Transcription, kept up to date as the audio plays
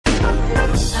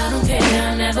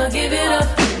I'll never give it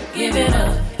up, give it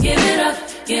up, give it up,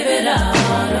 give it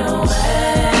all away.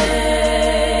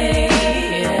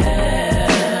 Yeah.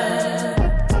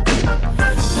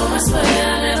 No, I swear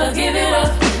I'll never give it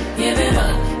up, give it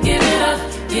up, give it up,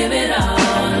 give it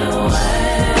all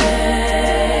away.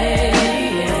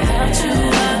 Yeah. Without you,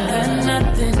 I've got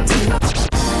nothing to.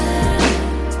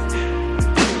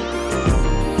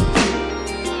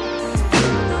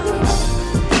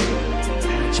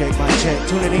 Check my check,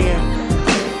 tune it in.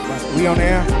 We on the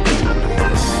air?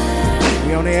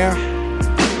 We on the air?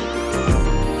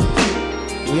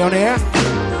 We on the air?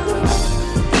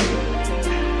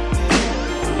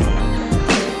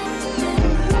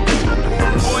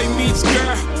 Boy meets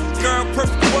girl, girl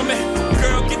perfect woman.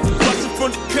 Girl get the bus in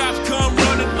front of the cops, come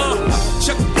running,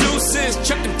 Chuck the deuces,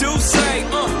 Chuck the deuce, say,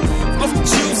 off the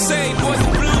juice, say, boys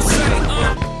the blues, say,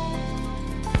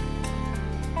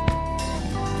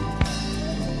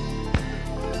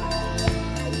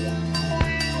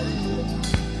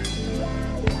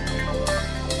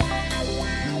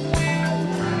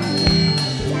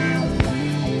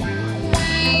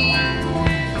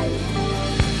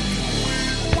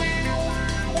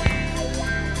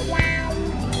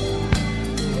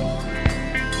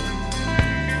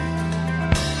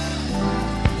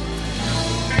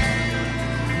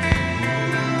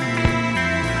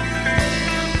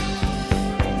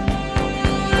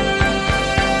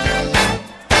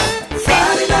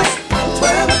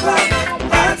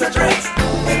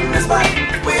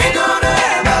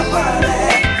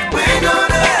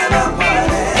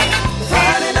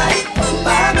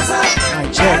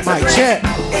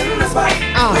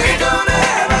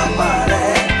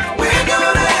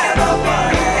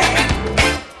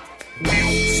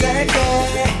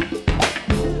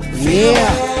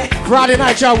 Friday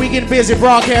night, y'all, we getting busy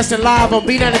broadcasting live on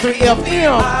B93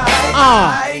 FM.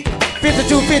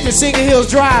 5250 Singer Hills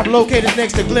Drive, located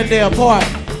next to Glendale Park.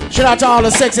 Shout out to all the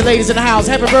sexy ladies in the house.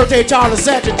 Happy birthday to all the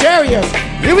Sagittarius.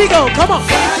 Here we go, come on.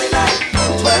 Friday night,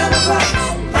 12 o'clock,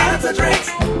 lots of drinks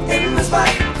in the spot.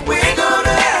 We're gonna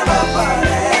have a party.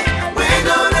 We're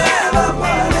gonna have a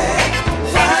party.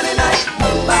 Friday night,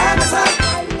 by the side,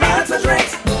 lots of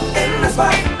drinks in the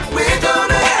spot. We're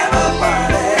gonna have a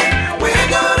party.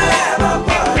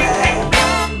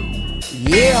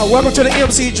 Yeah, welcome to the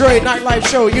MC Dre Nightlife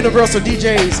Show. Universal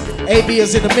DJs, AB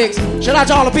is in the mix. Shout out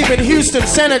to all the people in Houston,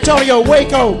 San Antonio,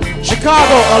 Waco,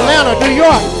 Chicago, Atlanta, New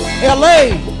York,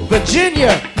 LA,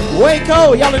 Virginia,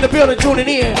 Waco. Y'all in the building tuning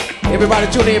in.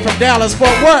 Everybody tuning in from Dallas,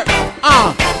 Fort Worth.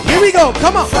 Here we go,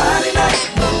 come on. Friday night,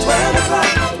 12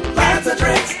 o'clock, lots of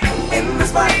drinks in the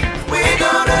spot. We're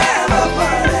gonna have a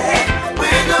party.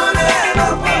 We're gonna have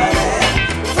a party.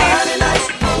 Friday night,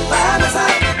 by the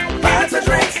side, lots of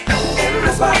drinks.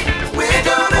 We're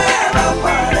gonna have a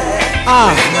party.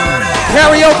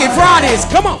 Karaoke Fridays,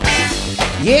 come on.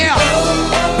 Yeah.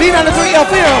 B93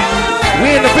 FM, we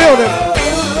in the building.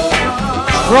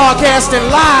 Broadcasting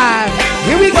live.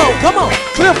 Here we go, come on.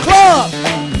 KLIFF Club.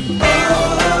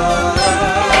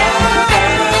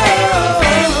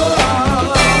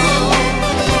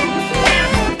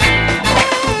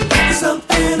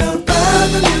 Something about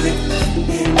the music,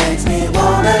 it makes me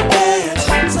wanna dance.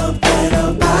 Something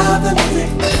about the music,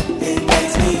 it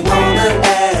makes me wanna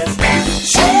dance.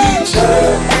 She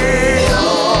turned me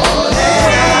on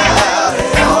and out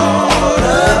and all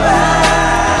about.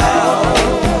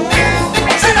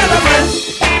 Sing it, my friend.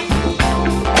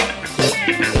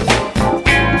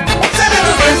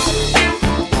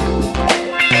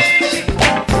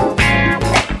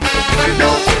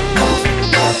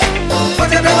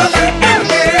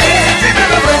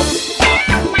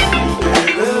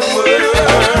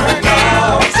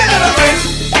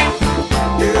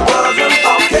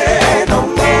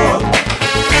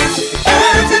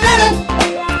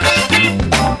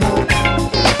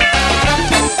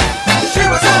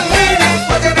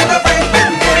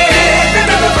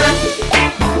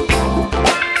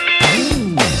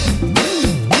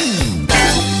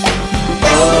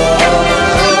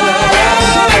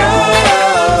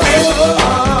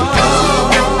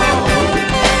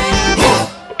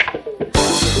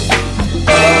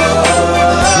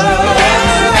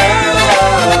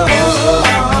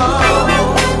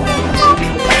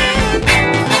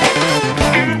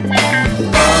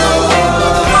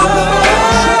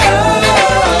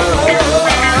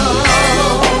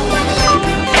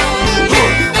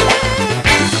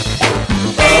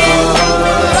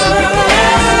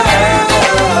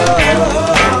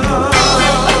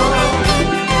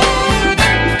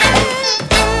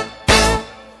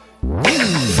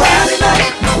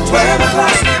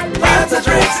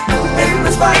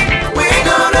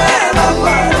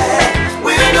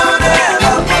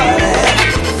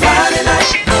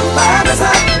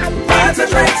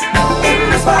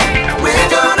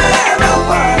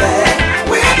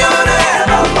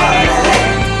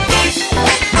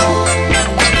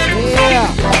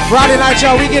 Friday night,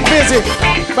 y'all, we getting busy.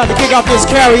 About to kick off this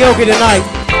karaoke tonight.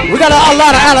 We got a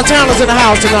lot of out-of-towners in the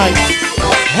house tonight.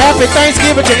 Happy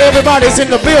Thanksgiving to everybody that's in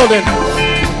the building.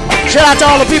 Shout out to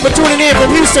all the people tuning in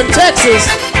from Houston, Texas.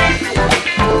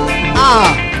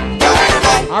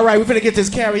 All right, we're gonna get this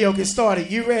karaoke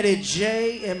started. You ready,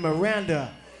 Jay and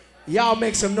Miranda? Y'all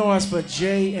make some noise for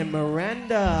Jay and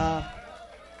Miranda.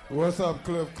 What's up,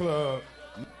 KLIFF Club?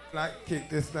 I kicked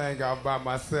this thing off by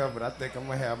myself, but I think I'm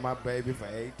gonna have my baby for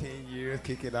 18 years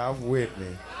kick it off with me.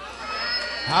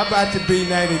 How about you,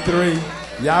 B93?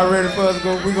 Y'all ready for us?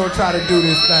 We're gonna try to do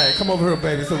this thing. Come over here,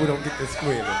 baby, so we don't get this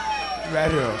squealing.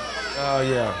 Right here. Oh,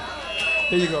 yeah.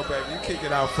 Here you go, baby. You kick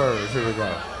it out first. Here we go.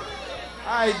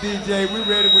 All right, DJ, we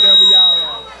ready whenever y'all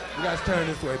are. You guys turn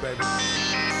this way, baby.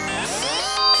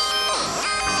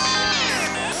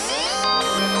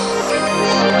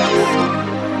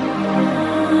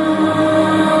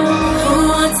 Who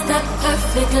wants that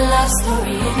perfect love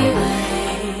story anyway?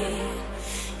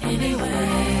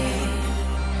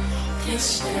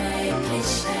 Cliche,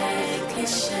 cliche,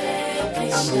 cliche,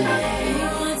 cliche. Who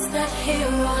wants that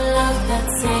hero love that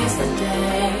saves the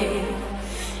day?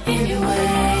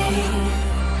 Anyway,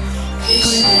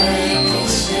 cliche,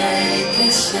 cliche,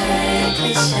 cliche,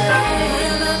 cliche.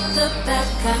 What about the bad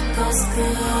guy goes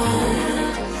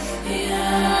good?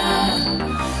 Yeah,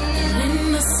 an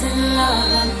innocent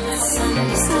love and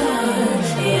misunderstood.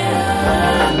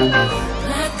 Yeah,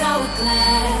 black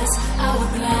hourglass,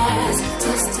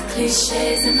 toast to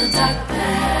cliches in the dark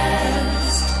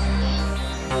past.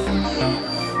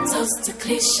 Toast to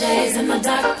cliches in the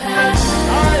dark past.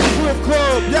 Alright, KLIFF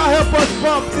Club, y'all help us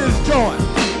bump this joint.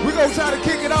 We gonna try to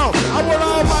kick it off. I want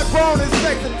all my grown and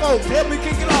sexy folks help me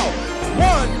kick it off.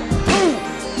 1, 2,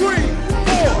 3,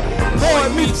 4. Boy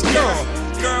meets girl.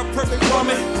 Girl, perfect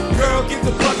woman. Girl, get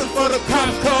the button for the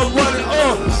cops come running.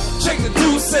 Check the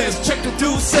deuces, check the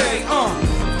deuce.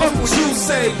 Fuck what you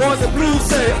say, boys the blues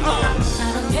say. I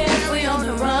don't care if we on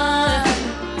the run,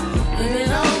 as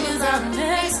long as I'm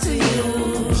next to you.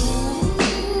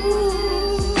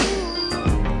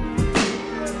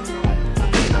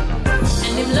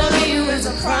 And if loving you is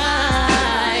a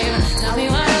crime, tell me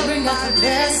why I bring out the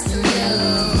best in you.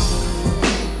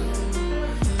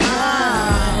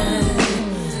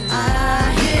 I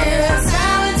hear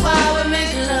silence while we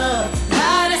make love.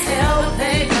 Loud as hell, but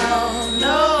they don't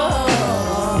know.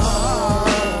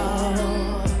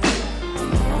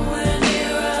 Nowhere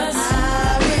near us. I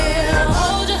will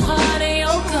hold your heart and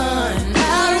your gun. I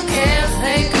don't care if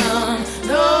they come.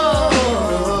 No.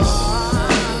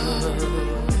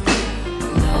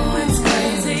 No, it's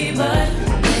crazy, but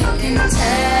they can take.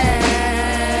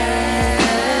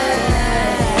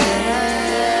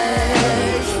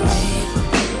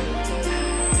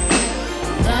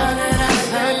 Now that I've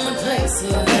heard the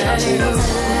places that you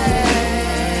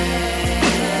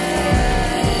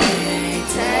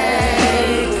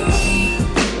take me.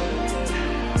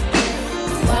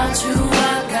 Without you, I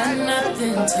got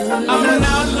nothing to lose. I'm an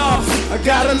outlaw, I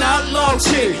got an outlaw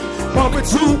chick. Bumping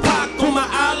Tupac on my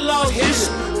outlaw hit.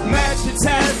 Match the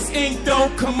ties, ink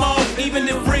don't come off. Even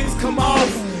if rings come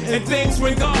off and things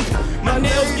ring off. My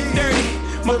nails get dirty,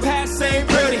 my past ain't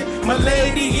pretty. My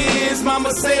lady is, my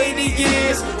Mercedes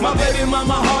is. My baby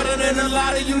mama harder than a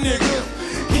lot of you niggas.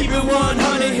 Keep it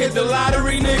 100, hit the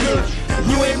lottery, nigga.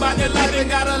 You ain't about that life, they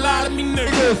got a lot of me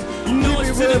niggas. You knew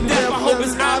it to the death, I hope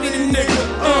it's out in the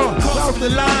nigga. Cross the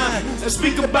line, and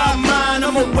speak about mine.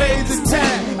 I'ma wave this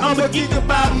time, I'ma geek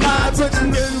about mine.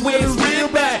 Touching this way it's real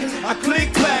back. I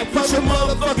click clack, push your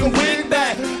motherfucking wig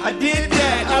back. I did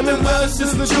that, I'm in love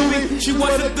since the Juvie. She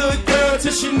was a good girl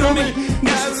till she knew me.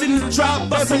 Now it's in the drop,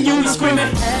 bustin' you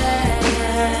screaming.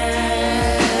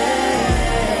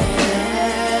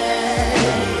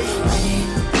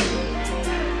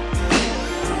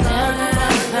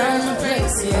 Found the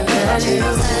place here that you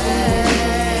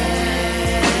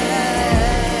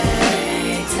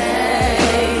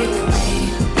take me.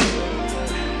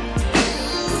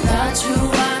 Without you,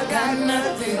 I got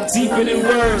nothing to Deeper than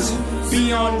words, be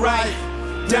on right.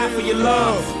 Die for your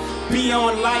love, be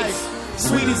on life.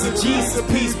 Sweet as a Jesus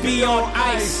piece, be on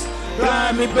ice.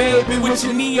 Blind me, baby, with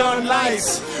your neon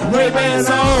lights. Ray-Bans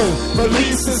on,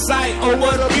 police in sight. Oh,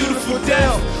 what a beautiful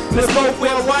death. Let's both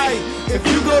wear white. If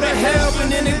you go to heaven,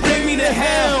 then it bring me to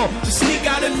hell. Just sneak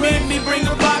out and make me bring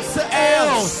a box of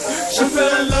L's. She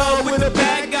fell in love with a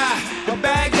bad guy. A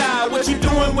bad guy, what you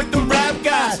doing with the rap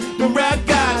guys? The rap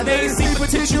guys, they ain't seen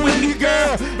potential in you,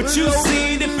 girl. But you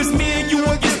seen if it's me and you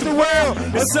against the world.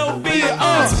 And so be it,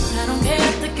 I don't care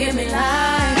if they give me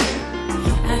life.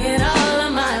 I get all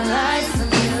of my life from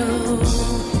you.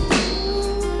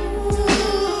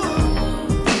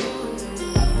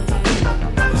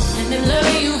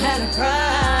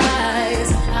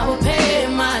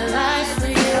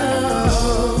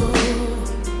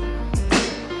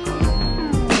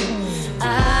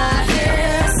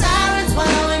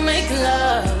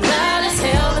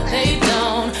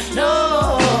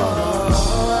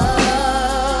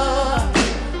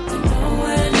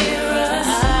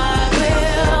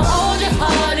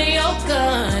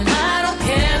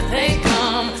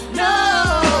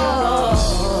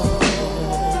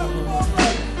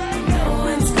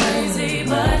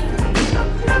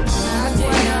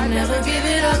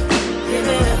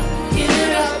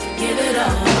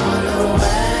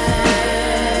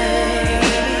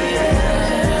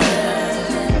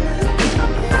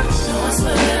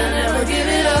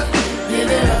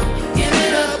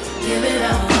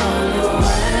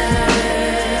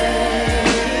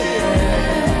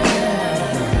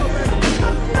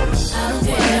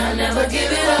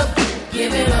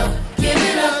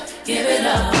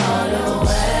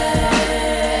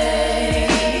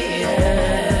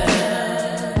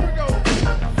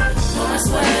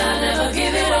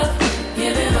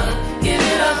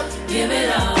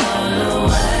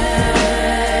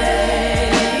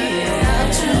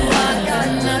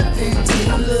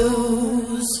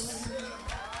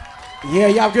 Yeah,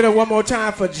 y'all get it one more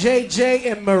time for JJ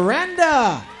and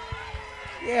Miranda.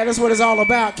 Yeah, that's what it's all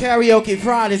about. Karaoke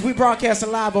Fridays. We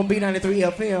broadcasting live on B93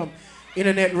 FM,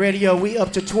 internet radio. We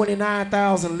up to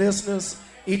 29,000 listeners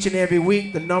each and every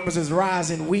week. The numbers is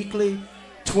rising weekly.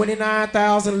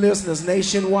 29,000 listeners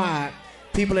nationwide.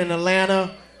 People in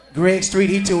Atlanta, Greg Street,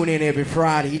 he tune in every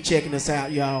Friday. He checking us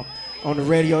out, y'all, on the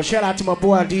radio. Shout out to my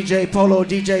boy DJ Polo,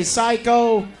 DJ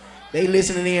Psycho. They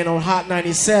listening in on Hot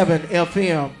 97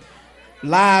 FM.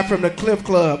 Live from the KLIFF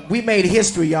Club. We made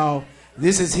history, y'all.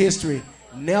 This is history.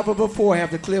 Never before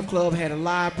have the KLIFF Club had a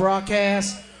live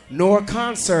broadcast nor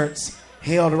concerts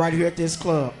held right here at this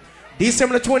club.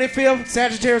 December the 25th,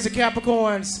 Sagittarius and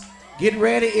Capricorns. Get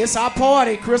ready. It's our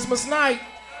party, Christmas night.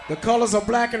 The colors are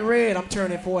black and red. I'm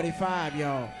turning 45,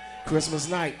 y'all. Christmas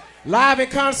night. Live in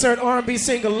concert, R&B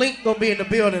singer Link gonna be in the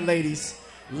building, ladies.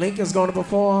 Link is gonna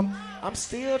perform. I'm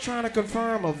still trying to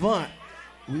confirm Avant.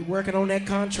 We working on that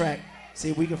contract. See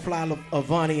if we can fly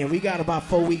Avant in. We got about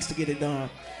 4 weeks to get it done.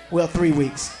 Well, 3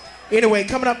 weeks. Anyway,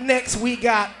 coming up next, we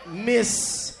got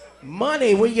Miss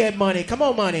Money. Where you at, Money? Come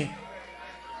on, Money.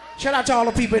 Shout out to all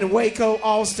the people in Waco,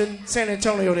 Austin, San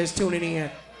Antonio that's tuning in.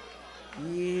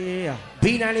 Yeah.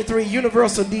 B93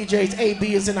 Universal DJs.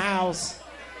 AB is in the house.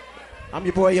 I'm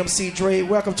your boy, MC Dre.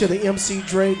 Welcome to the MC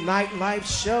Dre Nightlife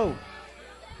Show.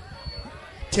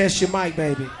 Test your mic,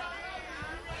 baby.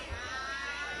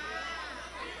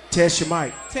 Test your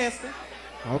mic. Testing.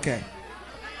 Okay.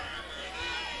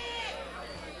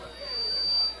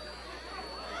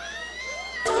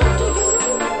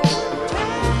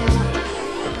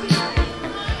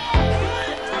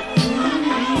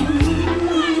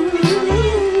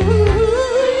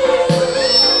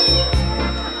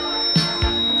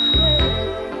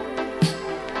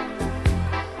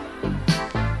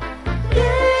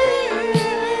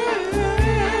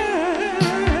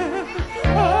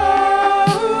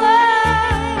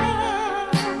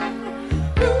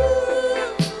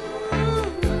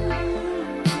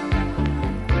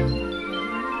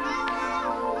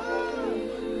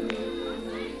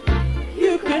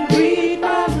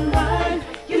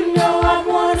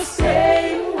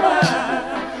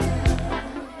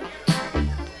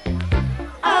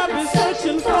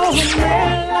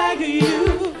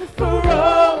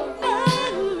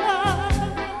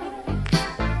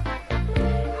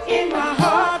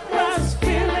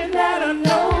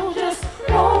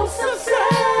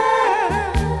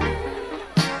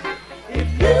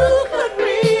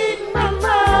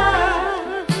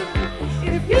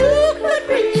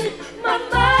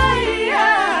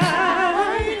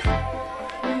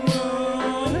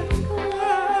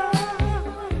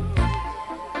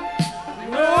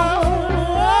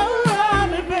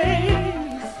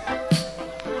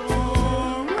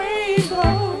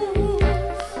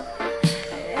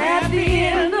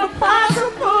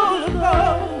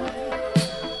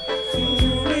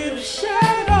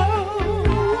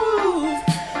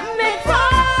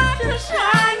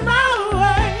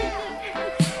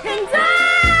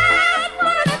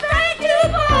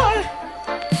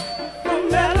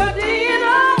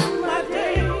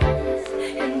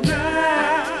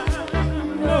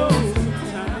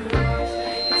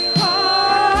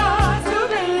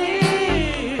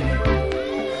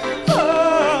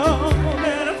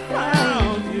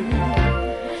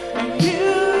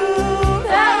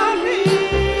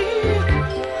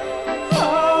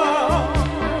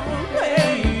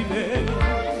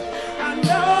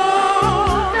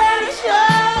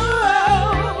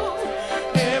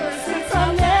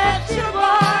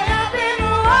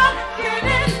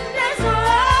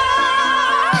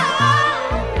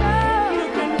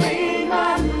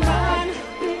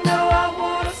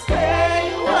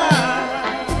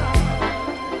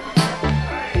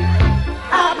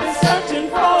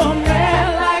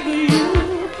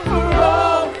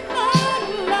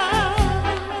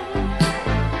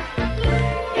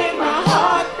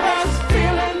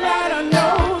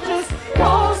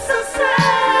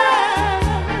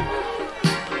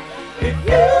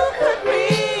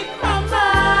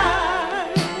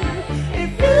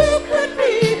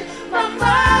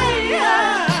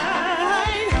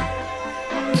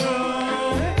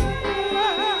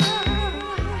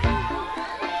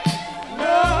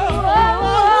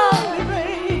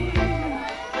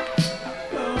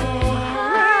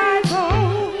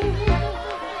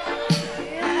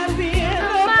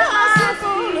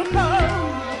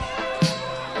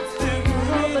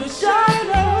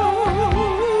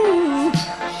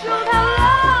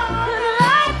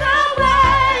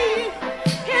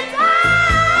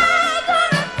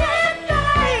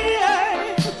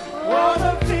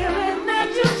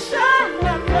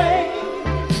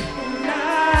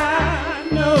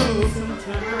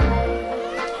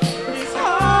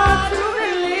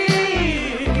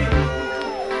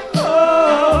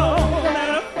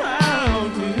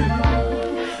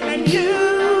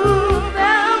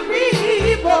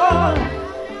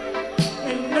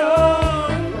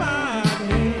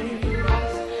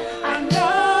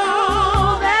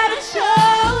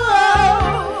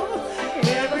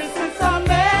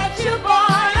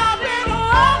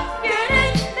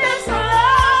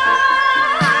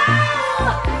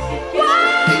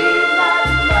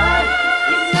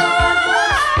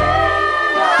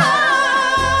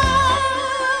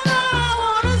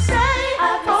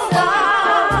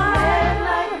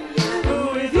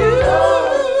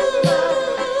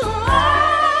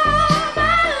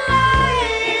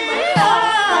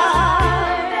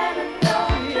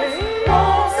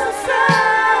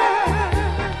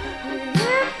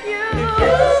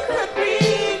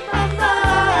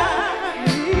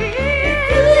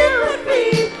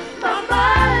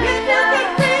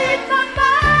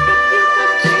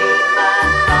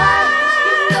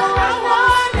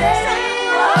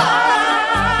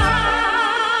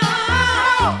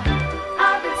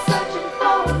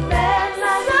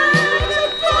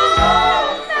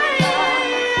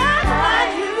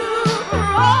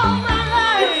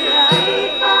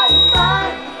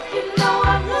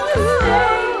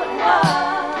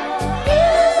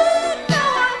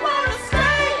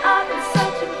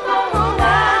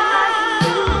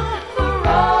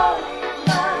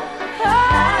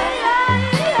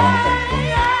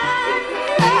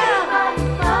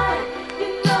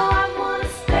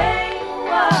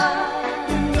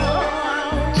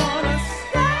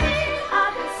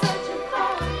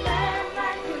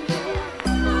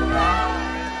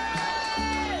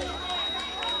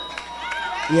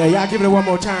 Yeah, y'all give it one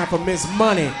more time for Miss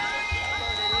Money.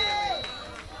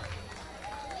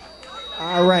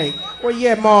 All right. Where you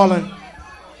at, Marlon?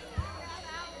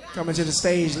 Coming to the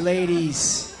stage,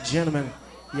 ladies, gentlemen.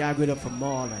 Y'all give it up for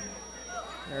Marlon.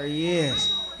 There he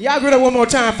is. Y'all give it up one more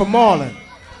time for Marlon.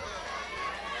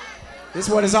 This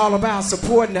is what it's all about,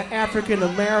 supporting the African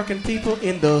American people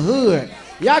in the hood.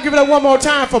 Y'all give it up one more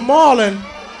time for Marlon.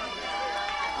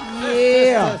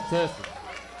 Yeah.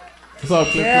 What's up,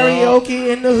 Cliff?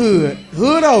 Karaoke in the hood.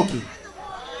 Hoodokie.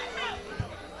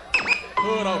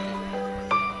 Hoodokie.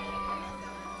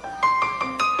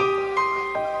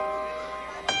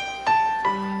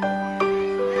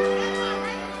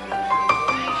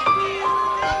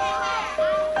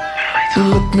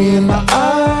 Look me in my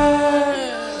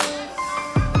eyes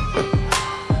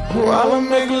while I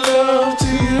make love to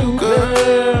you,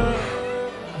 girl.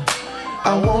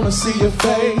 I wanna see your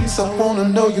face, I wanna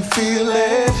know you feel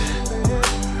it,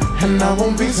 and I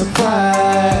won't be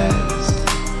surprised,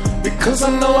 because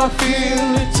I know I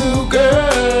feel it too,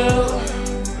 girl.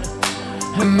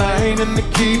 And I ain't into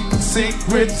keeping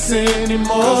secrets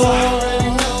anymore.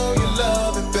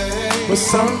 But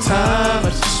sometimes I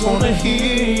just wanna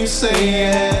hear you say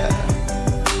yeah.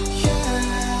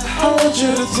 I want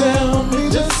you to tell me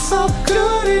just how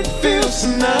good it feels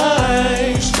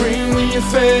tonight. You scream when you're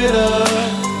fed up,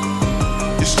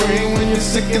 you scream when you're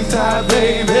sick and tired,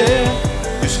 baby.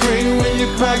 You scream when you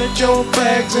packed your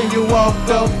bags and you walked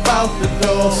up out the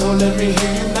door. So let me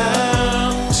hear you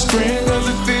now. Scream cause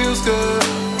it feels good.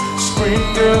 Scream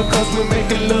girl cause we're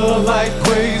making love like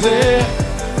crazy.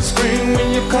 Scream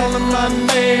when you're calling my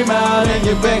name out and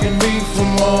you're begging me for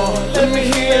more. Let me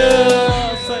hear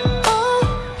you say, oh,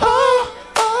 oh,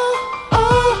 oh,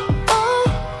 oh,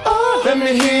 oh, oh. Let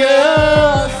me hear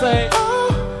you say, oh,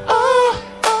 oh,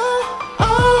 oh,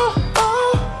 oh,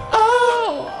 oh,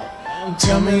 oh.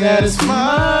 Tell me that it's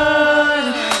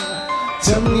mine.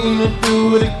 Tell me when to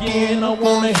do it again. I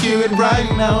wanna hear it right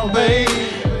now, baby.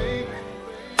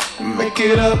 Make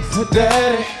it up to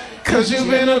daddy, cause you've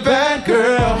been a bad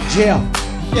girl. Yeah.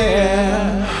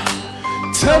 Yeah.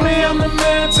 Tell me I'm the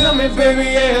man, tell me baby,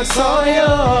 yeah, it's all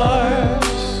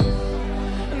yours.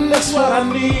 And that's what I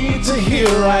need to hear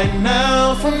right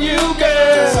now from you,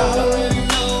 girl. I already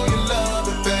know you love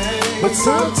it, babe. But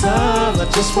sometimes I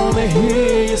just wanna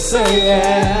hear you say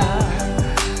yeah.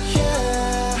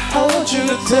 I want you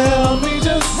to tell me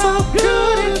just how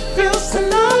good it feels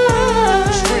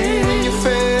tonight. Scream when you're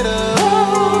fed up.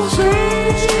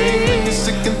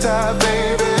 Sick and tired,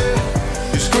 baby.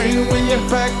 You scream when you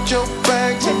packed your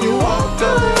bags and you walked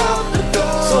up out the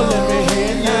door. So let me hear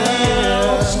you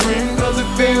now. Scream cause it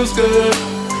feels good.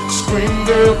 Scream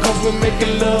girl cause we're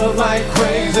making love like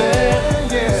crazy.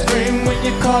 Yeah. Scream when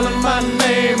you're calling my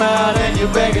name out and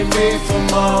you're begging me for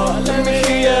more. Let me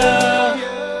hear you.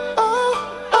 Oh,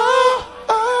 oh,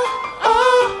 oh,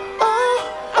 oh, oh,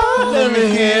 oh. Let me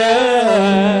hear you.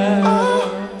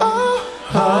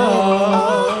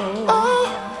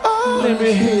 Let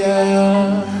me hear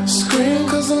you. Scream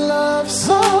cause the love's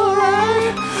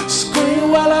alright.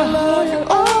 Scream while I love you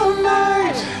all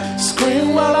night.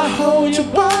 Scream while I hold your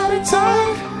body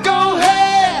tight. Go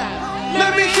ahead,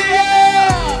 let me hear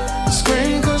you.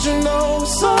 Scream cause you know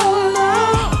it's all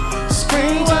now.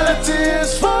 Scream while the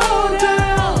tears fall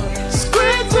down.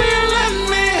 Scream till you let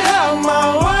me have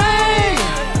my way.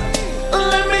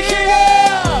 Let me hear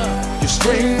you. You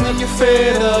scream when you're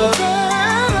fed up.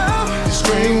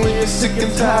 Scream when you're sick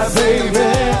and tired, baby.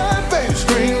 You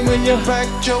scream when you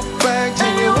packed your bags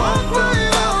and you walk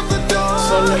right out the door.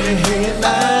 So let me hear it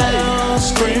now.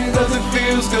 Scream cause it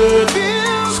feels good.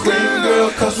 Scream girl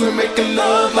cause we're making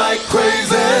love like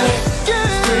crazy.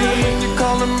 Scream you're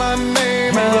calling my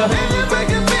name out and you're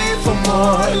begging me for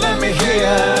more. Let me hear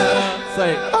you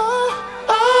say, oh,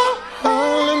 oh,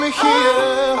 oh, let me hear you.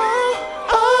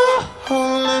 Oh,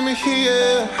 oh, let me hear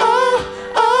you.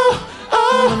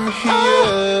 Let me hear you.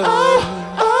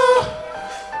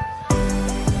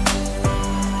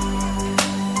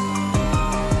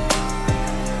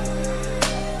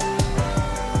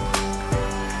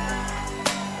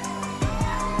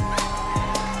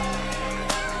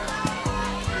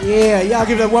 Yeah, y'all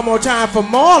give it up one more time for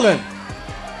Marlon.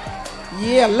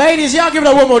 Yeah, ladies, y'all give it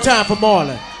up one more time for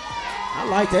Marlon. I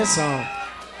like that song.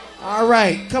 All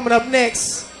right, coming up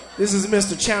next, this is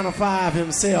Mr. Channel 5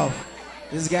 himself.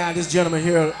 This gentleman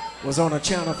here was on a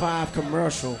Channel 5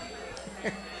 commercial.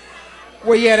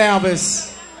 Where you at,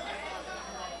 Elvis?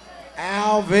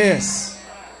 Elvis.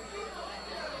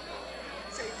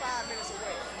 Say 5 minutes away.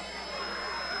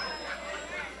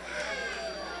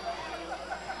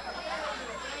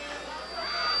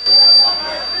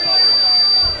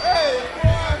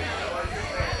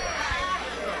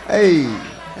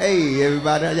 Hey,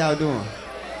 everybody, how y'all doing?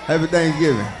 Happy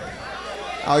Thanksgiving.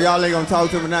 Oh, y'all ain't gonna talk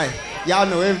to me tonight. Y'all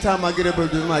know every time I get up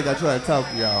with this mic, I try to talk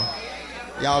to y'all.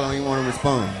 Y'all don't even want to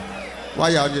respond. Why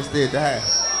y'all just stayed to half?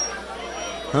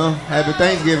 Huh? Happy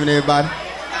Thanksgiving, everybody.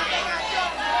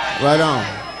 Right on.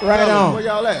 Right on. Where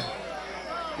y'all at?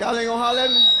 Y'all ain't gonna holler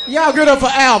at me? Y'all good up for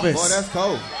Elvis. Boy, that's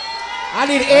cold. I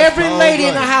need every lady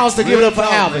in the house to give it up for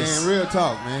Elvis. Man, real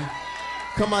talk, man.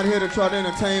 Come out here to try to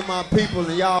entertain my people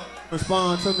and y'all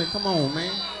respond to me. Come on,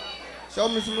 man. Show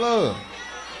me some love.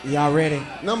 Y'all ready?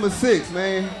 Number 6,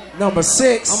 man. Number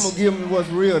 6. I'm gonna give them what's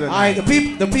real tonight. All right,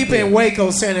 the people in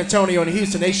Waco, San Antonio, and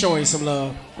Houston, they showing some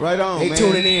love. Right on, they man.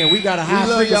 tuning in. We got a high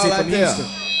frequency from Houston.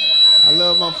 I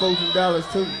love my folks in Dallas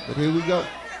too, but here we go.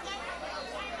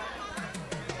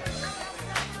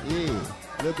 Yeah,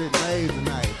 a little bit naive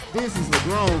tonight. This is the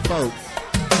grown folks.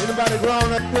 Anybody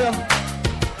grown up here?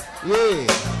 Yeah.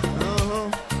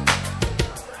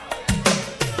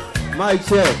 Mic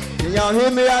check. Can y'all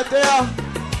hear me out there?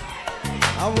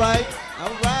 All right.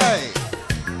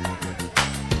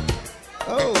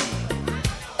 Oh.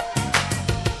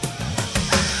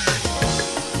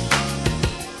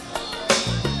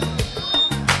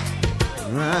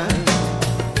 Right.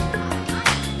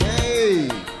 Hey.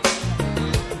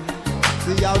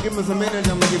 See, y'all give me some minutes,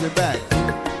 I'm gonna give it back.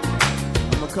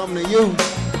 I'm gonna come to you.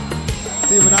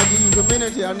 See, when I give you some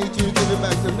energy, I need you to give it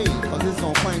back to me, because this is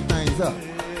gonna crank things up.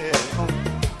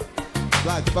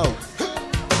 Black folks.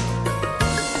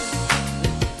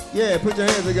 Yeah, put your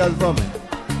hands together for me.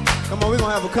 Come on, we're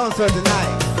gonna have a concert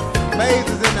tonight. Maze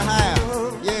is in the house.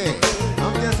 Yeah,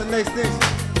 I'm just an extension.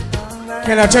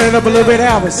 Can I turn it up a little bit,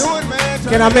 Elvis? Do it, man.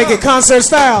 Can I make it concert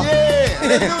style? Yeah,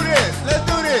 let's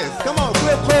do this. Come on,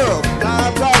 KLIFF Club.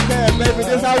 Live broadcast, baby. This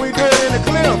is how we do it in the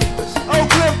KLIFF. Oh,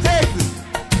 KLIFF, Texas.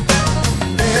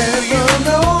 Never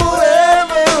know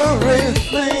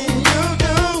everything you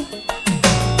do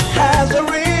has a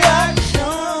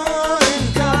reaction in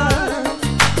kind.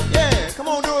 Yeah, come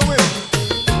on, do it with me.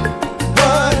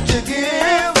 What you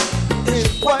give is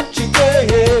what you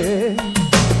get.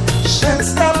 Since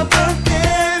the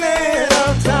beginning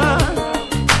of time.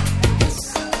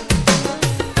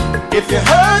 If you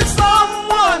hurt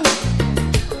someone,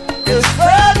 it's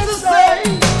fair to say,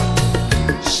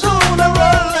 sooner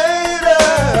or later,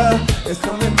 it's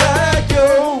coming back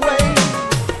your way.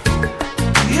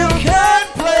 You can't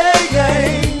play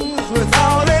games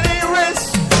without any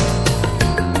risk.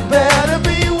 Better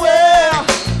beware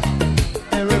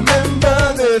and remember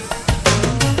this.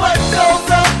 What goes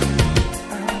up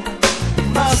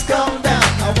must come down.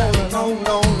 I wanna know,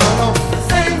 no. The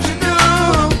things you do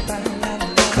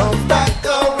come back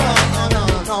around.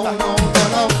 No.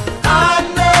 I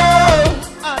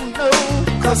know,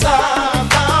 'cause I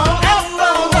found out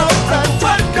that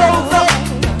what goes up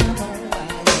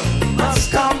must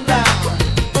come down.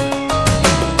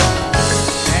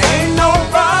 Ain't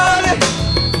nobody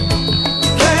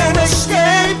can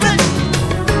escape it.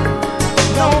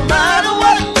 No matter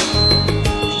what,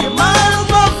 you might as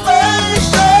well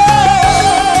face it.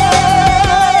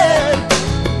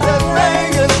 The thing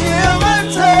is give and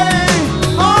take.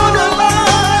 On the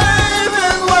life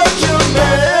is what you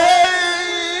make.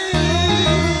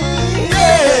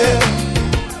 Yeah.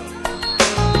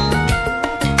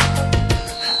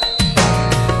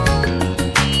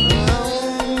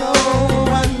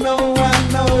 I know.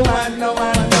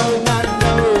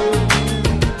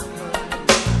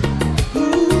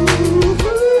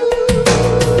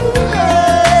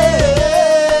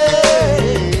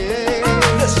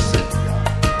 Listen.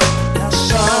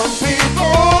 Some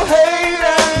people hate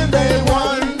and they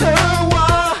wonder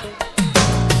why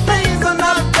things are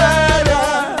not better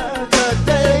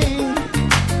today.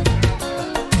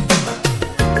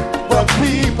 But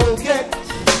people get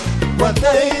what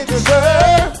they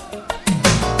deserve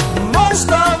most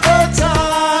of the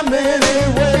time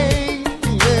anyway.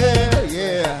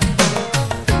 Yeah.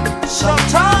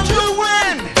 Sometimes you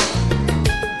win,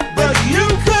 but you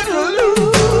could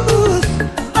lose.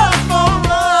 That's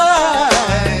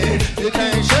alright. You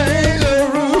can't change the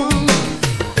rules.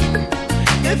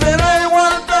 If it ain't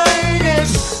one thing,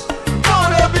 it's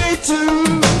gonna be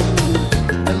two.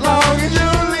 As long as you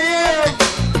live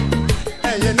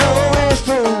and you know it's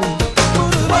true.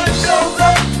 What goes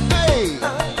up, hey,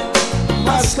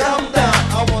 must come down.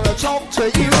 I wanna talk to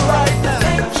you right now.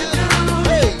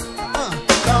 Hey,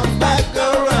 come back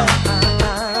around.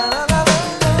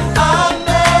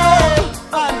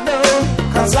 I know,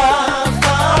 'cause I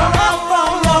found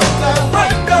out that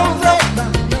what goes up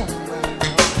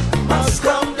must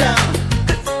come down.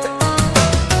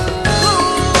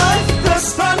 Like the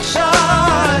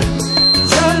sunshine,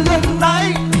 turn the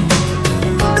night.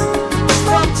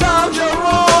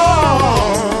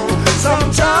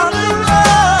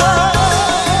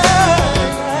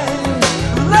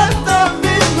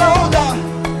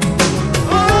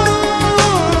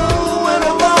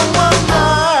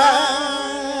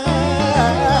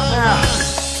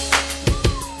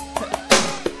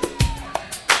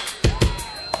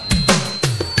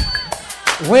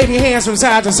 Wave your hands from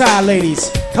side to side,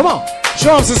 ladies. Come on.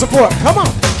 Show them some support. Come on.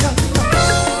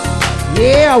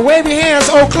 Yeah, wave your hands,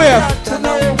 Oak Cliff.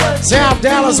 South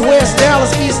Dallas, West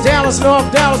Dallas, East Dallas,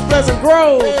 North Dallas, Pleasant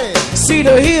Grove,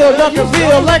 Cedar Hill,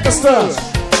 Duncanville, Lancaster,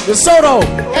 DeSoto,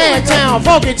 Anttown,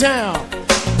 Funky Town,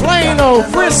 Plano,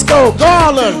 Frisco,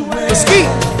 Garland, Mesquite,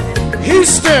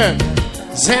 Houston,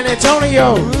 San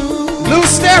Antonio, Blue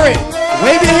Sterry.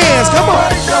 Wave your hands, come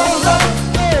on.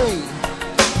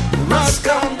 Must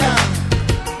come down.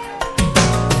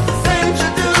 Things you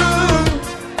do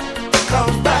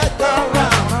come back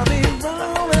around. I'll be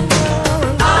rolling,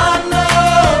 rolling. I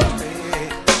know,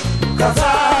 'cause I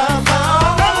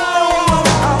found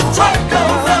what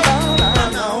goes up. I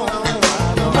know,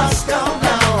 must come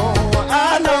down.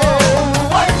 I know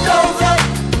what goes up.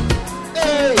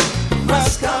 Hey,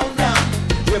 must come down.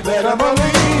 You better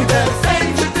believe that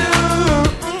things you do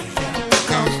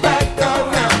comes back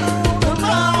around.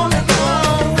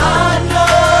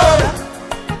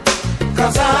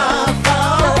 Cause I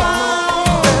found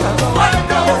what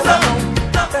goes up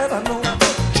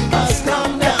must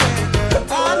come down.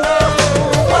 I know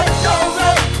what goes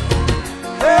up,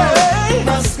 hey,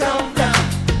 must come down.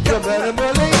 You better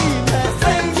believe that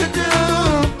things you do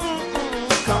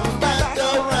come back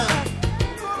around.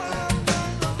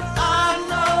 I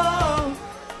know,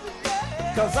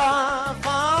 'cause I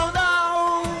found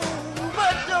out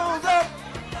what goes up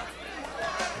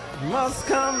must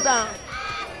come down.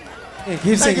 Yeah,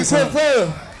 keep singing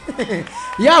something.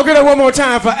 Y'all get it one more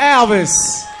time for Alvis.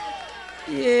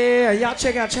 Yeah, y'all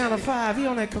check out Channel 5. He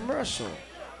on that commercial.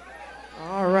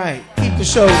 All right. Keep the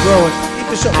show growing. Keep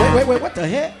the show. Wait. What the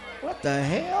heck? What the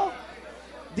hell?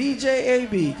 DJ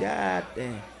AB. God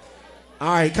damn.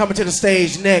 All right. Coming to the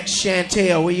stage next,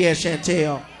 Chantel. Where you at,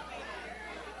 Chantel?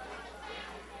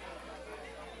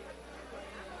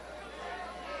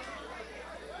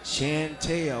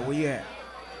 Chantel. Where you at?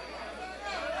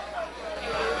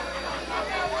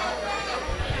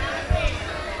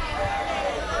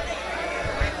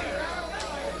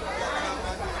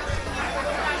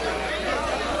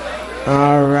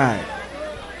 All right.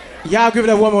 Y'all give it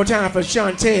up one more time for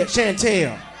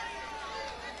Chantel.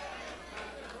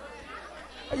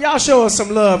 Y'all show us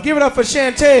some love. Give it up for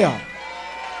Chantel.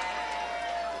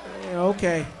 Yeah,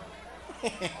 okay.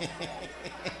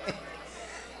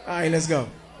 All right, let's go.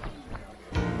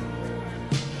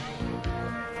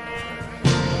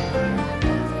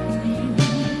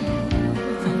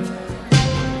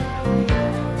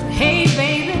 Hey,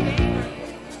 baby,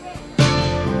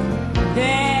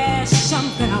 there's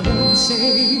something I want to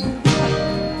say.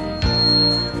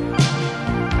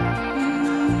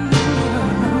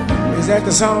 Is that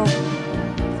the song?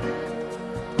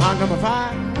 On number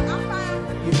 5? I'm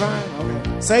fine. You fine?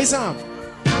 Okay. Say something.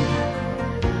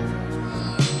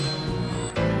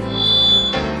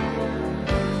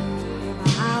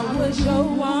 I was your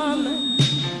woman,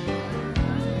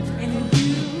 and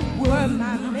you were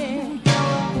my man.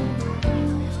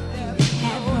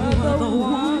 Have no other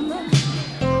woman.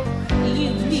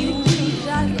 You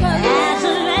just as a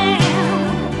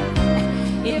lamb.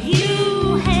 If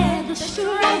you had the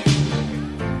strength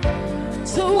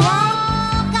to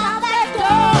walk out that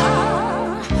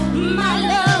door, my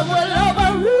love will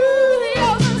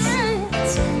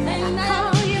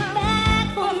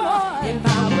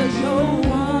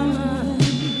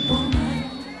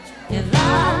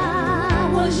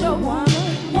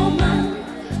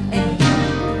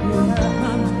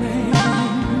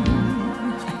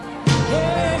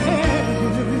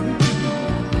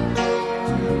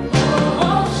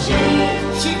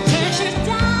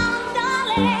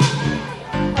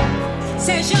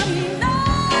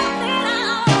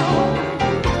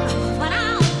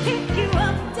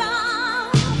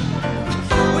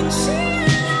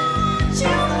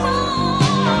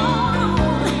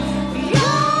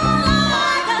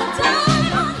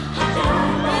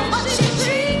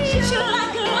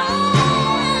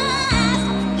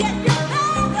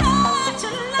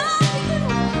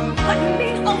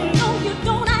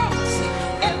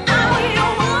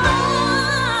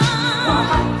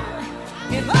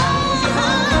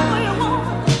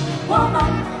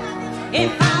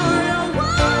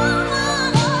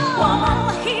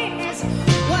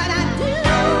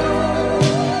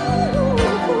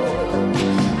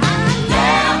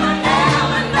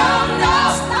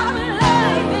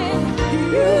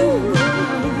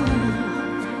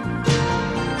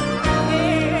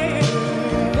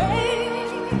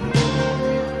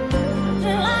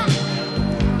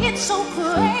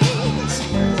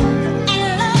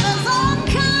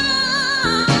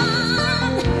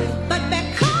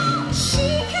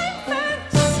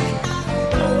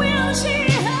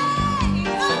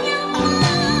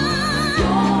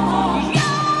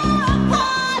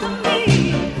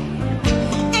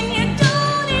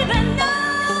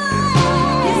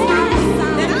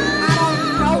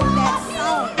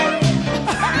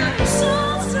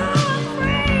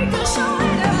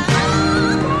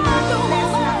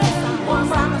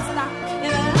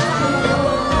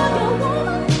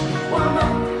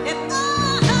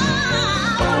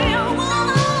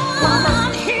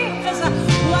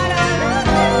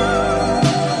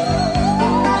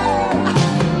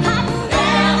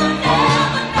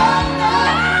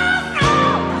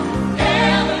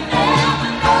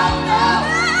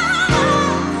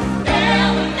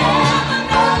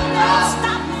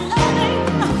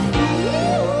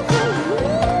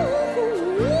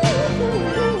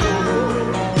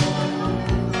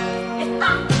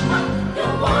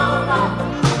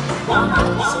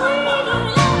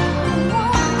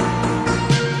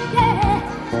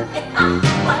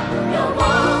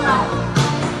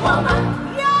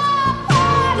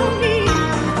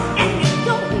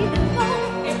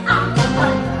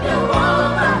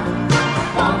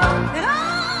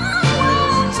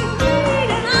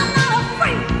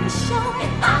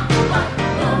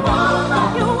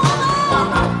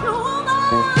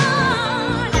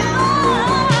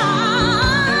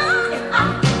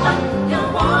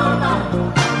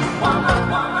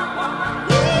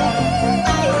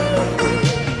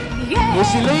Did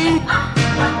she leave?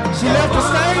 She left the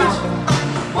stage?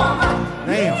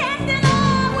 Damn.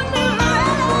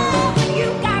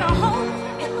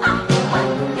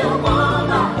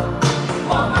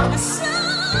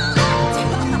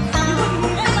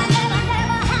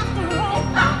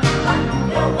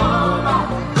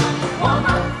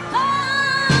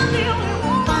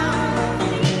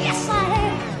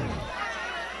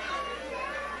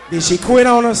 Did she quit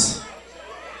on us?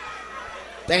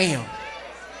 Damn.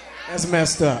 That's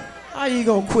messed up. How you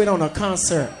gonna quit on a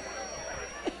concert?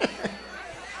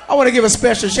 I want to give a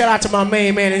special shout out to my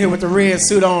main man in here with the red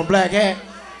suit on, black hat.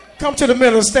 Come to the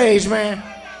middle of the stage, man.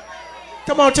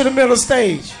 Come on to the middle of the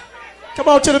stage. Come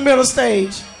on to the middle of the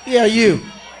stage. Yeah, you.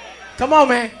 Come on,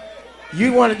 man.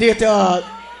 You want to did the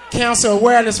cancer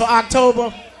awareness for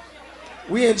October.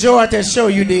 We enjoyed that show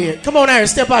you did. Come on out here,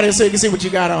 step out here so you can see what you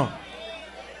got on.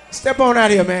 Step on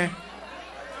out here, man.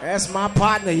 That's my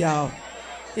partner, y'all.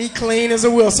 He clean as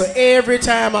a whistle. Every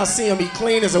time I see him, he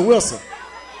clean as a whistle.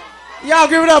 Y'all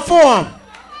give it up for him.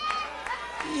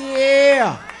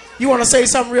 Yeah. You want to say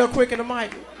something real quick in the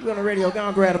mic? You on the radio? Go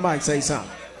and grab the mic, say something.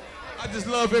 I just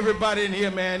love everybody in here,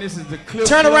 man. This is the KLIFF.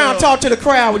 Turn around, talk to the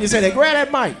crowd when you say that. Grab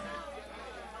that mic.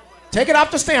 Take it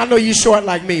off the stand. I know you short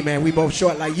like me, man. We both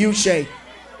short like you, Shay.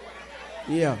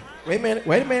 Yeah. Wait a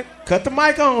minute. Cut the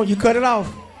mic on. You cut it off.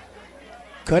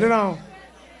 Cut it on.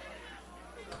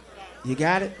 You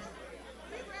got it?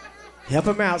 Help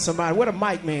him out, somebody. Where the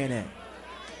mic man at?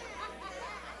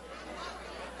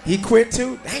 He quit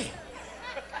too? Damn.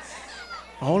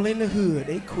 Only in the hood,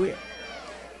 they quit.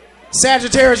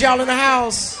 Sagittarius, y'all in the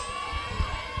house.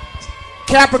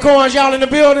 Capricorns, y'all in the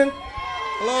building.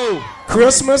 Hello.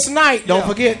 Christmas night. Don't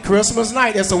forget, Christmas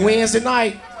night. That's a Wednesday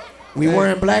night. We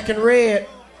wearing black and red.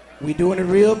 We doing it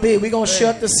real big. We gonna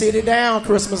shut the city down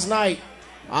Christmas night.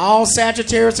 All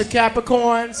Sagittarius and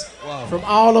Capricorns from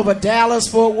all over Dallas,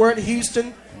 Fort Worth,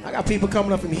 Houston. I got people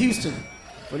coming up from Houston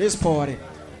for this party.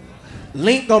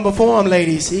 Link gonna perform,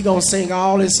 ladies. He gonna sing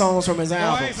all his songs from his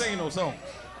album. No, I ain't singing no songs.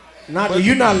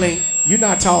 You're not Link. You're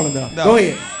not tall enough. No. Go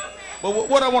ahead. But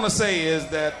what I want to say is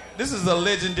that this is a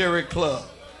legendary club.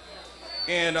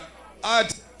 And our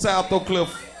South Oak Cliff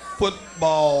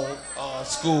football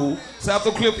school, South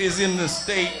Oak Cliff is in the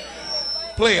state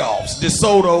playoffs,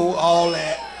 DeSoto, all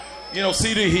that,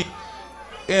 Cedar Hill.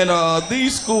 And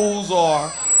these schools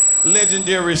are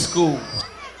legendary schools.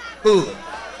 Good.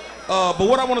 But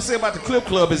what I want to say about the KLIFF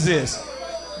Club is this.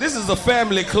 This is a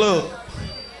family club.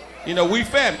 We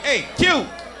family. Hey, Q.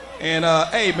 And,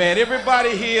 hey, man,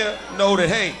 everybody here know that,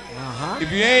 hey,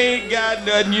 if you ain't got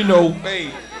nothing,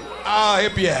 hey, I'll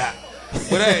help you out.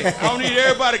 But, hey, I don't need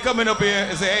everybody coming up here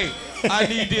and say, hey, I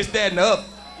need this, that, and the other.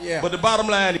 Yeah. But the bottom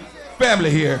line is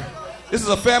family here. This is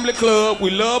a family club.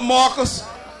 We love Marcus.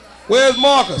 Where's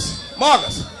Marcus?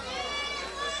 Marcus.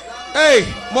 Hey,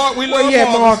 Mark, we love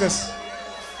Marcus.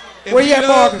 Where you at,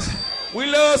 Marcus? We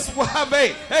love Suave.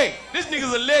 Hey, this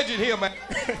nigga's a legend here, man.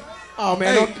 Oh,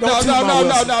 man, don't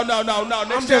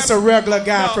No. I'm just a regular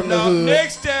guy from the hood.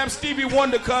 Next time Stevie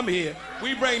Wonder come here,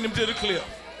 we bring him to the KLIFF.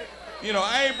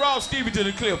 I ain't brought Stevie to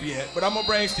the KLIFF yet, but I'm going to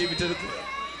bring Stevie to the KLIFF.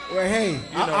 Well, hey,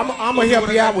 I'm going to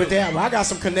help you out with that one. I got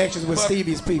some connections with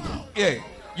Stevie's people. Yeah,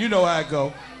 you know how I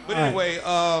go. But anyway,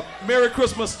 Merry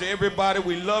Christmas to everybody.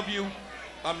 We love you.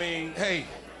 The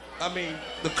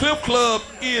KLIFF Club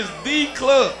is the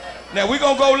club. Now, we're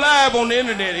going to go live on the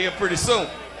internet here pretty soon.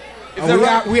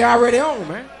 We already on,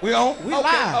 man. We on? We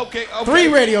live. Okay. 3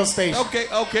 radio stations. Okay,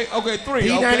 3.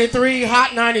 P93,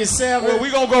 Hot 97. Well, we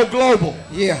going to go global.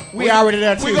 Yeah, we already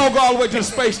there, too. We going to go all the way to the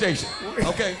space station.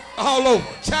 Okay? All over.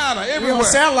 China, everywhere. We on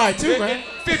satellite, too, man.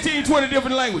 15, 20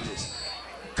 different languages.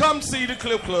 Come see the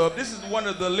KLIFF Club. This is one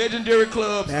of the legendary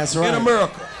clubs in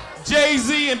America.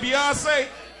 Jay-Z and Beyonce,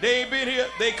 they ain't been here.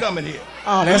 They coming here.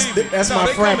 Oh, that's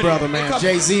my frat brother, man.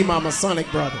 Jay-Z, my Masonic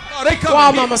brother. Oh, they coming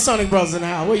all my Masonic brothers in the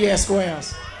house. Where you at,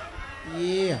 Squares?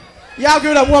 Yeah. Y'all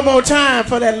give it up one more time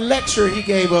for that lecture he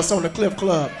gave us on the KLIFF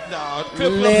Club. No, KLIFF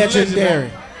Club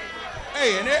legendary.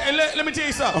 Hey, and let me tell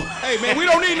you something. Hey, man, we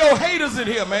don't need no haters in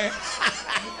here, man.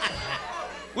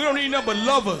 We don't need nothing but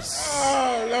lovers.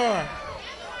 Oh, Lord.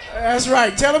 That's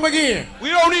right. Tell them again. We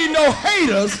don't need no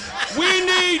haters. We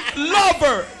need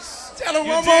lovers. Tell them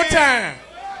one more time.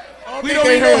 We don't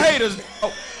need no haters.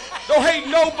 Don't hate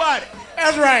nobody.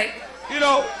 That's right.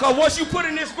 Because once you put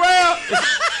in this ground,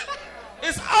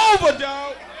 it's over,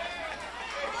 dog.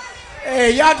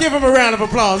 Hey, y'all give him a round of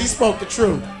applause. He spoke the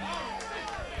truth.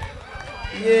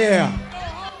 Yeah.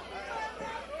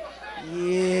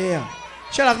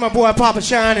 Shout out to my boy Papa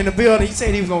Shine in the building. He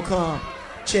said he was going to come.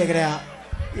 Check it out.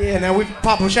 Yeah, now we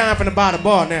Papa Shine from the bottom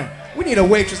bar now. We need a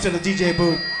waitress to the DJ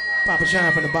booth. Papa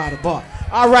Shine from the bottom bar.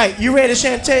 All right, you ready,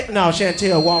 Chantel? No,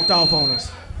 Chantel walked off on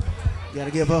us. You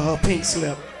gotta give her her pink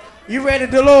slip. You ready,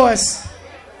 Dolores?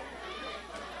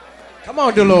 Come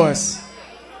on, Dolores.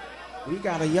 We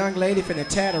got a young lady finna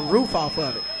tear the roof off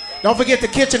of it. Don't forget the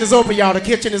kitchen is open, y'all. The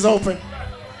kitchen is open.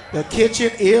 The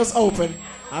kitchen is open.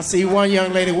 I see one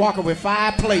young lady walking with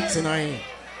 5 plates in her hand.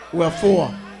 Well,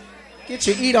 4. Get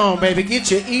your eat on, baby. Get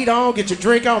your eat on. Get your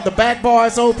drink on. The back bar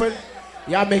is open.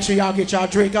 Y'all make sure y'all get y'all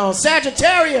drink on.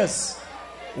 Sagittarius.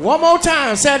 One more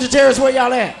time. Sagittarius, where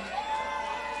y'all at?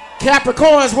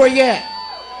 Capricorns, where you at?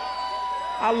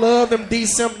 I love them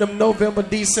December, them November,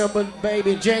 December,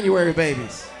 baby, January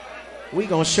babies. We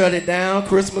gonna shut it down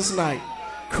Christmas night.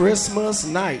 Christmas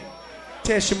night.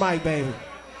 Test your mic, baby.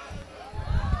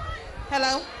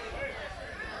 Hello.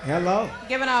 Hello.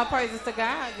 Giving all praises to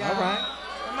God, y'all. All right.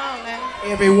 Come on now.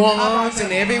 Everyone's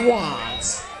and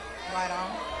everyone's. Right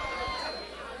on.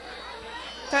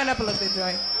 Turn up a little bit,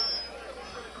 Joy.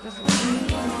 Just a little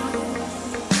bit.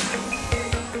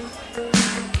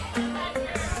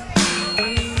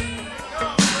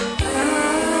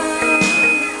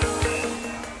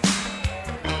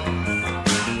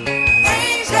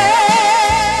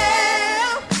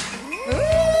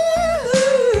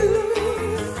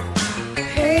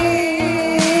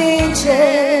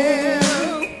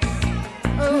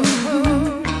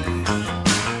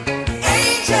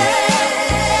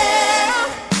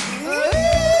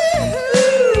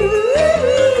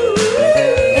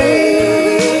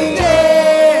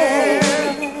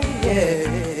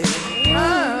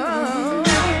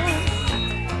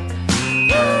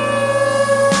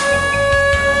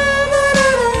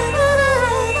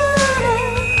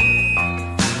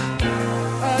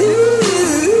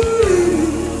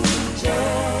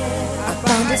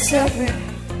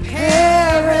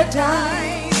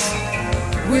 Paradise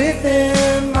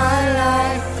within my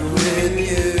life with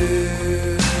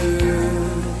you.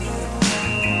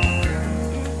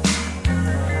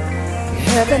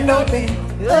 Heaven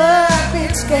opened up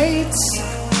its gates,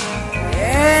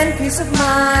 and peace of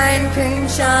mind came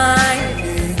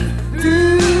shining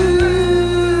through.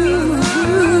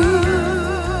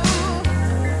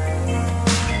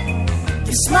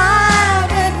 You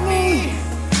smiled at me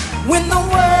when the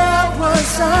world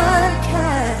was unkind.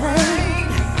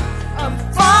 I'm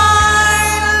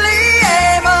finally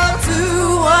able to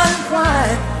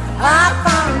unwind. I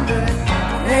found an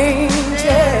angel,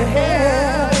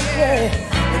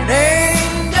 an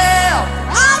angel.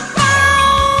 I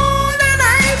found an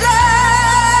angel.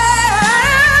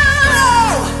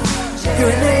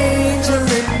 You're an angel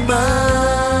in mine.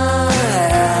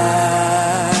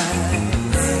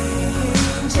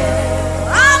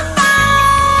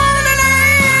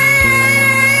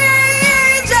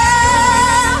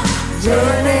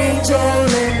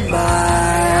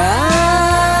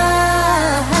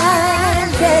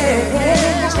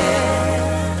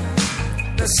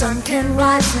 Sun can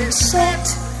rise and set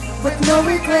with no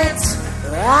regrets.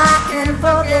 I can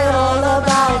forget all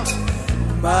about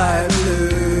my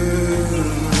blues.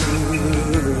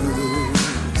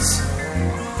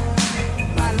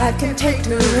 My life can take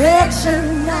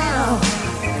direction now,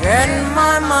 and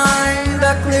my mind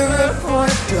a clearer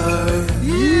point of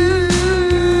view.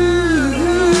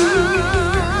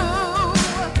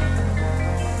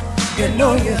 You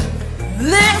know you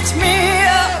lift me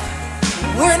up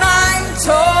when I'm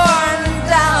torn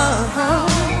down.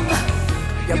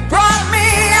 You brought me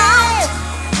out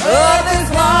of this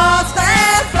lost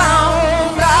and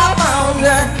found. I found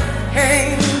an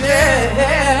angel, yeah,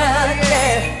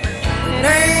 an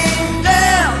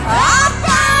angel. I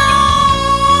found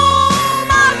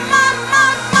my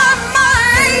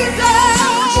angel,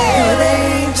 an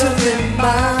angel in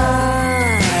mine.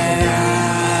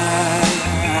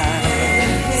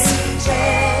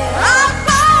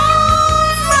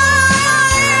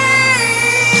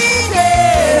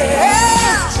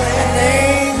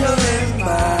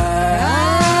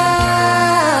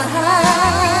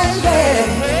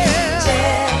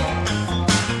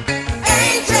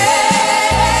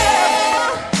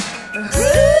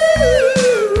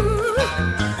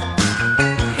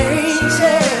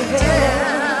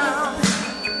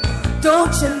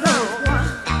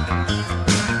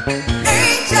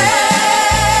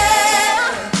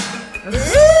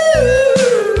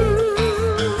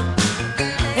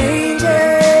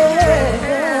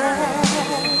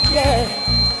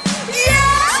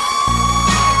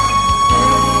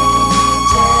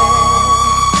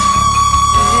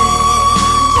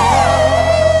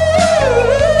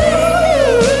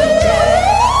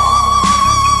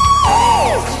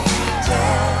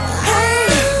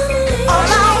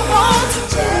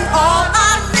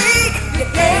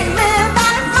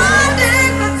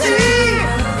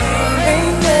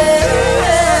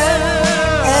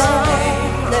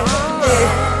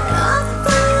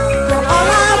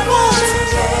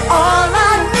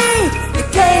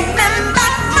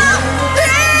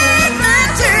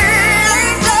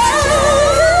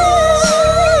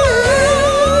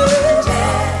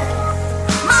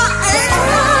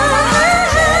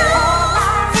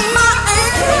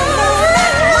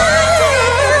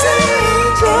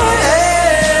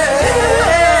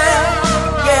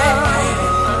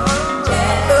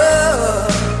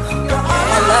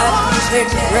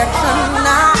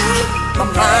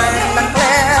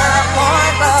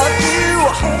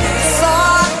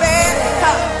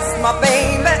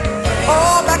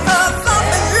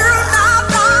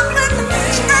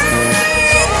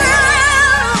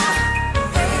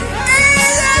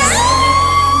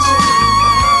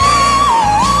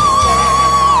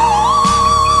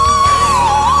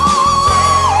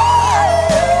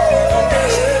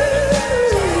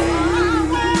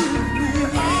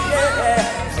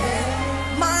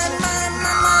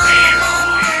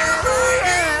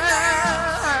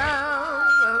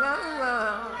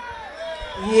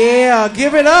 Yeah,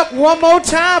 give it up one more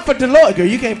time for Dolores. Girl,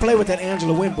 you can't play with that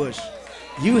Angela Winbush.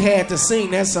 You had to sing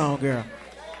that song, girl.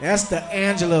 That's the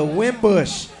Angela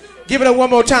Winbush. Give it up one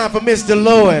more time for Miss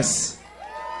Dolores.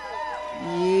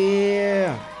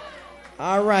 Yeah.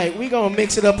 All right, we gonna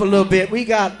mix it up a little bit. We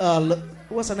got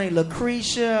what's her name?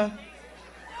 Lucretia.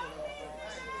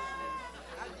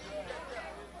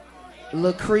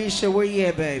 Lucretia, where you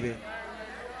at, baby?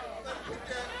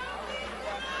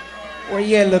 Where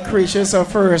you at, Lucretia? It's her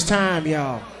first time,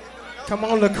 y'all. Come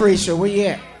on, Lucretia, where you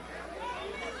at?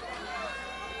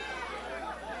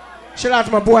 Shout out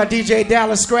to my boy DJ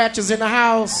Dallas Scratch is in the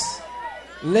house.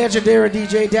 Legendary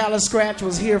DJ Dallas Scratch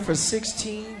was here for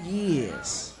 16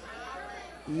 years.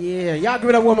 Yeah, y'all give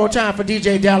it up one more time for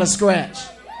DJ Dallas Scratch.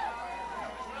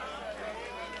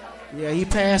 Yeah, he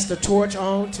passed the torch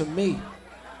on to me.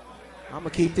 I'm going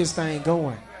to keep this thing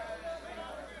going.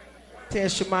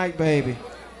 Test your mic, baby.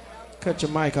 Cut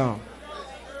your mic on.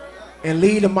 And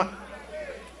leave the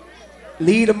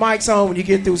mics on when you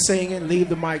get through singing. Leave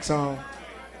the mics on.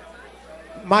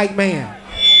 Mic man.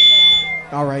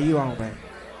 All right, you on, baby.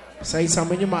 Say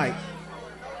something in your mic.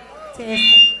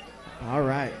 All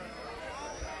right.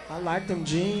 I like them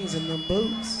jeans and them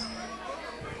boots.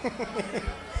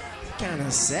 Kind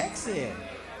of sexy.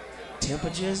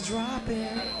 Temperature's dropping.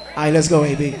 All right, let's go,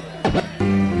 AB.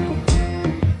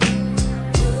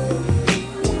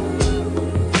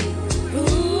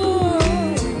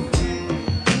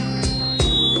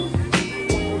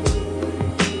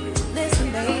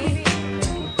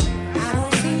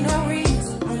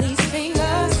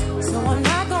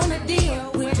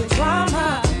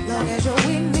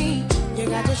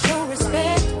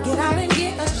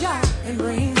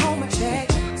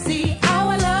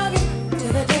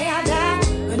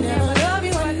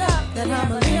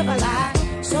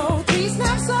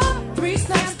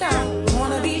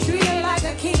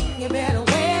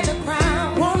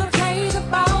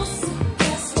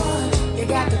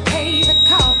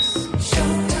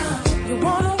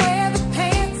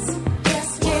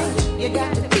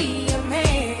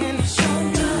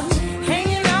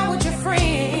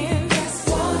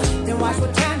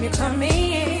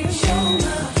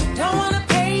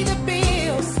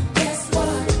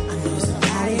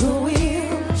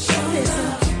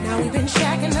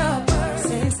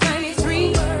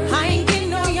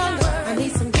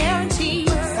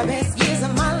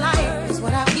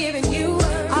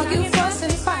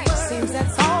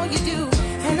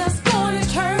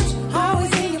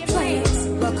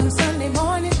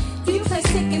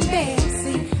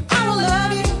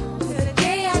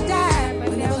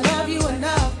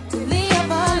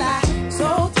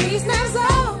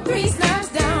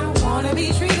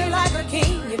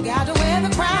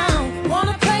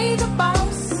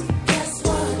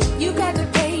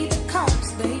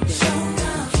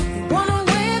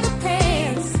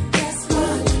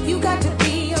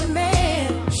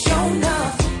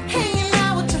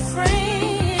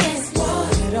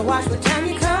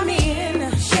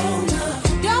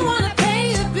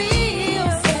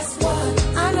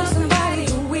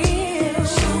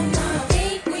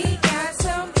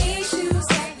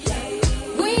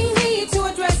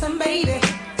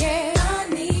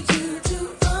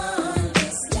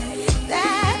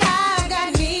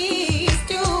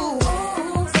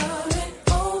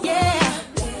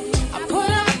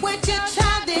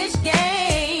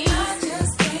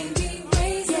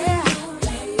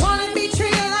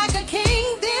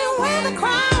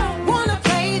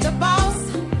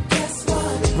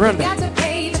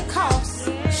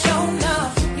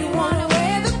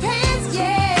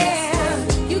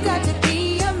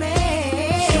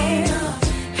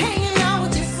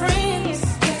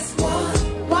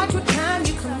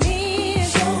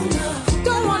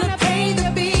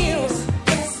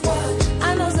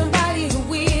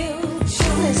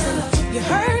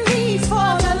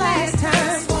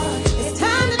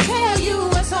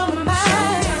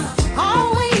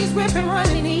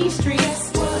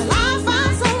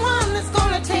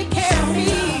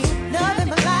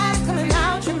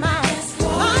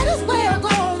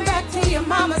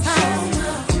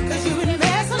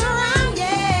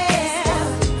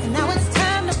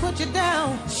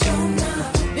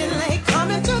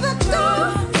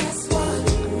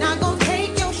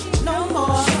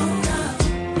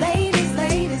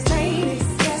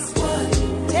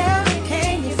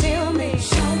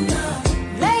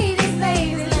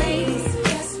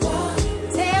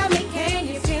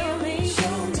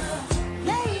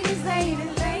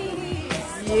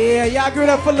 Y'all give it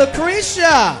up for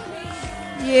Lucretia.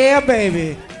 Yeah,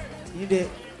 baby.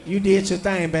 You did your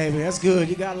thing, baby. That's good.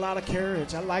 You got a lot of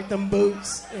courage. I like them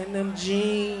boots and them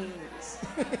jeans.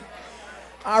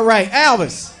 All right,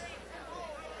 Elvis.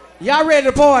 Y'all ready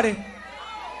to party?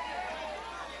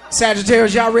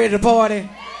 Sagittarius, y'all ready to party?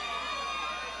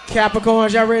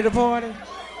 Capricorns, y'all ready to party?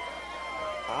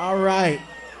 All right.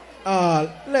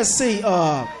 Let's see.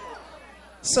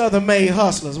 Southern Made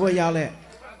Hustlers, where y'all at?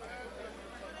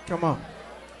 Come on.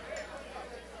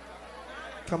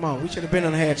 Come on. We should have been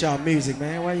on had y'all music,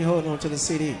 man. Why you holding on to the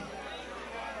CD?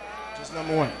 Just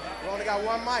number one. We only got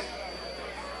one mic.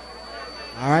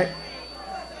 All right.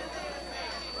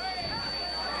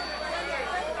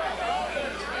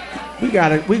 We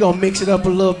gonna mix it up a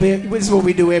little bit. This is what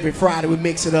we do every Friday. We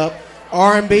mix it up.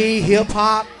 R&B, hip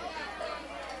hop.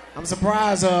 I'm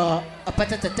surprised. He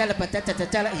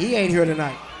ain't here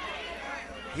tonight.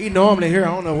 He normally here. I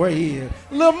don't know where he is.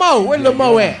 Lil Mo, where Lil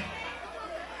Mo at?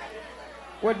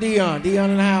 Where Dion? Dion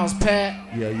in the house.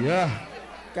 Pat. Yeah.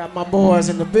 Got my boys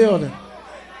in the building.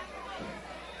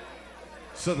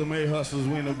 Southern Made Hustlers,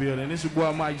 we in the building. This your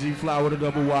boy Mike G. Fly with a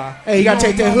double Y. Hey, you gotta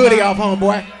take that hoodie off,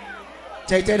 homeboy.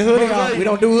 Take that hoodie off. We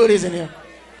don't do hoodies in here.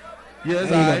 Yeah,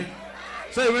 it's alright.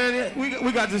 Say, man,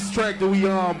 we got this track that we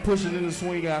pushing in the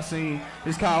swing out scene.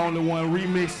 It's called Only One,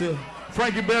 remix to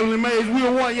Frankie Beverly Mays. We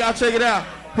the one, y'all check it out.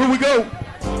 Here we go.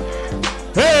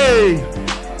 Hey!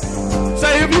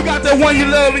 Say, if you got that one you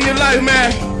love in your life,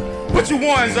 man, put your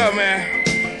ones up, man.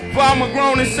 For I'm a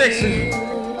grown and sexy.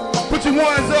 Put your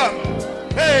ones up.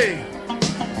 Hey!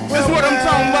 This is what I'm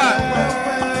talking about.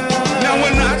 Now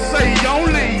when I say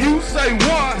only, you say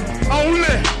one.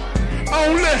 Only.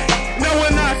 Now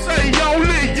when I say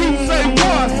only, you say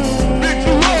one. Bitch,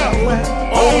 you up.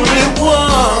 Only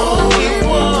one.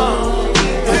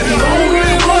 It's the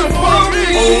only one for me.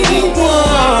 Only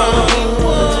one.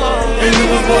 And it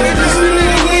was what it is.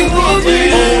 Only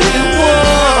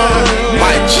one.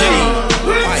 Mike G.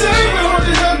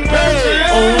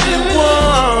 Only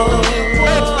one.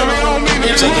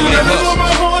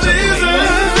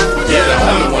 Yeah, the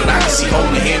only one I can see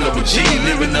holding the hand of a G,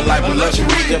 living the life of luxury,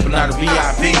 stepping out of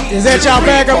VIP. Is that y'all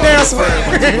bag up dancer?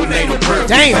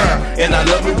 Damn. And I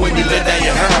love it when you let down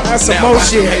your hair. That's some more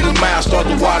shit. Start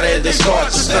the water as they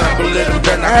start to stir, but let them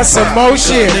burn. That's some more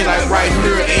shit. They like right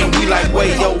here and we like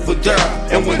way over there.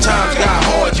 And when times got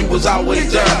hard, you was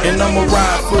always there. And I'ma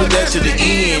ride for that to the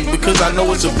end, because I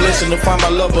know it's a blessing to find my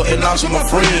lover and also my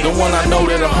friend. The one I know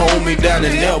that'll hold me down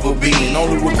and never be. And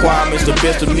only requirements the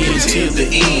best of me until the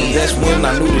end. That's when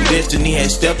I knew the destiny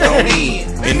had stepped on in.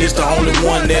 And it's the only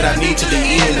one that I need to the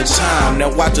end of time.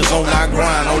 Now watch us on our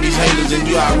grind. All these haters and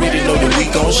you already know that we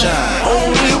gon' shine.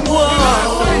 Only one.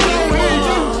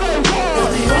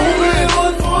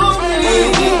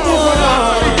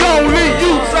 Only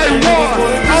you say one.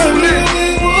 Only one.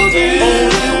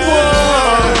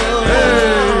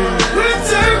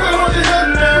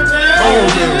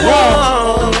 Only one.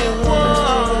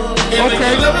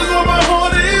 Okay.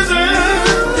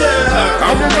 I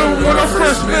remember when I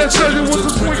first met you, you was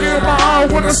a twinkle in my eye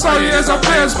when I saw you as I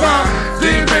passed by.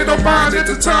 Didn't make no mind at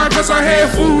the time, cause I had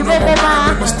food on my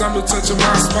mind. My stomach touching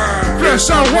my spine. Fresh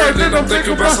out work, then I'm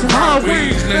thinking about some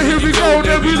highways. Now here we go,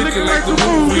 they'll be looking like the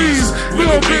movies. We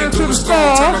gon' be into the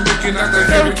stars. I'm looking at the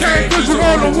hurricane, cause you're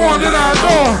on the one that I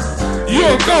adore. You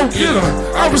a go-getter,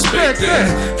 I respect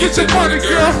that. Get your money,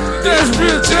 girl, that's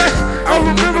real jack. I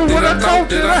remember when I thought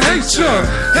that I hate you.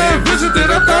 Had a vision that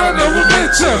I thought I never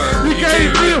met you. You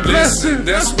gave me a blessing,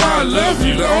 that's why I love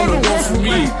you. The only one for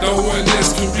me, no one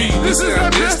else can be. This is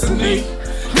our destiny,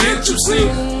 can't you see?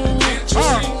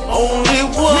 Only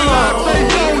one. When I say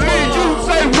only, you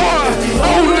say one.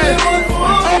 Only one.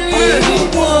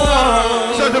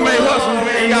 Shut the main hustle,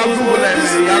 man. Y'all Google that,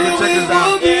 man. Y'all can check this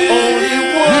out. Only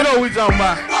one. You know what we talking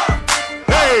about.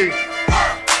 Hey,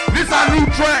 this our new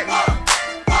track.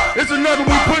 It's another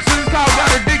we pushing. It's called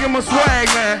Gotta Dig in My Swag,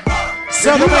 man.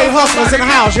 Southern Made Hustlers in the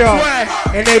house, y'all.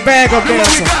 And they bag up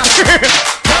dancer.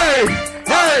 Hey,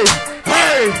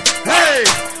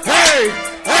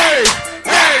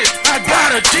 I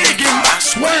gotta dig in my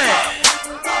swag.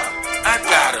 I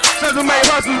gotta. Southern Made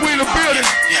Hustlers, we in the building.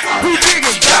 Who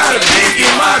digging? Gotta dig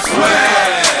in my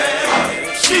swag.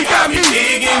 She got me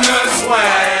digging her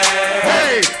swag.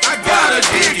 Hey, I gotta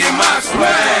dig in my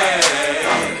swag.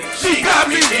 She got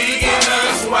me digging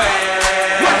her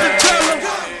swag. what you tell them?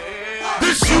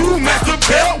 The shoe match the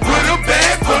belt with a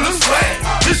bag full of swag.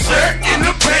 The shirt and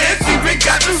the pants even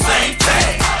got the same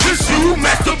tag. The shoe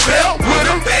match the belt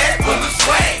with a bag full of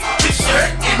swag. The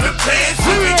shirt and the pants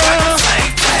even got the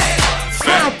same tag.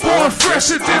 Fat boy,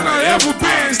 fresher than I ever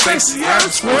been. Stacy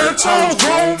Adams, square toes,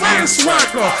 grown man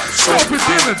swagger. Sharper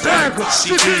than a dagger.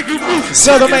 She digging me.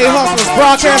 Southern Made Hustlers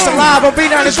broadcasting live on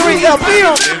B93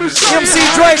 FM. MC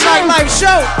Dre Nightlife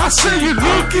Show. I say you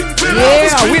looking good.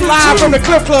 Yeah, we live from the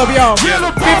KLIFF Club, y'all.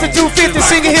 5250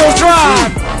 Singing Hills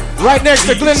Drive. right next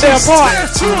to Glendale Park.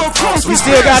 We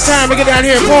still got time to get down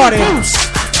here and party.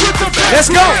 Let's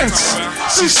go.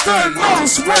 She stunning on the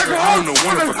swagger on the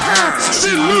one of a kind.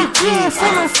 She look good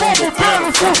for the former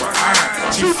battle from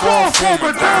behind. She fall for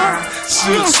a dime.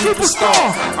 She a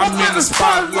superstar. I'm in the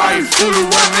spotlight, feeling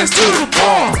right next to the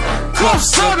bar.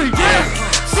 Cuffs of the yak,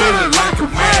 feeling like a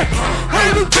Mac.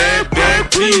 Hey, the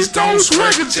bad, please don't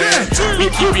swag a jet. You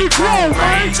keep me grown,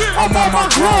 man. I'm on my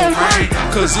grown, man.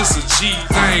 Cause it's a G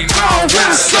thing. No,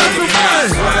 it's something, man.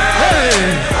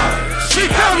 Hey, she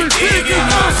got me digging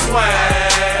her swag.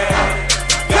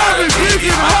 Got me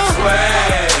digging her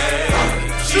swag.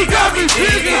 She got me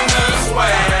digging her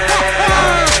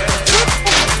swag.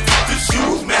 The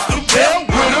shoes match the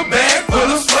belt with a bag full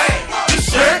of swag. The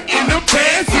shirt in the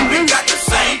pants, even got the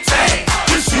same tag.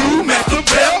 The shoe match the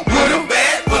belt with a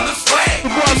bag full of swag.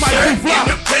 The shirt in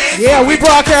the pants. Yeah, we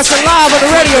broadcasting live on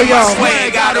the radio, y'all.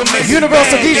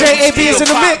 Universal DJ AB is in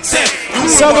the mix.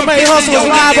 Southern Maine Hustle is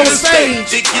live on the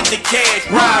stage.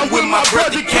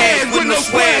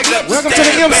 Welcome to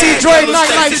the MC Dre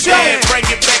Nightlife Show.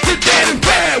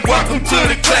 Welcome to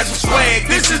the class of swag.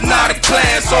 This is not a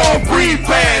class or a free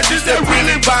pass. This that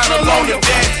really vinyl on your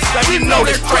back. Like you know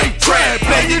that straight trash.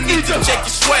 Man, you need to check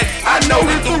your sweat. I know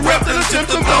that the rep that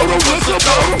attempt to blow the whistle,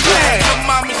 blow the flag. Your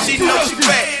mama, she knows she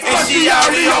fat. And she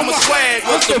already on my swag.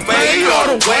 What's the fade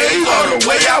or the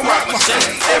way I rock my shit?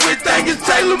 Everything is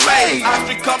tailor-made. I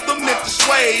should compliment the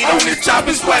suede. On this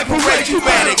chopping swag parade, you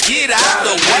better get out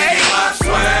the way.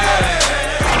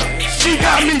 She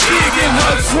got me digging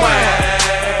her swag.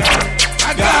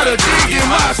 I got her digging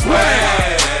my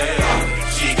swag.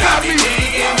 She got me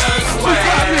digging her swag.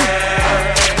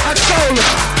 I told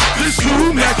her, the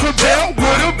shoe match her belt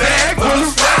with a bag full of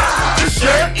swag. The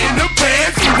shirt in the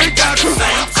pants, we got the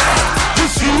same time. The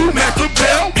shoe match her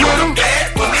belt with a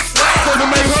bag full of swag. So the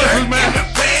main hustle, man.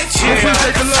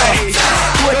 Appreciate the love.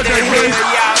 What the hell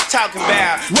y'all talking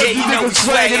about? Yeah, you know we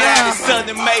swagging out. It's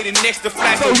Southern made it next to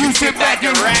flat. So you sit back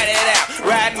and ride it out.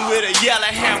 Riding with a yellow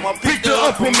hammer. Picked her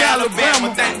up from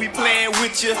Alabama. Think we playing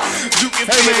with you. You can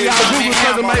feel it on the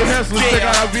hammer.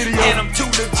 Yeah, and I'm too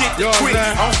legit to quit.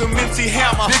 On some MC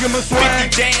Hammer.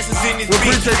 50 dancers in this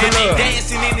bitch. And they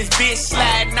dancing in this bitch.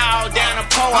 Sliding all down the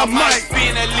pole. I might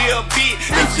spin a little bit.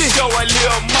 And show a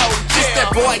little more. Just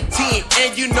that boy 10.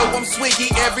 And you know I'm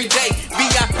swiggy every day.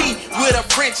 VIP with a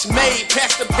French maid,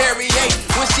 Pastor Perrier.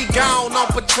 When she gone on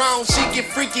Patron, she get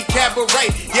freaky cabaret.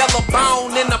 Yellow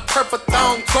bone in a purple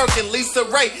thong, twerking Lisa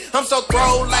Ray. I'm so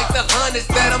throw like the hundreds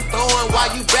that I'm throwing while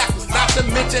you backwards. Not to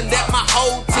mention that my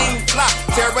whole team fly.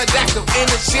 Pterodactyl in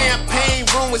the champagne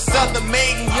room with Southern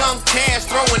Maid and Young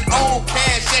Cash. Throwing old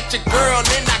cash at your girl,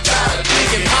 then I got her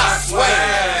digging my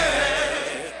swag.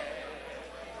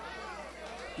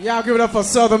 Y'all give it up for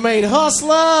Southern Maine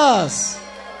Hustlers.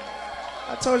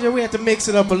 I told you we had to mix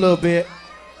it up a little bit.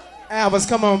 Alvis,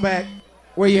 come on back.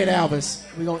 Where you at, Alvis?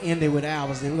 We're going to end it with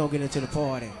Alvis, then we're going to get into the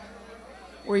party.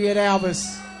 Where you at,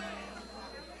 Alvis?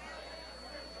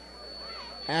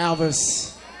 Alvis.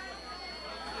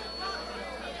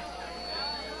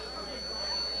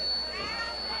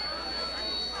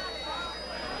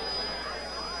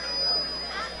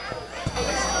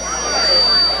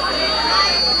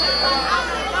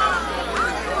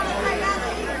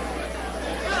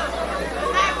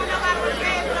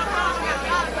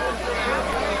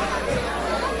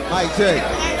 Mic check.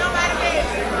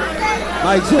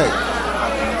 Mic check.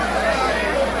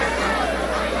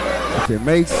 If it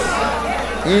makes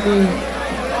any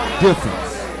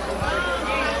difference.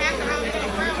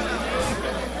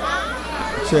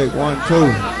 Check 1, 2.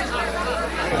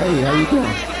 Hey, how you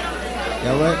doing?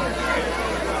 Y'all right?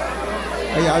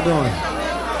 How y'all doing?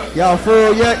 Y'all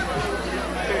full yet?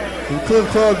 The Cliff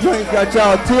Club drinks got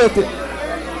y'all tilted.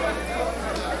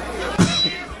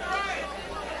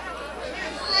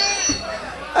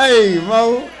 Hey,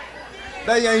 Mo,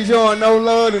 they ain't showing no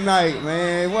love tonight,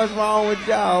 man. What's wrong with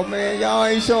y'all, man? Y'all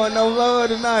ain't showing no love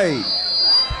tonight.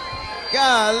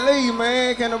 Golly,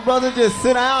 man, can a brother just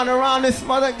sit down around this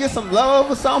mother and get some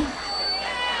love or something?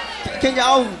 Can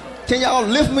y'all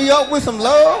lift me up with some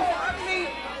love?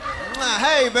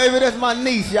 Hey, baby, that's my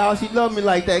niece, y'all. She love me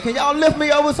like that. Can y'all lift me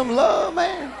up with some love,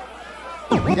 man?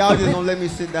 Y'all just gonna let me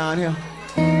sit down here?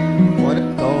 What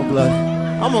a cold blood.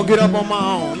 I'm gonna get up on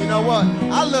my own. You know what?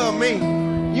 I love me.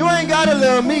 You ain't gotta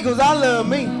love me because I love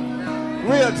me.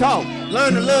 Real talk.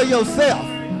 Learn to love yourself.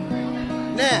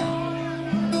 Now,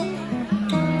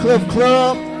 Cliff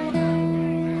Club,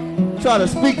 try to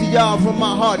speak to y'all from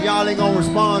my heart. Y'all ain't gonna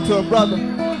respond to a brother.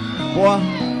 Boy,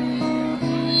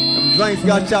 them drinks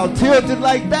got y'all tilted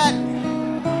like that.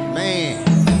 Man.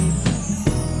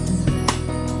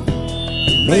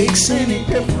 Makes any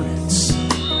difference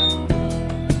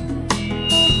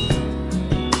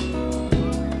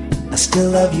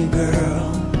still love you,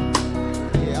 girl.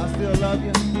 Yeah, I still love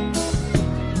you.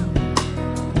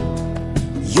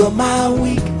 You're my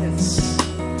weakness.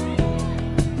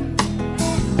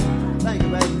 Thank you,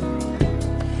 baby.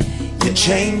 You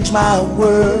change my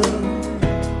world.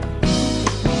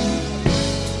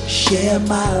 Share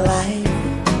my life.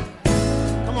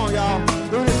 Come on, y'all.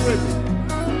 Do this with me.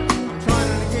 I'm trying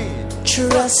it again.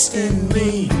 Trust in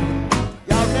me.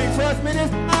 Y'all can't trust me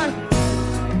this time?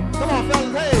 Come on,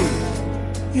 fellas. Hey.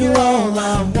 You're all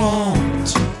I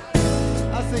want.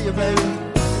 I see you, baby.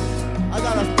 I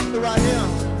got a right here.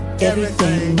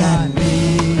 Everything I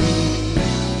need.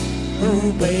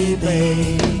 Ooh,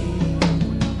 baby.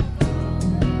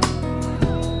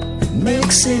 It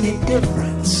makes any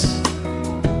difference.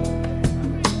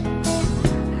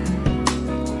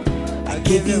 I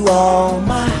give you all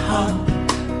my heart.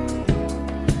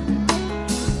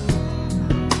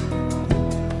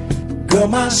 Girl,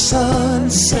 my sun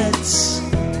sets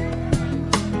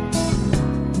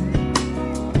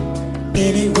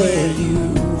anywhere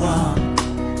you are.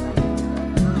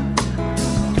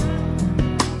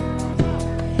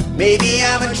 Maybe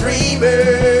I'm a dreamer.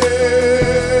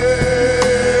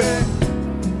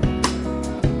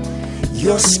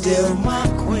 You're still my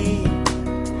queen.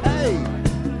 Hey.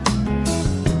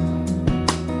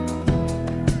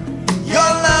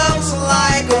 Your love's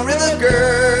like a river,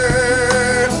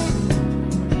 girl.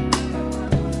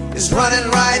 It's running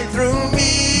right through me.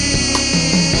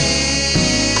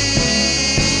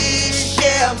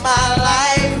 Share my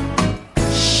life.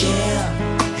 Share.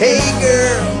 Hey,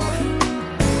 girl.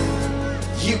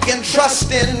 You can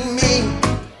trust in me.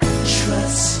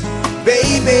 Trust,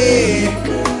 baby.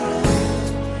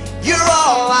 You're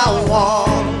all I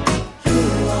want.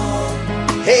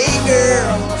 Hey,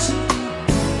 girls.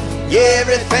 You're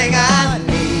everything I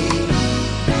need.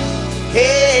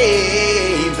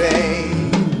 Hey, babe.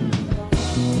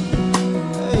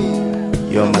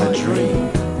 You're my dream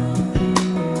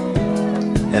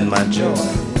and my joy.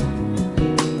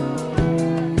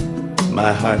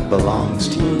 My heart belongs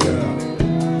to you, girl.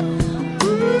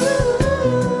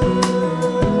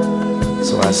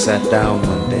 So I sat down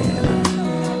one day and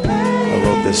I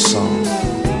wrote this song,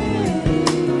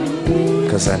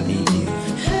 'cause I need you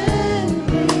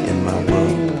in my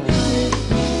world.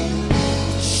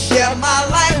 Share my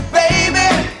life, baby.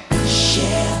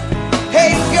 Share.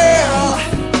 Hey, girl,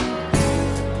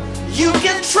 you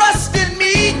can trust in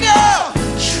me, girl.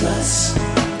 Trust,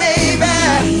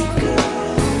 baby.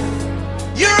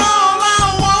 You're all I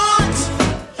want.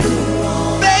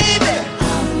 Baby,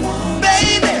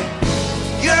 baby,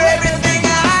 you're everything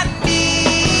I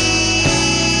need.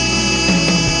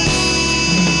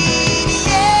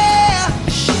 Yeah,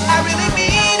 I really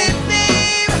mean it,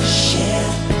 babe.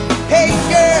 Hey,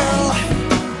 girl,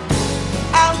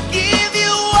 I'll give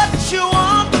you what you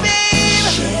want, babe.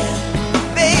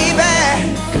 Baby,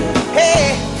 hey,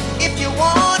 if you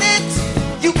want it,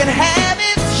 you can have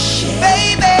it.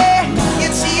 Baby,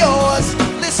 it's yours.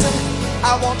 Listen,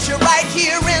 I want you right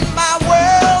here in my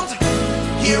world,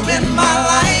 here in my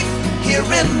life, here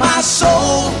in my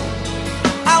soul.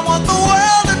 I want the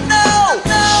world to know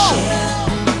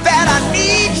that I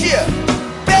need you.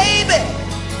 Baby,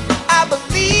 I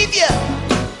believe you.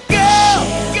 Girl,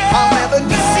 I'll never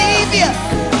deceive you.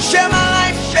 Share my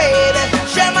life, baby.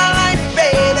 Share my life,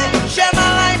 baby. Share my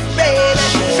life, baby.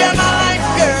 Share my life,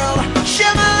 girl.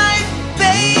 Share my life,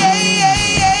 baby.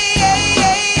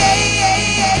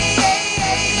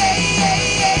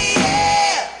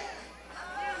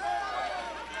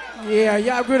 Yeah,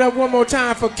 y'all give it up one more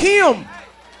time for Kim.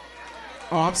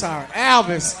 Oh, I'm sorry,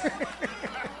 Alvis.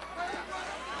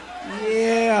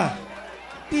 Yeah.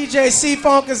 DJ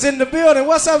C-Funk is in the building.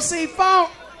 What's up, C-Funk?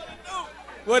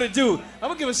 What it do? I'm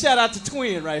gonna give a shout out to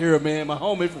Twin right here, man. My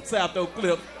homie from South Oak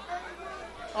Cliff.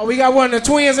 Oh, we got one of the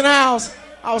twins in the house.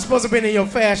 I was supposed to be in your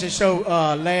fashion show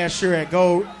last year at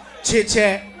Gold Chit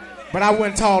Chat, but I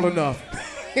wasn't tall enough.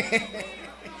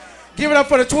 Give it up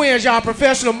for the twins, y'all.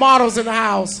 Professional models in the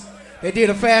house. They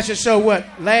did a fashion show,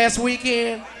 last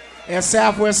weekend at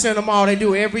Southwest Center Mall. They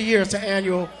do every year. It's an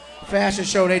annual fashion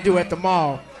show they do at the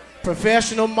mall.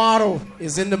 Professional model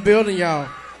is in the building, y'all.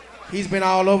 He's been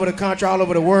all over the country, all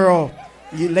over the world.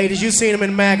 You ladies, you've seen him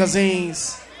in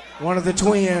magazines. One of the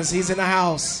twins, he's in the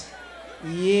house.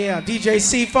 Yeah, DJ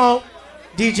C-Funk,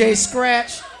 DJ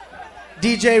Scratch,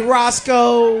 DJ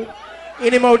Roscoe.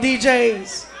 Any more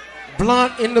DJs?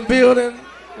 Blunt in the building.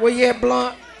 Where you at,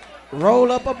 Blunt?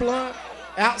 Roll up a blunt.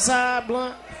 Outside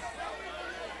blunt.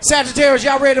 Sagittarius,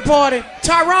 y'all ready to party?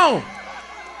 Tyrone.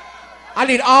 I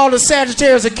need all the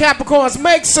Sagittarius and Capricorns.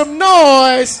 Make some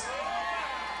noise.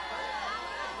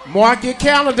 Mark your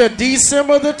calendar,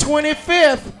 December the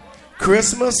 25th,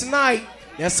 Christmas night.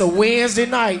 That's a Wednesday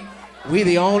night. We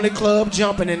the only club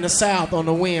jumping in the South on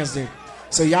a Wednesday.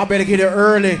 So y'all better get here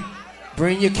early.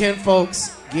 Bring your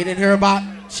kinfolks. Get in here about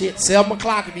 7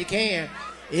 o'clock if you can.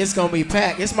 It's going to be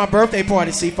packed. It's my birthday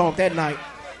party, C-Funk, that night.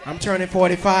 I'm turning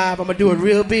 45. I'm going to do it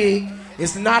real big.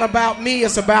 It's not about me.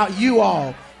 It's about you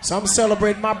all. So I'm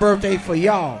celebrating my birthday for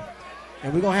y'all.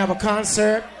 And we're going to have a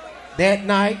concert that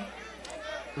night.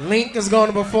 Link is going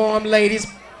to perform, ladies.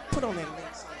 Put on that link.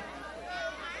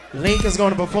 Link is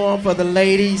going to perform for the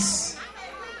ladies.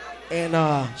 And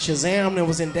Shazam that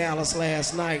was in Dallas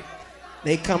last night.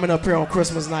 They coming up here on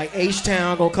Christmas night.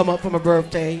 H-Town going to come up for my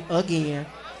birthday again.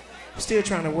 I'm still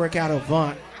trying to work out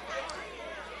Avant.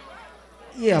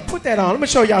 Yeah, put that on. Let me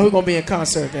show y'all who's going to be in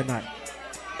concert that night.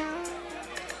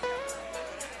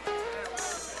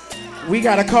 We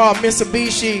got a car,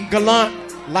 Mitsubishi Galant,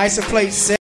 license plate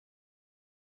 7.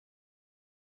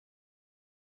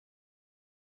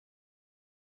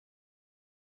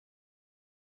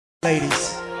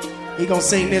 Ladies, he gonna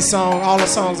sing this song, all the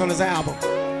songs on his album.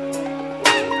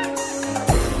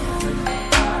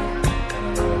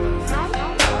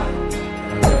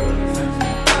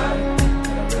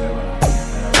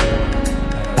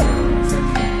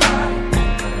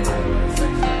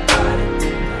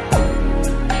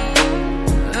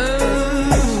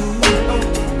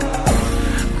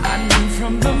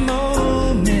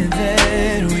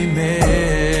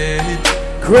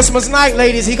 Christmas night,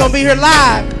 ladies, he gonna be here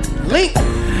live. Link.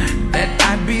 That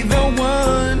I'd be the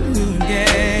one who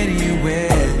get you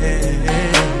wet.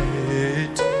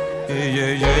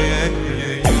 Yeah.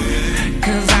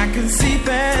 'Cause I can see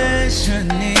passion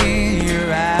in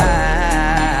your eyes.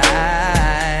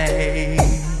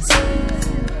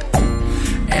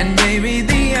 And baby,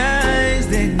 the eyes,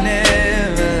 they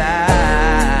never lie.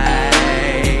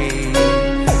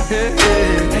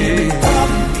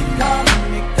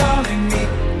 Calling me,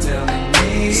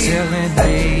 telling me.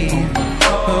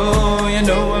 Oh, you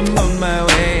know I'm on my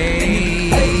way.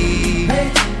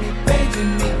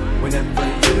 Paging me whenever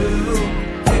you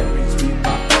can't reach me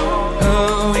by phone.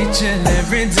 Oh, each and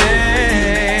every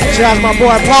day. Shout out to my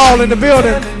boy Paul in the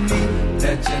building.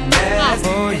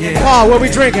 Paul, what we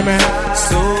drinking, man?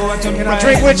 Can I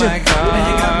drink with you?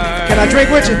 Can I drink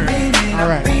with you? All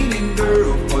right.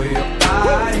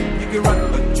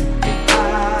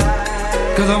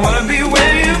 'Cause I wanna be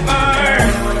where you are.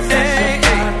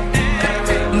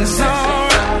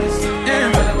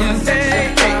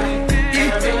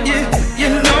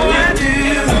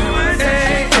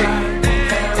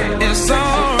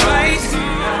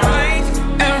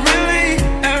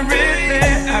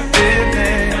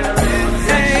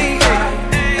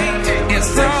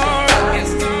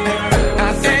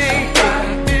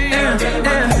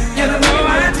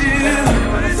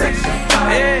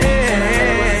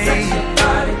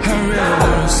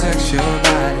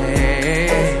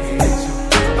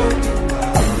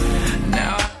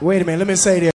 Wait a minute, let me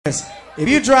say this. If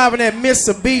you're driving that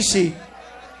Mitsubishi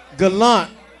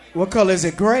Galant, what color is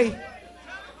it? Gray?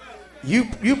 You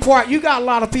got a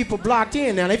lot of people blocked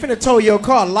in now. They finna tow your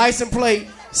car. License plate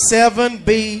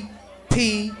 7BPTC.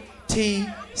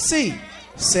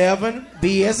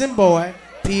 7B as in boy,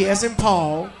 P as in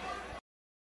Paul.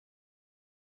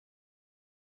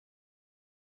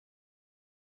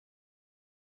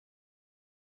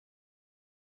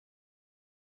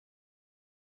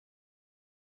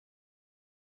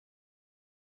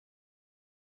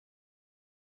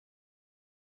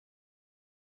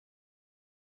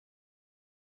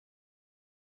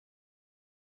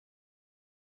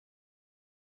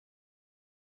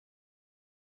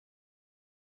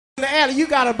 In the alley, you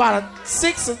got about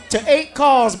 6 to 8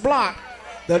 cars blocked.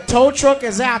 The tow truck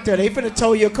is out there. They finna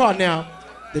tow your car. Now,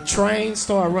 the train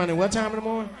start running what time in the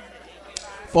morning?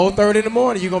 4:30 in the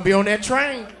morning. You're gonna be on that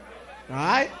train. All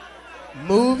right?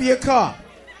 Move your car.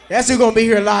 That's who's gonna be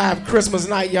here live Christmas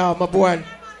night, y'all. My boy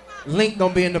Link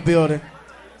gonna be in the building.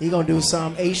 He gonna do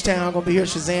some. H-Town gonna be here.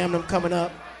 Shazam them coming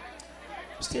up.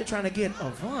 I'm still trying to get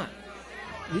Avant.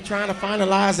 You trying to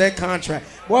finalize that contract.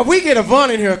 Well, if we get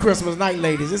Avant in here Christmas night,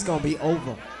 ladies, it's going to be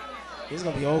over. It's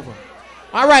going to be over.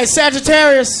 All right,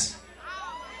 Sagittarius.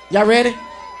 Y'all ready?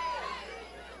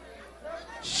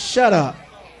 Shut up.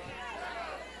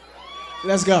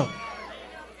 Let's go.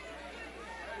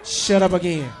 Shut up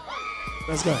again.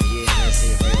 Let's go. Yeah, that's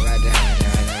it, baby. Right down.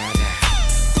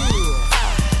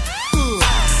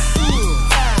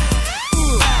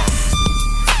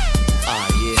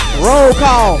 Roll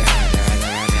call.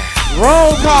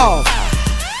 Roll call.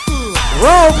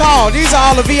 Roll call. These are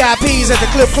all the VIPs at the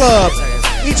KLIFF Club.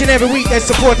 Each and every week they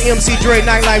support the MC Dre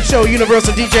Nightlife Show.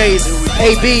 Universal DJs.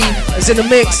 AB is in the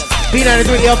mix.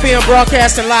 B93 FM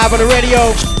broadcasting live on the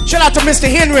radio. Shout out to Mr.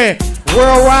 Henry.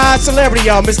 Worldwide celebrity,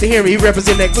 y'all. Mr. Henry, he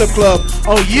represents that KLIFF Club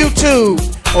on YouTube.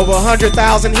 Over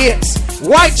 100,000 hits.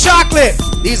 White Chocolate.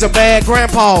 These are bad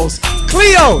grandpas.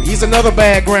 Cleo, he's another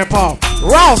bad grandpa.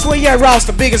 Ross, where you at, Ross,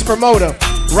 the biggest promoter?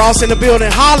 Ross in the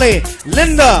building. Holly,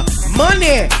 Linda,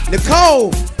 Money,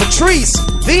 Nicole, Patrice,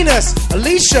 Venus,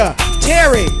 Alicia,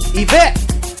 Terry, Yvette,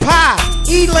 Pi,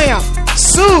 Elam,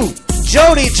 Sue,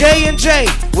 Jody, J&J,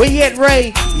 where you at,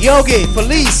 Ray, Yogi,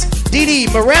 Felice, Dee Dee,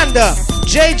 Miranda,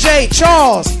 JJ,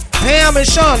 Charles, Pam and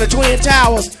Sean, the Twin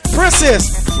Towers,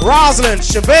 Princess, Rosalind,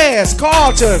 Chavez,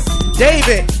 Carlton,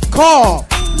 David, Carl,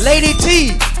 Lady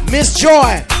T, Miss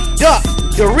Joy, Duck,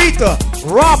 Doretha,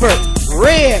 Robert,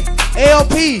 Red,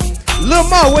 LP, Lil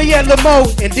Mo, where you at, Lil Mo?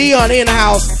 And Dion in the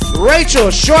house. Rachel,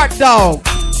 Short Dog,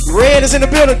 Red is in the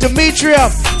building.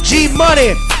 Demetria, G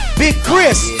Money, Big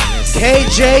Chris,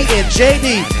 KJ and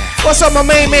JD. What's up, my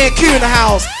main man Q in the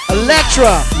house?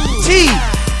 Electra, T,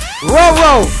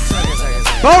 Roro,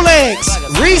 Bowlegs,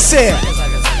 Reset,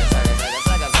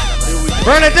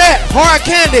 Bernadette, Hard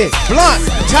Candy, Blunt,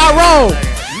 Tyrone,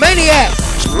 Maniac,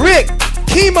 Rick,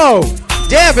 Chemo,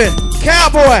 Devin,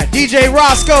 Cowboy, DJ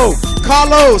Roscoe,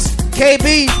 Carlos,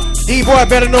 KB, D-Boy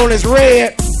better known as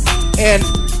Red, and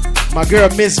my girl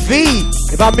Miss V.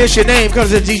 If I miss your name, come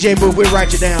to the DJ booth, we'll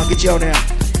write you down, get you on there.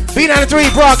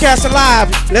 B93 broadcasting live,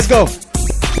 let's go.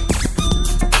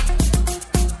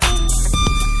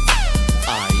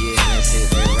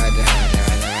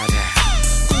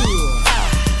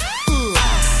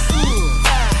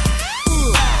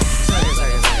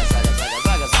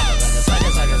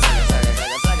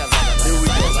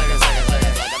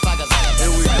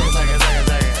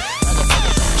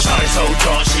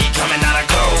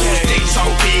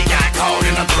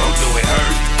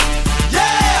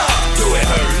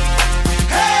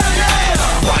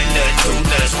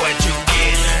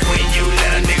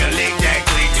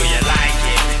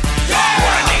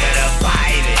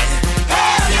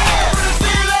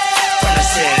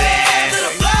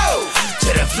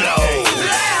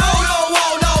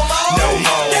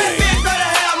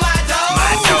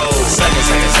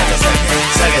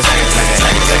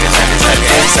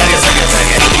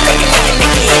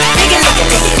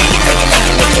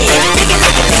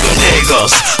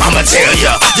 I'ma tell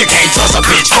ya, you can't trust a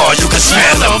bitch for you can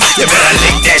smell them. You better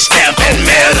lick that stamp and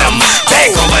mail them. Back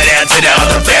over there to the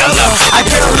other fella. I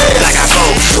get a list like I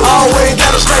told you. Always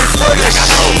got a straight footage like I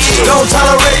told you. Don't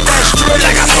tolerate that straight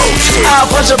like I told you. I'll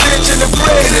punch a bitch in the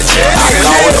brain and chest. I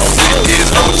call it this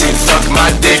hoe, she suck my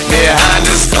dick behind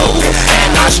the stove.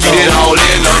 And I skid it all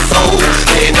in the throat.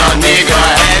 Then a nigga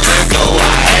had to go, I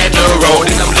had to roll.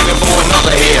 Then I'm looking for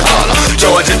another head holler.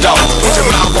 Georgia dog, put your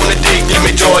mouth on the dick, give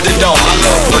me Georgia dog. I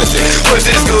love pussy,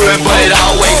 pussy's good, but it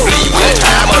always bleed. When the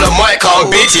time of the month come,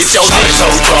 bitch, it's your dick so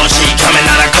strong, she coming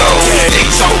out of cold. Dick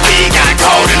so big, got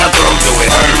caught in her throat, do it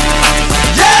hurt?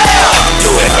 Yeah! Do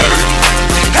it hurt?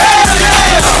 Hell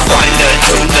yeah! One,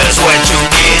 two, that's what you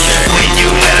get when you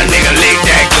let a nigga lick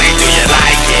that click. Do you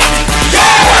like it?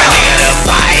 Yeah! Want a nigga to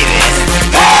bite it?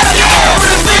 Hell yeah!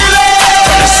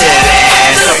 From the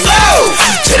ceiling to the floor,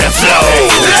 to the floor.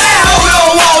 That hoe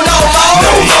don't want no more.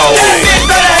 No more. That bitch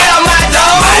better have my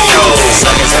dog. My dog.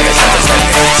 Suck it, suck it, suck it, suck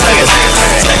it, suck it, suck it,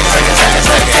 suck it, suck it, suck it,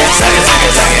 suck it, suck it, suck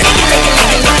it, suck it.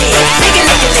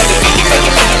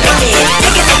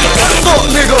 Fuck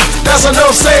nigga, that's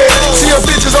enough said. See a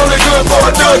bitch is only good for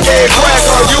a duck head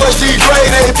cracker. USD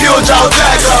grade and pure jaw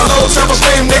jacker. Low triple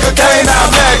steam nigga, can't out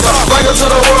macker. Bring her to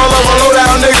the world of a low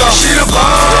down nigga. She the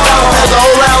bomb, down as a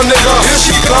whole round nigga. Here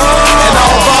she come, and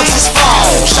all boxes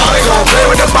fall. Shawty gon' play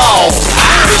with the ball.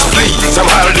 Bitch please, I'm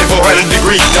hotter than 400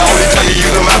 degrees. The only time you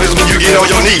use them mouth is when you get on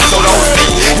your knees. So don't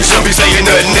speak, you shouldn't be saying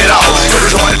nothing at all. Cause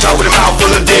it's hard to talk with a mouth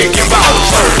full of dick and balls.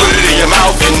 Put it in your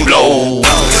mouth and blow.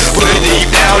 Put it deep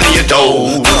down in your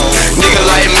toe. Nigga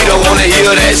like me don't wanna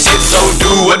hear that shit, so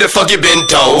do what the fuck you been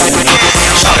told.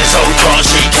 Shawty so drunk,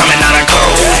 she coming out of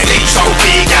cold. Dick so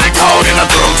big, got caught in her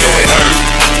throat. Do it hurt?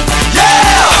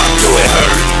 Yeah! Do it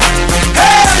hurt?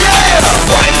 Hell yeah!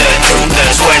 One, two,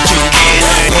 that's what you get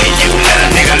when you let a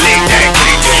nigga lick that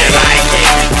click. Do you like it?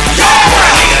 Yeah! Want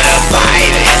a nigga to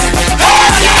bite it?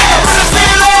 Hell yeah!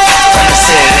 From the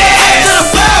ceiling to the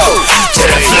floor, to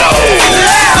the floor.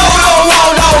 That hoe don't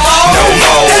want no more. No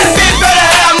more. That bitch better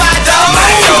have my dog.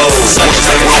 My dog. Suck it,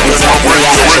 suck it, suck it, suck it, suck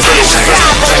it, suck it, suck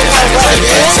it, suck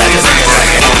it, suck it, suck it.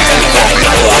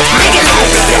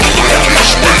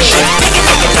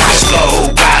 I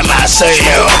smoke by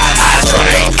myself, I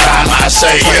drink by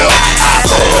myself, I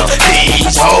fuck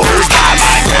these hoes by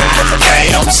my God.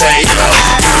 Damn self.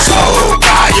 You smoke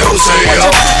by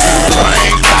yourself. You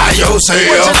drink by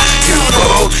yourself. You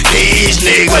fuck these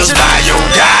niggas by your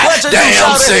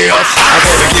goddamn self. I'm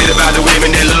gonna forget about the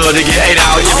women that love to get ate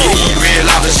out. If you eat real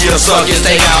lobster, she'll suck your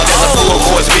steak out. That's a full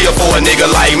course meal for a nigga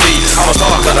like me. I'm a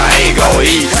star cause I ain't gon'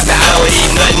 eat. Now I don't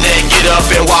eat nothing that get up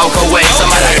and walk away.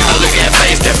 Somebody gotta look at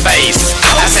face to face.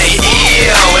 I say, ew,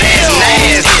 that's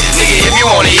nasty. Nigga, if you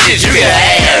wanna eat it, you can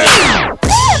have it.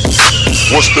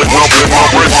 What's that rumble in my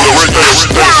radio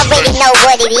station? You already know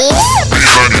what it is.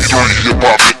 B93 hip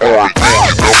hop and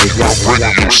R&B, #1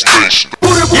 radio station.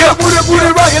 Booty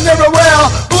rockin'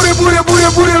 everywhere. Booty rockin'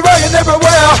 everywhere. Booty rockin'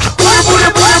 everywhere. Rock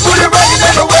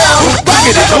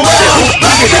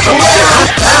it everywhere.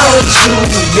 Found you,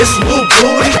 this new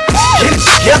booty. Get it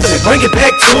together and bring it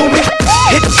back to me.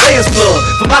 Hit the Players Club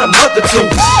for about a month or two.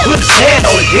 Put his hand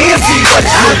on it, then see what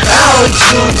I found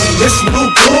you, this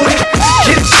new booty.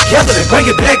 Get it together and bring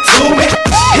it back to me.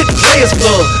 Hit the Players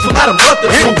Club for about a month or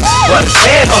two. Put his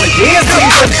hand on it, then see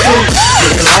what I do.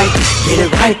 Get it right, get it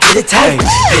right, get it tight.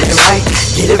 Get it right,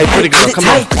 get it right, get it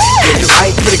tight. Get it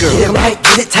right, get it right,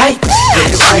 get it tight. Get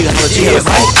it right, get it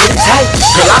right, get it tight.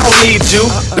 Girl, I don't need you,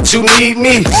 but you need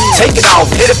me. Take it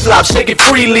off, hit it flop, shake it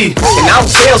freely. And I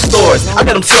don't tell stories, I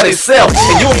let them tell themselves.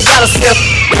 And you ain't gotta sell,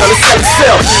 but gonna sell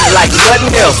itself like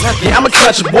nothing else. Yeah, I'm a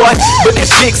country boy, but this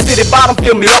big city bottom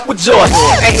fill me up with joy.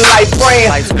 Ain't like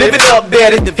friends, live it up,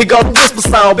 daddy. Here go the whisper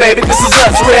sound, baby. This is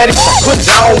us ready. Put it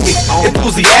on me,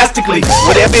 enthusiastically.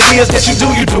 Whatever it is that you do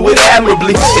it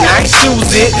admirably. And I ain't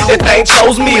choose it, that thing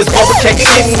chose me. It's overtaking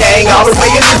anything, all the way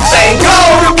in this thing. Go!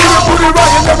 Booty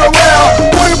rockin' everywhere.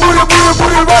 Booty rockin'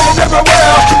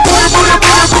 everywhere. Booty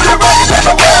rockin'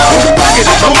 everywhere. Rock it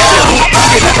everywhere.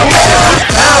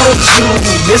 Found you,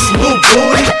 this new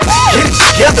booty. Get it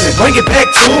together and bring it back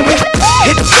to me.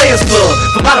 Hit the Players Club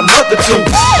for about a month or two.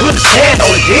 Put his hand on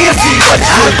it, then see what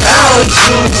I found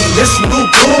you, this new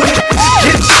booty.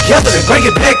 Get it together and bring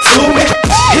it back to me.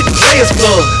 Hit the Players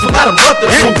Club for about a month or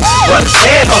two. Put his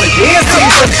hand on it, then see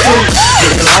what I do.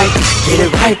 Get it right, get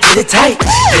it right, get it tight.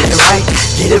 Get it right,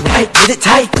 get it right, get it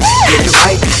tight. Get it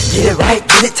right, get it right,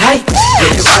 get it tight.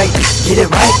 Get it right, get it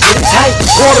right, get it tight.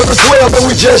 1:12 and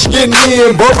we just getting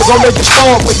in. Bubba gon' make it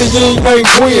start with the Ying Yang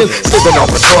Twins. Sipping on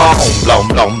Patron, blom,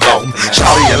 blom, blom.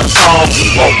 Shawty in a song,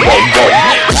 whoa, whoa, whoa.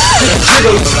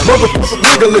 Jiggling, motherfucker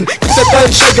wiggling. Get that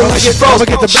thing shaking like it's frost.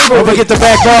 Don't forget the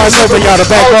back bars open, y'all. The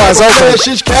back bars open.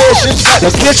 The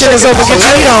kitchen is open. Get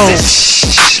your heat on.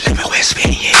 Let me whisper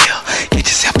in your ear. Get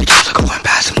yourself together, go and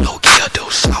buy some no gear. Do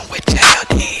something with tail,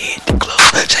 then hit the club.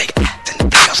 Shake ass and the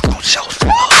girls gon' show some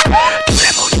love. Do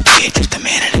that move you did just a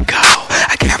minute ago.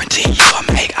 I guarantee you'll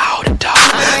make all the dough.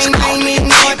 So call me,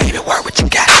 baby, work what you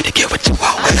got to get what you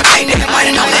want. Pay that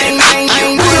money, don't let it make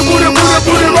you.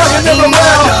 Booty rockin'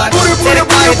 everywhere. Booty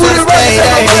rockin'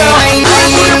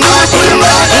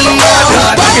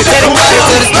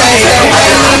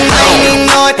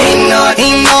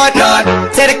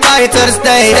 Take the car to the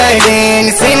stage, then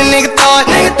you seen a nigga thought,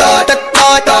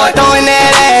 throwing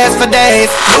that ass for days.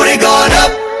 Booty going up,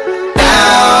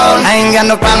 down. I ain't got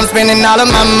no problem spending all of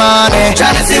my money,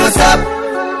 tryna see what's up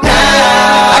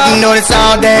now. I can do this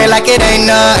all day like it ain't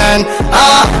nothing.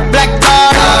 Black car,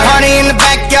 party in the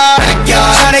backyard.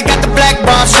 Shawty got the black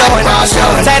bar showing.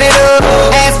 Tight it up,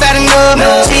 ass fat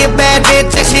enough. She a bad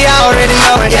bitch and she already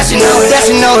know it. Yeah, she know it. Yeah,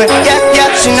 she know it. Yeah,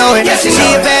 she know it. She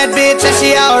a bad bitch and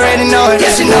she already know it.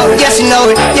 Yeah, she know it. Yeah, she know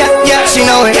it. Yeah, she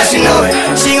know it. Yeah, she know it.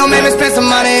 She gon' make me spend some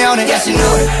money on it. Yeah, she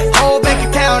know it. Whole bank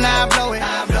account, I blow it.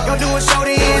 Go do a show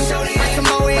to end, bring some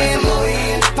more in.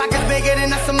 Pockets bigger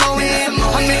than a Samoan.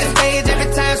 I'm in the stage every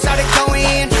time, shout it go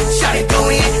in. Shout it go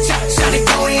in, shout it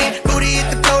go in. Booty hit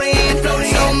the float in, slow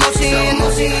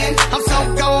motion. I'm so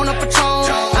gone up Patron.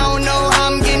 I don't know how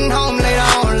I'm getting home later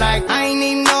on. Like I ain't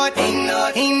even know it, ain't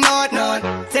know it.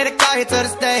 Take the car here to the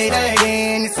stage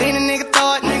again. You seen a nigga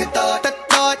thought,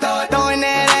 throwing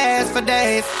that ass for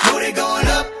days. Booty going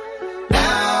up,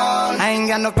 down. I ain't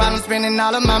got no problem spending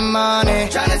all of my money,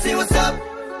 tryna see what's up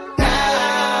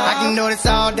now. I can do this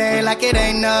all day like it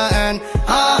ain't nothing.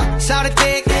 Shout it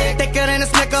thicker than a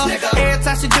snicker. Every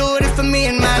time she do it, it's for me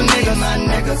and my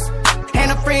niggas. And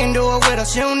a friend do it with her.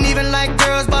 She don't even like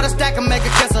girls, but a stack and make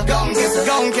her kiss her. Gon' kiss her,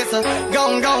 gon' kiss her,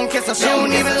 gon' kiss her. She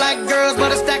don't even like girls,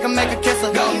 but a stack and make her kiss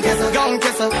her. Gon' kiss her, gon'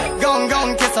 kiss her,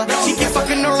 gon' kiss her. She keep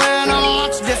fucking around on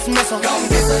launch dismissal. Gon'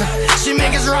 kiss her. She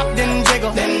make us rock, then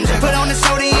jiggle. Put on the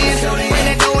show to end, bring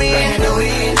that dough in.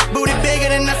 Booty bigger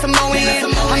than a Samoan.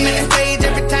 I'm in the stage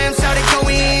every time, shout it go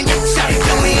in. Shout it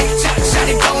go in, shout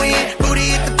it go in.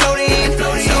 Booty hit the float in,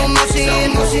 slow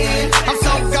motion. I'm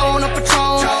so gone up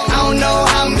Patron. I don't know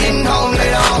how I'm getting home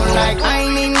later on. Like I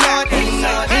ain't even know it,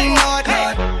 ain't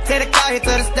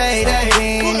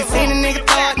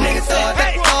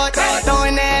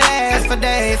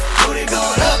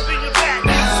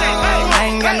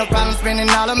spending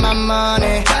all of my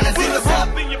money. Tryna see what's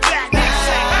up in your back.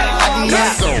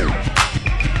 Let's go.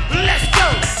 Let's go.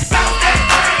 Bounce that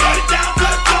thing, put it down to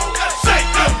the floor. Shake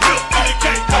the whip till you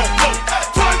can't go low.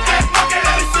 Twerk that monkey,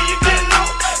 let me see you get low.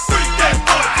 Freak that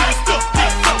boy till you stuck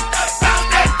get low.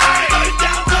 Bounce that thing, put it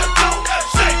down to the floor.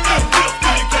 Shake the whip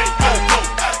till you can't go low.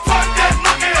 Twerk that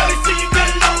monkey, let me see you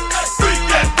get low. Freak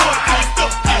that boy till you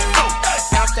stuck get low.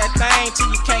 Bounce that thing till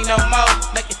you can't no more.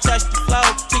 Make it touch the floor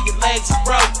till your legs is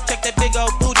broke. Take that big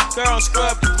old booty girl and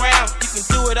scrub the ground. You can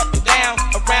do it up and down,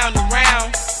 around and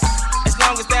round. As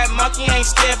long as that monkey ain't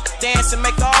stiff, dance and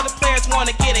make all the players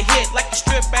wanna get a hit. Like a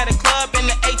strip at a club in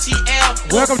the ATL.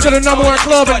 Welcome to the #1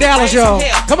 club in Dallas, y'all.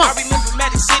 Come on. I remember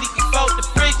Magic City before the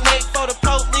freak Nick, for the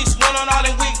police went on all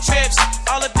them weak trips.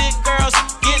 All the big girls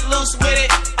get loose with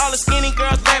it. All the skinny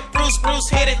girls let Bruce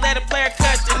hit it. Let a player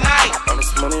cut the night.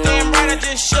 Damn right, I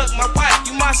just shook my wife.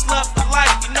 You my slut for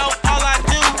life. You know all I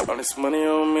do. All this money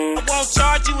on me. I won't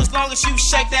charge you as long as you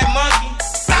shake that monkey.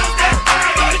 Bounce that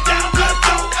thing, put it down to the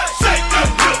floor. Shake the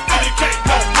whip till you can't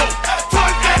go low.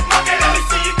 Twerk that monkey, let me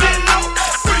see you get low.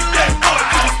 Freak that boy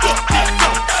till you stuck get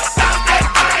low. Bounce that thing,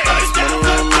 put it down to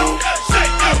the floor.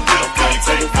 Shake the whip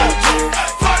till you can't go low.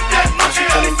 Twerk that monkey,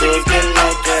 let me see you get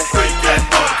low. Freak that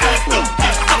boy till you stuck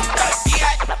get low.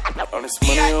 All this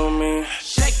money on me.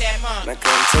 Shake that monkey. Now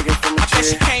come take it from the I bet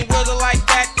she can't wiggle like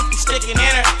that if you sticking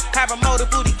in her. Have a motor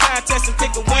booty contest and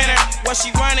pick a winner. While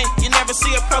she running, you never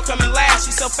see a pro coming last.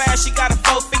 She so fast, she got a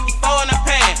 454 in her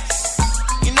pants.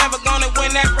 You never gonna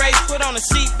win that race. Put on a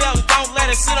seatbelt and don't let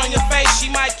her sit on your face. She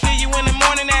might kill you in the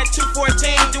morning at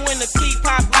 2:14, doing the key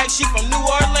pop like she from New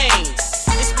Orleans.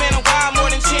 It's been a while, more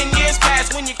than 10 years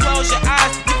past. When you close your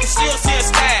eyes, you can still see a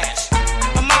stash.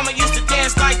 My mama used to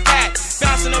dance like that,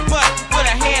 bouncing her butt with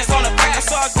her hands on her back. I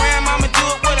saw her grandmama do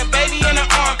it with a baby in her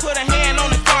arm. Put her hand on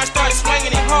the car and started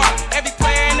swinging it hard. Every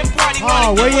player in the party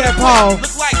Paul, where you at, Paul?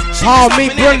 Paul,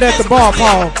 meet Brenda at the bar,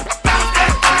 Paul.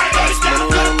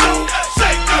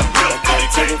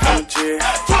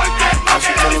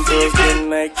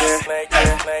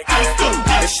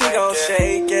 Is she gon'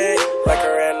 shake it like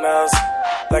her red nose?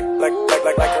 Like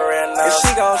her red nose. Is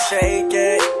she gon' shake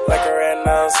it like her red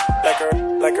nose? Like her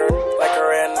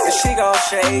red nose. Is she gon'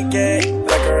 shake it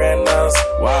like her red nose?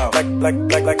 Wow.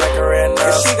 Like her red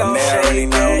nose. Is she gon' shake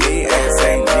it like her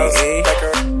red nose? Like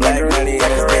her black money in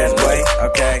his red way.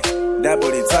 Okay. That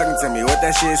booty talking to me, what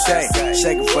that shit say?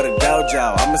 Shaking for the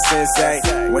dojo, I'm a sensei.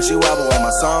 When she wobble on my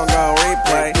song on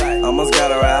replay, almost got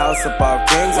her a house up off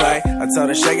Kingsway. I told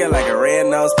her shake it like a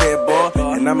red-nosed pit bull,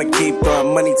 and I'ma keep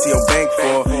throwing money to your bank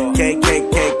for cake,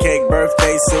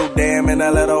 birthday suit, damn, and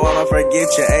a little I'ma forget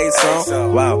your A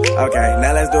song. Wow, okay,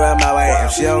 now let's do it my way.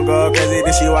 If she don't go crazy,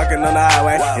 then she walking on the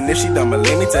highway. And if she don't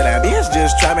believe me, tell that bitch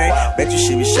just try me. Bet you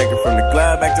she be shaking from the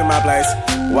club back to my place.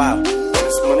 Wow,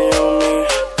 this money on me.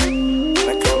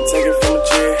 Take it from the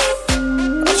G.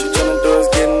 All she tryna do is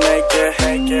get naked.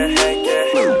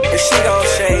 Is she gon'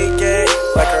 shake it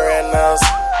like her red nose?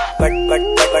 Like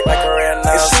her red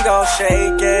nose. Is she gon'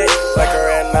 shake it like her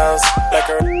red nose? Like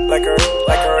her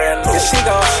red nose. Is she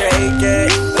gon' shake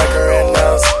it like her red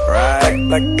nose? Right.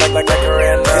 Like her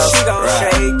red nose. Is she gon'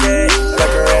 shake it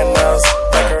like her red nose?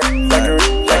 Like her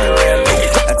red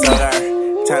nose. I told her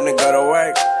time to go to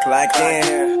work. Clock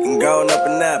in. Going up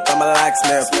and up, I'm a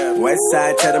locksmith. West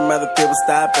side, tell them other people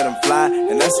stop and I'm fly.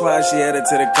 And that's why she headed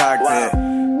to the cockpit.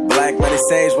 Black money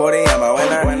sage, 40, I'm a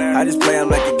winner. I just play them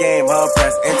like a game, whole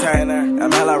press enter.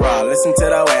 I'm hella raw, listen to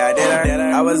the way I did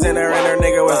her. I was in her and her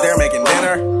nigga was there making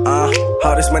dinner.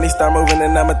 All this money start moving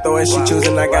and I'ma throw it. She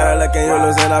choosing, I got her looking, you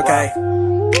losing, okay.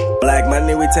 Black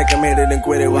money, we take him, hit it and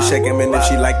quit it. We shake him, and if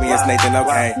she like me, it's Nathan,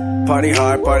 okay. Party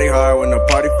hard with no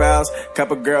party fouls.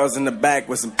 Couple girls in the back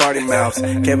with some party mouths.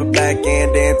 Kept it back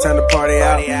in, then turn the party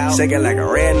out. Shake it like a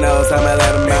red nose, I'ma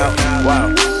let him out.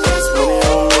 Wow. This money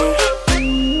on me.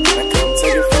 I come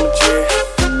take it from the G.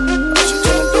 All she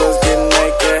tryna do is get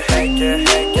naked.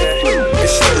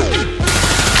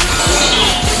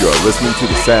 You're listening to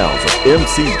the sounds of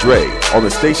MC Dre on the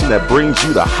station that brings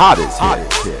you the hottest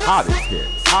hits.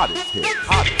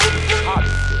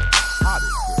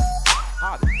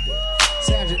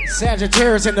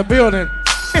 Sagittarius in the building.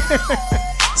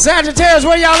 Sagittarius,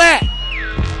 where y'all at?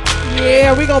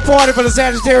 Yeah, we gonna party for the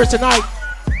Sagittarius tonight.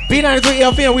 B93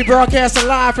 FM, we broadcasting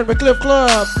live from the KLIFF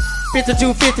Club,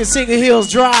 5250 Singer Hills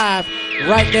Drive,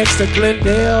 right next to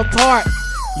Glendale Park.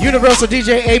 Universal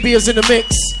DJ AB is in the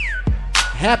mix.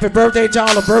 Happy birthday to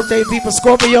all the birthday people.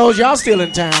 Scorpios, y'all still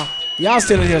in town. Y'all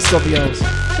still in here, Scorpios.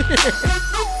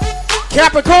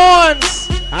 Capricorns,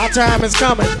 our time is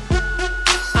coming.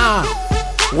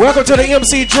 Welcome to the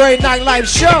MC Dre Nightlife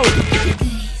Show. My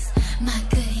goodies, my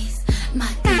goodies,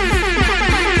 my goodies.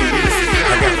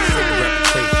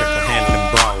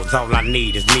 Cause all I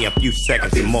need is me a few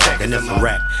seconds or more, then it's a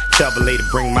wrap. Tell the lady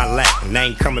bring my lap, and they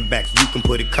ain't coming back, so you can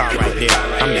put a car right there.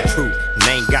 I'm the truth, and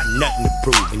they ain't got nothing to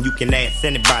prove. And you can ask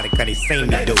anybody, cause they seen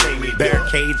me do it.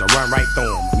 Barricades, I run right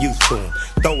through them, I'm used to them.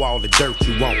 Throw all the dirt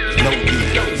you want, no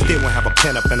use. Still won't have a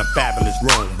pen up in a fabulous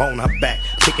room. Bone her back,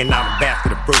 picking out a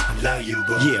basket of fruit. I love you,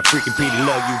 boo. Yeah, freaking Petey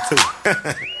love you too.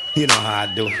 You know how I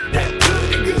do.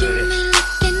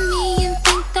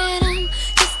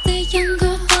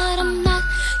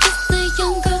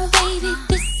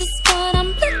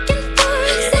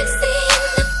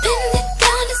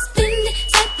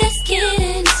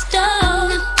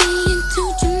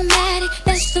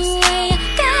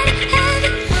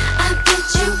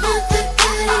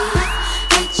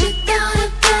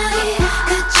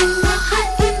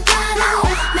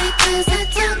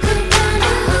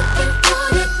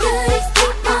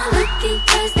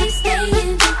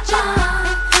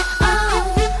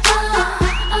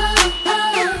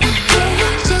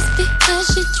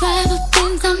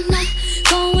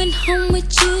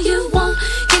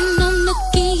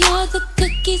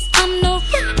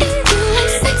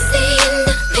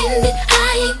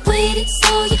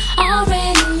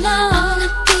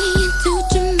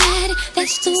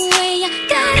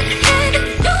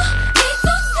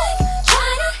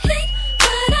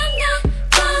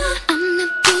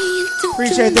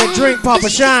 Appreciate that drink, Papa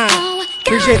Shine.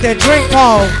 Appreciate that drink,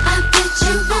 Paul.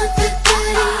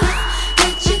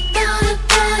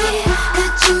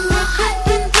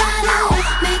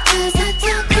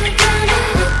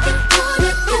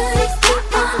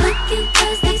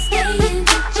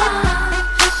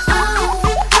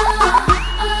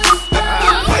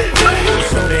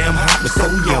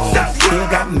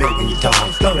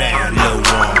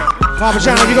 Papa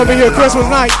Shine, you gonna be here Christmas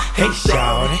night? Hey,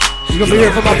 shawty. You gonna be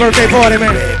here for my birthday party,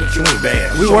 man.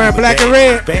 We wearing black and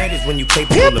red. Bad is when you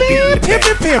capable of beating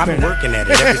the bad. I've been working at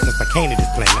it ever since I came to this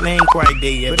planet. I ain't quite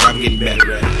there yet, but I'm getting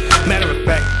better at it. Matter of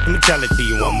fact, let me tell it to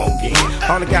you one more again.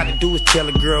 All I gotta do is tell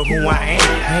a girl who I am.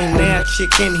 I ain't that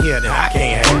chick in here that I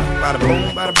can't have. Bada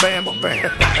boom, bada bam, bada bam.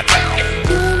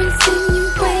 You're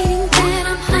insinuating that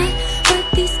I'm hot, but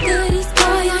these goodies,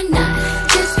 boy, are not.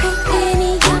 Just for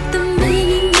any of the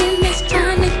many men that's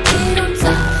trying to get on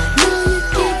top. No, you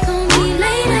can't call me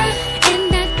later,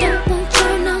 and I don't want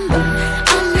your number.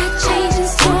 I'm not changing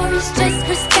stories, just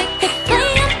respect the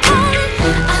play I'm calling.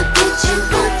 I bet you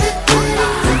want the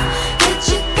goodies, bet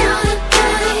you got a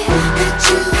body, bet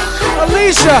you are hot.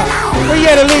 Alicia, where you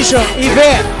at, Alicia?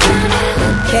 Yvette.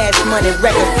 Cash Money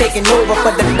Records taking over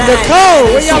for the 9. Nicole,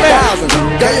 where y'all at?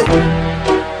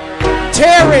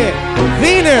 Terry,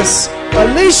 Venus,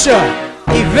 Alicia,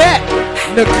 Yvette,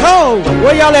 Nicole,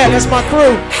 where y'all at? That's my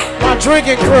crew, my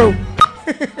drinking crew.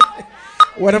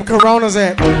 Where them Coronas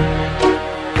at?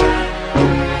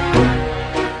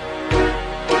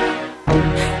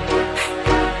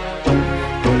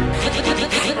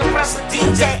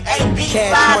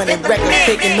 Cash Money Records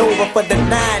taking over for the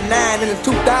 99 in the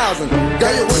 2000.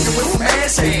 Girl, you're working with some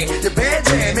ass hand. Your bad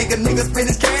jam, make a nigga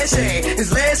spend his cash hand. His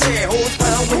last hand, hold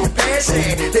pound with your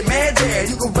passion. They mad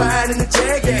jam, you can ride in the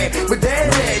jag hand. With that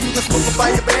hand, you can smoke up by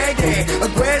your bag hand. A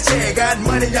grass hand, got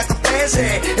money, I can flash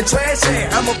hand. And trash hand,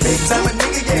 I'm a big time a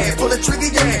nigga, yeah. Pull a trigger,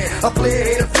 yeah. I play a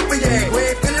hater, flipper, yeah.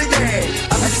 Greg filler,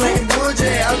 yeah. I be slanging wood,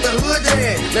 yeah. Out the hood,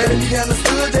 yeah. Let it be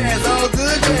understood, yeah. It's all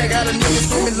good, yeah. Got a nigga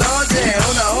swimming large, yeah.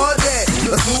 On the hard, yeah.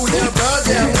 A smooth down broad,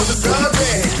 yeah. On the dub,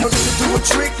 yeah. I'm gonna do a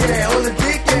trick, yeah. On the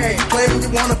dick, yeah. Claim you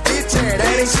want a bitch, yeah.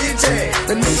 That ain't shit, yeah.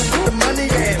 The nigga with the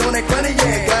money, yeah. Don't act funny,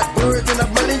 yeah. Got words in the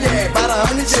money, yeah.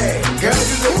 About 100, yeah. Girl,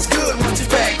 you looks good, won't you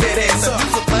back that ass up?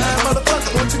 You a fine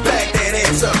motherfucker, won't you back that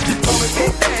ass up? You call me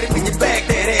Big Daddy when you back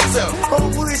that ass up. Oh,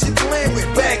 who is you playing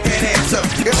with? Back that ass up.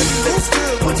 Girl, you looks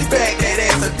good, won't you back that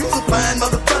ass up? You a fine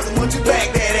motherfucker, won't you back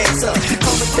that ass up? You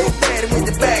call me Big Daddy when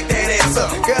you back that ass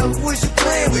up. Girl, who is you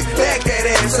playing with? Back that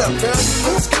ass up. Girl, you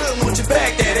looks good, won't you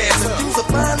back that ass up? You a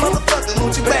fine motherfucker,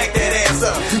 won't you back that ass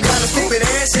up? You got a stupid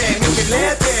ass, yeah. Make me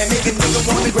laugh, yeah. Make a nigga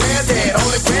wanna grab that,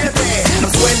 only grab that.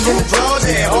 I'm sweating in the drawers,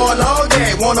 yeah. All on,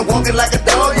 yeah. Wanna walk it like a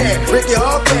dog, yeah. Break your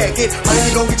heart back, get money,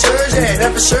 you gon' get yours, yeah.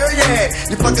 That for sure, yeah.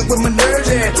 You fucking with my nerves,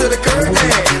 yeah. To the curb,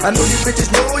 yeah. I know you bitches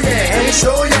know, yeah. And it's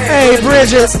sure, yeah. Hey,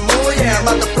 Bridget. Some more, yeah.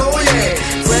 I'm about to blow, yeah.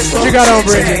 What you got on,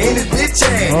 Bridget? In this bitch,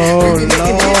 yeah. Oh,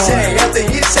 Lord.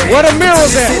 Where the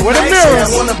mirrors at? Where the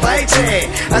mirrors? I wanna bite,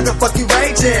 yeah. I can fuck you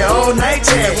right, yeah. All night,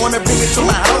 yeah. Wanna bring it to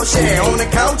my house, yeah. On the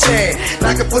couch, yeah.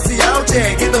 Knock a pussy out,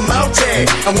 yeah. Get them out,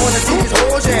 yeah. I wanna see these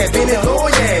hoes, yeah. Bend it low,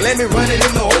 yeah. Let me run it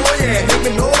in the hole, yeah. Make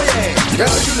me know, yeah.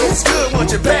 Girl, you look good,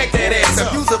 won't you back that ass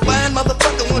up? You's a fine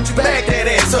motherfucker, won't you back that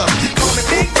ass up? Call me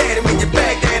Big Daddy when you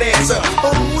back that ass up.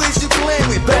 Oh, who is you playing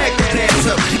with? Back that ass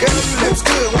up. Girl, you look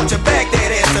good, won't you back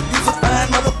that ass up?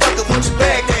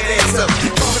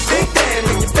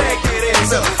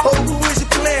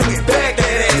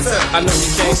 I know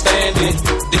you can't stand it.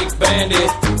 Dick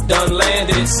bandit, done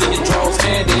landed. See your draws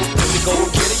handed. We go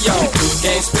get it, y'all.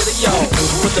 Gang spit it, y'all.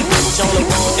 Put the bitch on the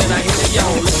wall, then I hit it,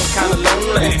 y'all. Looking kinda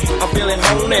lonely. I'm feeling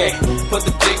horny. Put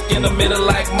the dick in the middle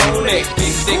like Monet.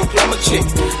 Big dick plumber chick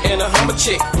and a hummer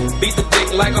chick. Beat the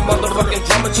dick like a motherfucking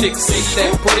drummer chick. See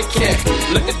that, put it cat.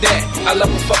 Look at that. I love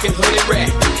a fucking hoodie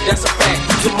rat. That's a fact.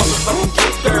 You motherfucking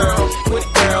get girl. With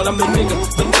girl, I'm the nigga,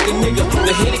 the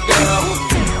hit it girl.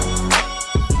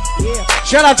 Yeah.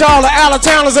 Shout out to all the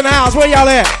out-of-towners in the house. Where y'all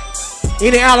at?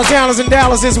 Any out-of-towners in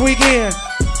Dallas this weekend?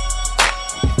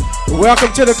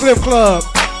 Welcome to the KLIFF Club.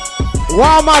 Where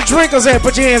all my drinkers at?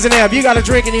 Put your hands in the air. If you got a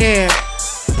drink in your hand,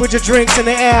 put your drinks in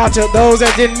the air. To those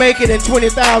that didn't make it in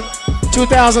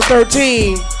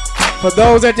 2013, for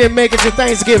those that didn't make it to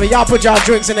Thanksgiving, y'all put y'all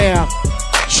drinks in the air.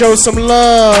 Show some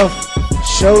love.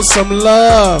 Show some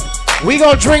love. We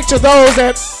gonna drink to those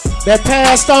that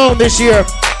passed on this year.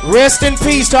 Rest in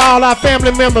peace to all our family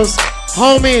members,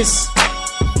 homies.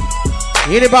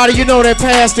 Anybody you know that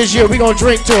passed this year, we gonna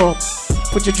drink to them.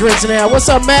 Put your drinks in there. What's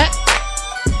up, Matt?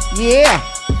 Yeah.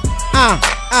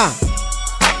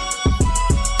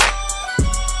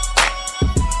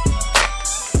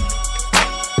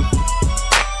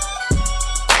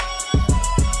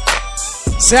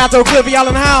 South Oak Cliff, y'all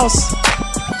in the house.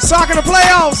 Sock in the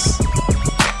playoffs.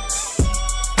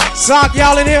 Sock,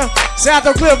 y'all in here? South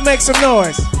Oak Cliff, make some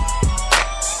noise.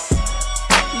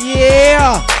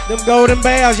 Yeah. Them Golden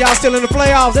Bears, y'all still in the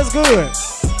playoffs. That's good.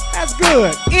 That's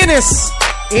good. Ennis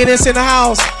in the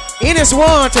house. Ennis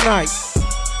won tonight.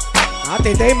 I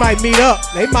think they might meet up.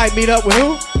 They might meet up with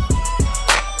who?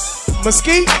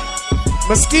 Mesquite?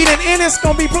 Mesquite and Ennis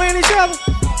gonna be playing each other?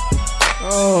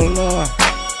 Oh, Lord.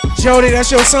 Jody, that's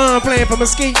your son playing for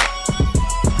Mesquite.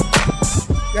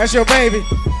 That's your baby.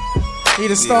 He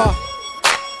the star.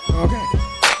 Okay.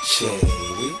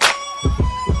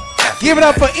 Give it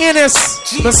up for Ennis,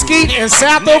 Mesquite, and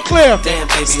South Oak Cliff.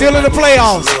 Still in the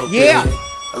playoffs. Yeah.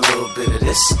 A little bit of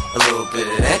this, a little bit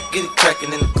of that. Get it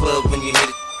cracking in the club when you hit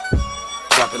it.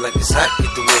 Drop it like it's hot,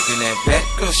 get the work in that back.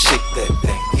 Girl, shake that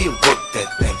thing, yeah, work that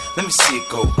thing. Let me see it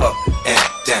go up and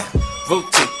down.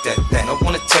 Rotate that thing, I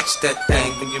wanna touch that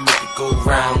thing when you make it go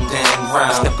round and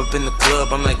round. I step up in the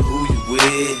club, I'm like, who you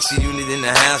with? See unit in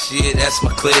the house, yeah, that's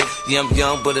my clique. Yeah, I'm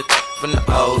young, but from the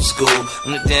old school.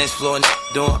 On the dance floor and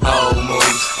doing old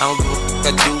moves. I don't give a fuck,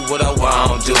 I do what I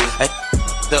want to.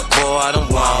 Up, boy, I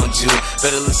don't want you.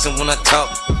 Better listen when I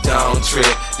talk, don't trip.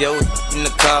 Yo, in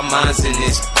the car, mine's in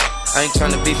this. I ain't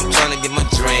tryna beef, I'm tryna get my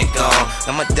drink on.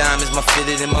 Now my diamonds, my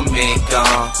fitted, and my mink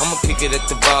on. I'ma kick it at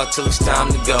the bar till it's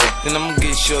time to go. Then I'ma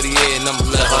get shorty here and I'ma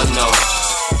let her know.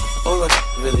 All I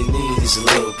really need is a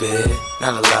little bit.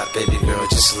 Not a lot, baby girl,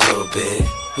 just a little bit.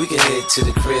 We can head to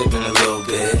the crib in a little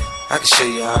bit. I can show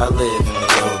you how I live in a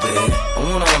little bit. I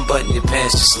wanna unbutton your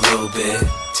pants just a little bit.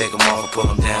 Take them off, pull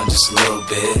them down just a little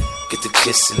bit. Get the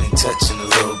kissing and touching a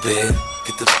little bit.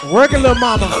 Get the working, little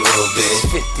mama. A little bit.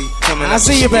 50 coming I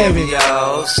see you, baby.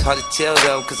 It's hard to tell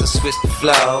though, cause I switched the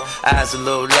flow. Eyes a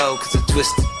little low, cause I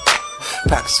twisted.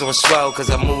 Pockets on swell, cause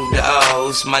I moved the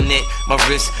O's. My neck, my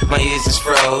wrist, my ears is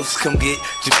froze. Come get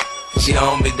your. She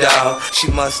on me, dog. She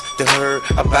must have heard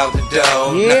about the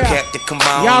dough. Yeah. Now, Captain, come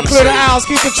on. Y'all clear the aisles.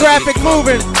 Keep the traffic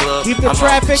moving. Keep the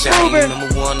traffic moving.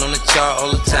 Number one on the chart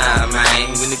all the time,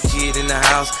 man. When the kid in the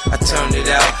house, I turned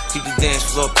it out. Keep the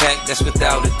dance floor packed, that's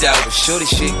without a doubt. But shorty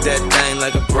shake that thing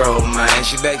like a bro, man.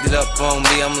 She backed it up on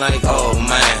me, I'm like, oh,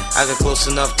 man. I got close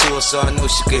enough to her so I know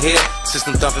she could hear.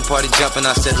 System thumping, party jumping,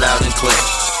 I said loud and clear.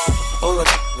 All I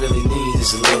really need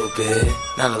is a little bit.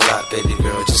 Not a lot, baby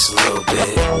girl, just a little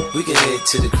bit. We can head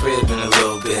to the crib in a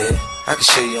little bit. I can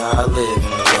show you how I live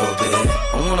in a little bit.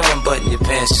 I wanna unbutton your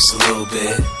pants just a little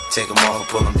bit. Take them off,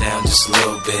 pull them down just a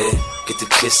little bit. Get the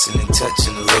kissing and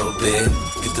touching a little bit.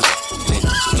 Get the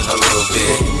in a little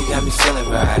bit. You got me feeling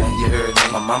right, you heard me.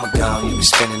 My mama gone, you be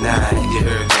spending night, you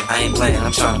heard me. I ain't playing,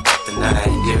 I'm trying to the night,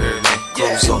 you heard me.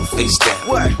 Clothes on, face down.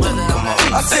 What? Come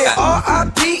on. I said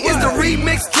R.I.P. is the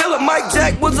remix killer. Mike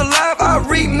Jack was alive, I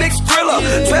remix Thriller.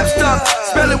 Trap star,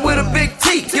 spell it with a big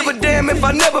T. Give a damn if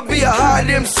I never be a high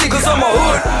MC. Cause I'm a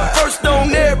hood, first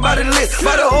on everybody list.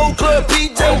 By the whole club,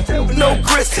 PJ, no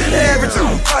Chris. The average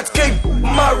watch can't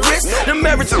my wrist. The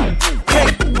marriage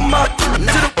can't my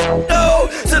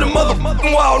to the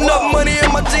motherfucking wall. Enough money in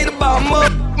my teeth about a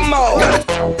motherfucking mall. Got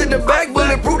it in the back,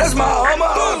 bulletproof, that's my armor.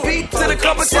 R.I.P. to the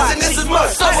competition, this is my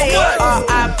summer.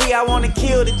 R.I.P. I wanna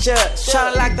kill the judge.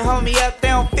 Tryna lock the homie up, they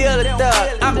don't feel the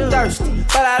thug. I'm thirsty,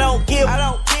 but I don't give.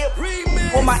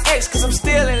 With my ex, cause I'm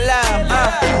still in love.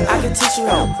 I can teach you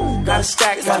how, gotta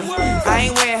stack money. I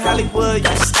ain't wearing Hollywood, you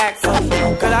just act funny.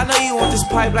 Cause I know you want this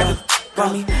pipe like a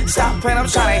from me. Stop playing, I'm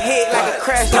trying to hit like a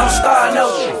crash. Don't start,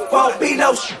 no, won't be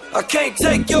no. I can't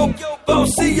take your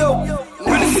bossy yo.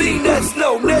 Really seen that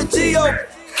snow, net Geo.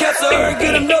 Catch her and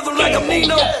get another like I'm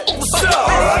Nino. What's up?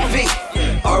 R.I.P.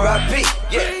 R.I.P.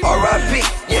 Yeah, R.I.P.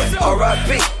 Yeah,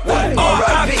 R.I.P. What?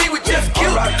 R.I.P. We just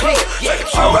killed the club. Yeah,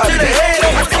 R.I.P.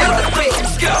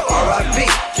 R.I.P.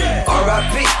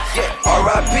 R.I.P. Yeah,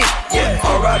 R.I.P. Yeah,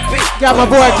 R.I.P. Got my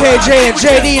boy KJ and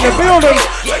JD in the building.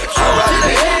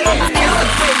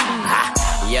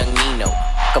 Young Nino,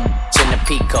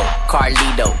 Pico,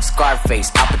 Carlito,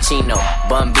 Scarface, Al Pacino,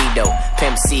 Bumbido,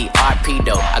 Pimp C,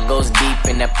 Arpedo. I goes deep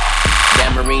in that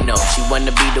Dan Marino. She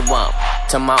wanna be the one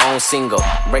to my own single.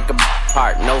 Break a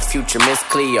heart, no future, Miss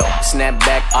Cleo. Snap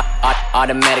back,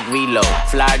 automatic reload.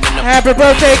 Flyer than the Happy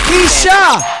birthday,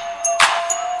 Keisha!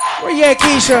 Where you at,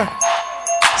 Keisha?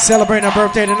 Celebrating her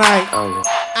birthday tonight.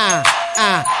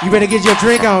 You better get your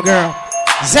drink on, girl.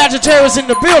 Sagittarius in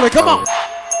the building, come on.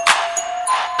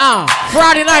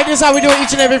 Friday night, this is how we do it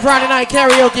each and every Friday night.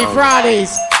 Karaoke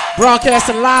Fridays.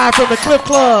 Broadcasting live from the KLIFF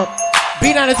Club.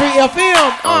 B93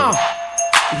 FM.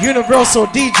 Universal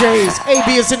DJs.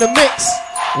 AB is in the mix.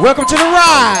 Welcome to the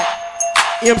ride.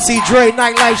 MC Dre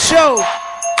Nightlife Show.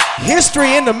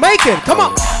 History in the making. Come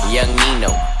on. Young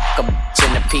Nino,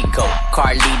 Pico,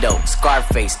 Carlito,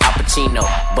 Scarface, Al Pacino,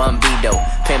 Bumbido,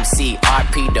 Pimp C,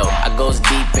 Arpedo. I goes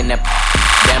deep in that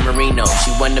Dan Marino.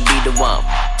 She wanna be the one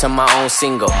to my own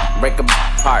single. Break a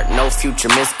heart, no future,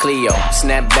 Miss Cleo.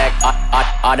 Snap back,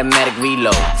 automatic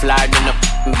reload. Flyer than a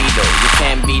Beetle, you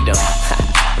can't beat them.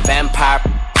 Vampire,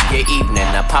 your evening.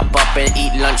 I pop up and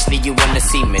eat lunch, leave you on the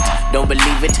cement. Don't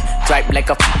believe it? Dripe like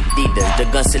a Adidas, the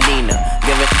gun Selena.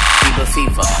 Give it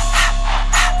fever.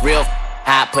 Real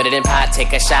hot, put it in pot,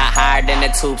 take a shot higher than the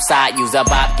tube side. Use a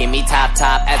bop, give me top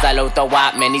as I load the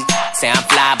wop. Man, these say I'm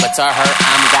fly, but to her,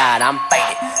 I'm God. I'm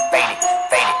faded.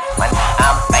 Man,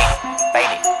 I'm faded.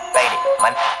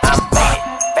 Man, I'm faded. Man, I'm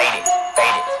faded.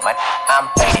 Man, I'm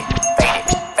faded.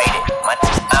 Man,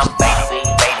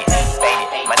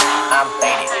 I'm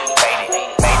faded.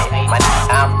 Man,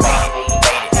 I'm faded.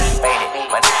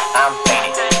 Man, I'm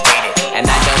faded. And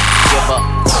I don't give up.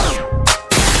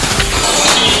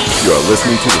 You are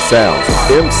listening to the sounds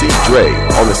of MC Dre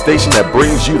on the station that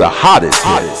brings you the hottest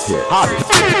hit. In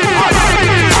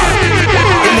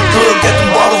the club, got them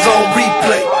bottles on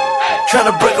replay.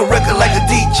 Tryna break a record like a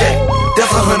DJ. That's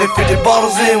 150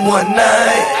 bottles in one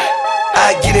night.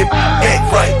 I get it, act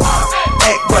right.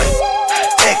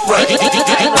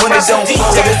 When it don't flow,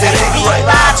 it's an act right.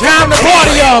 Time to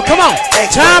party, y'all. Come on.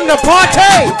 Time to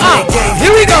party.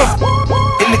 Here we go.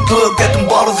 In the club, got them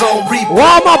bottles on replay.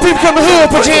 All my people from the hood,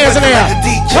 put your hands in there.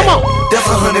 Come on. That's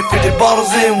 150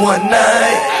 bottles in one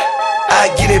night. I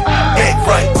get it, act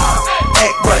right.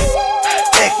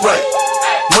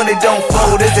 Money don't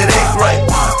flow, it's an act right.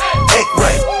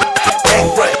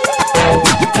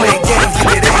 You playing games,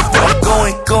 get it act right.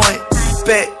 Going,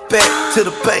 back to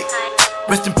the base.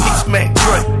 Rest in peace, Mac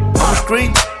Dre. On the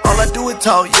screen, all I do is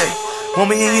talk, yeah. Want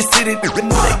me in your city, they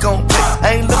gon' pay.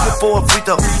 I ain't looking for a free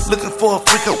throw, looking for a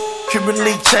free throw. Cuban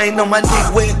link chain on my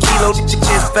neck, weigh a kilo.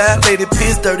 Chest violated,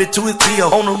 pins 32 is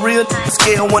PO. On the real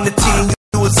scale, 1 to 10,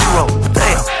 you a 0.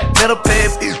 Damn, met a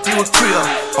bad bitch, you a Creole.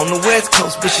 On the West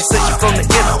Coast, but she said she from the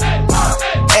NO.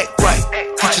 Act right,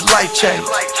 get your life change.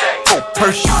 Oh,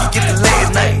 purse, you can get the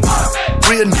last name.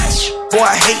 Real niche, boy,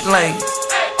 I hate lanes.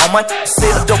 On my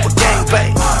sell dope a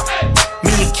gangbang.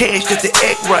 Me and Cash just to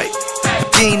act right.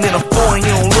 Dean in a foreign, you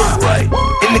don't look right.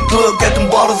 In the club, got them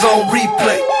bottles on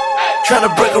replay. Tryna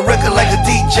break a record like a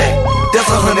DJ. That's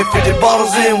 150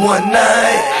 bottles in one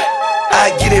night.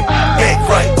 I get it, act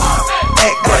right.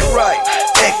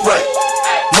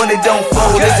 Money don't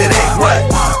fold, it's an act right.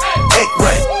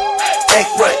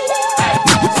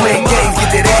 You playing games,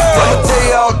 get that act right. I'ma tell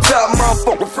you all top,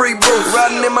 motherfucker, free boots.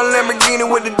 Riding in my Lamborghini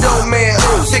with the dope man.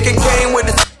 Chicken came with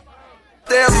the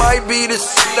that might be the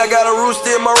shit. I got a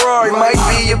rooster in my Rari, might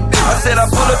be a bitch. I said I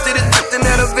pull up to the and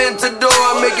at a Ventador.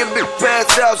 I make it big pass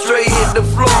out, straight hit the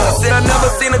floor. I said I never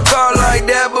seen a car like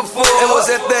that before. And what's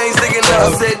that thing sticking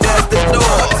out? I said that's the door.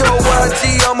 I told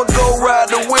YG I'ma go ride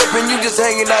the whip, and you just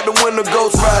hanging out the window,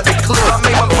 ghost ride the clip. I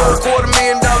made my first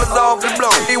 $250,000 off the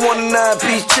blow. He want a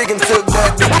 9-piece chicken, took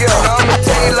that to go. I'ma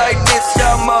tell you like this,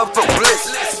 y'all motherfuckers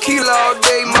listen. Kilo all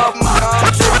day, motherfucker,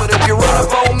 I'm tripping. But if you run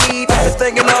up on me, you're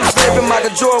thinking I'm slipping.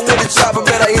 Michael Jordan with the chopper,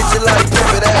 bet I hit you like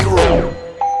Pippin' Agro.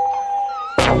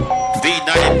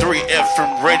 B93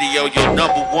 FM Radio, your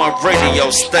 #1 radio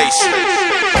station.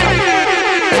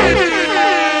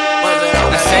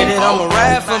 I say that I'ma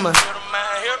ride for me.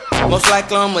 Most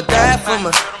likely I'ma die for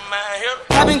me.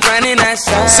 I've been grinding that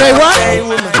side. Say what?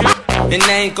 And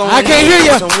they ain't going I can't hear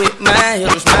you. With my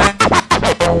hitters, my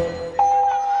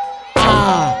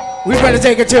We better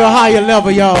take it to a higher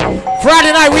level, y'all.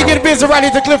 Friday night, we get busy right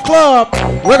at the KLIFF Club.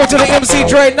 Welcome to the MC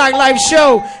Dre Nightlife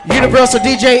Show. Universal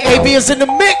DJ AB is in the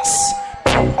mix.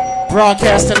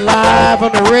 Broadcasting live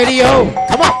on the radio.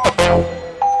 Come on.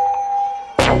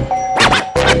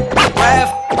 Rap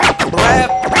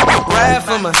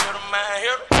for me.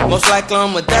 Most likely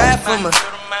I'ma die for me.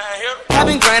 I've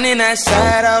been grinding that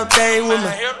side all day with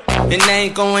me. And they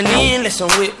ain't going in unless I'm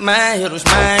with my hitters,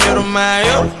 my hitter, my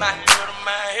hitter.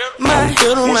 My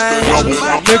hitter, my hitter.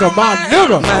 Nigga, my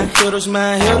nigga. My hitters,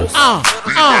 my hitters.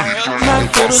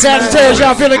 Sagittarius,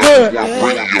 y'all feeling good?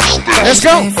 Let's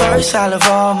go. First, I love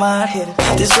all my hitters.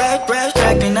 This rap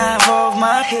track, and I involve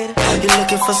my hitter. You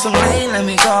looking for some lane? Let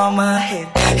me call my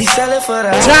hitter. He sell it for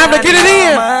the time to get it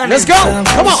in. Let's go.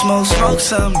 Come on. Smoke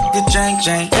some. Good drink.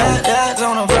 Yeah,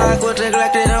 on the block with the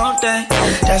like they don't think.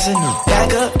 That's a new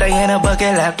back up. They in a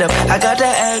bucket laptop. I got the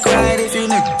act right if you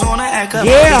niggas wanna act up.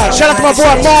 Yeah, shout out to my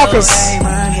boy Marcus.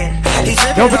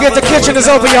 Don't forget the kitchen is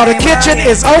open, y'all. The kitchen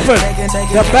is open.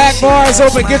 The back bar is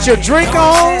open. Get your drink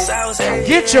on.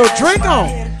 Get your drink on.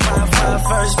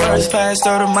 First pass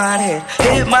through the my head.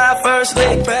 Hit my first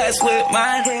leg pass with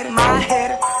my head.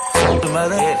 The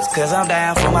mother hitters, cause I'm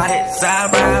down for my hits. I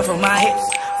ride for my hits.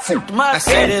 I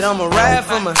said that I'ma ride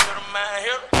for me.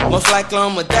 Most likely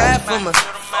I'ma die for me.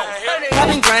 I've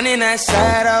been grinding that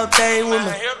side all day with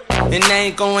me. And they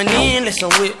ain't going in unless I'm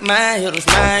with my hitters,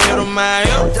 my hitter, my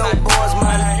hitter.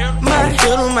 My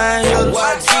hitter, my hitters.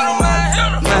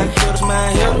 My hitters, my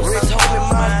hitters.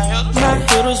 My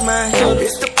hitters, my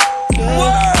hitters.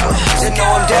 You know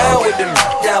I'm down with them,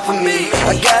 down for me.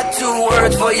 I got 2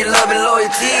 words for your love and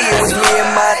loyalty. It was me and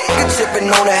my nigga tipping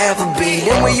on a half a beat.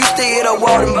 And when you stay hit, I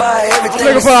walk and buy everything. I'm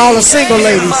looking for all the single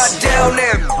ladies.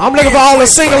 I'm looking for all the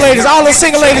single ladies. All the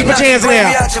single ladies, put your hands in the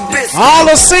air. All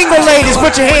the single ladies,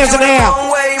 put your hands in the air.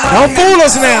 Don't fool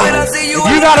us now. If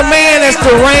you got a man that's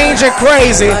deranged and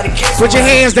crazy, put your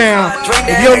hands down.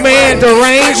 If your man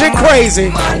deranged and crazy,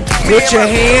 put your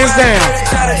hands down.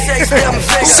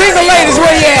 Single ladies,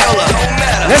 where you at?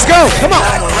 Let's go. Come on.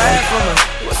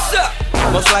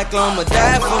 Most likely I'ma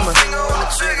die for me.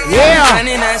 Yeah.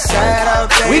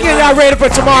 We get y'all ready for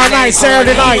tomorrow night,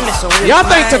 Saturday night. Y'all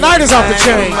think tonight is off the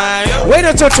chain. Wait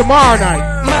until tomorrow night.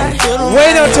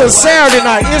 Wait until Saturday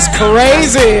night. It's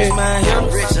crazy.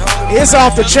 It's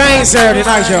off the chain Saturday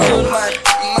night, y'all.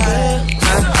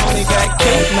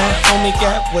 My homie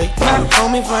got weight. My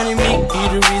homie running me, be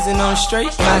the reason I'm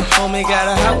straight. My homie got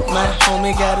a house, my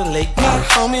homie got a lake. My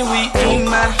homie we eat,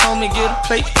 my homie get a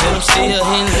plate. Then I'm still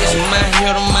hitting this. My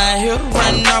hitter,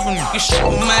 running off and shit.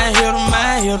 My hitter.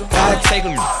 I take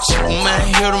him, my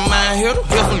hitter.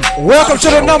 Welcome to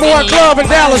the #1 club in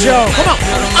Dallas, y'all. Come on.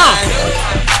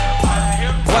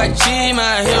 White G,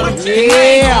 my hitter.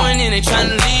 Yeah. Going in and trying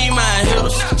to leave my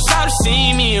hitters. Try to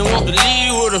see me and want to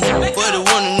leave with them, but it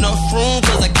wasn't enough room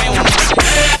cause I can't with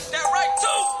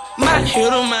my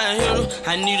hitter.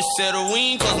 I need a set of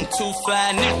wings cause I'm too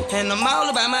fly, nigga. And I'm all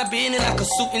about my business like a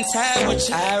suit and tie with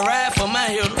you. I ride for my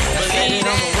hitter, believe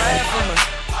I'ma ride for me.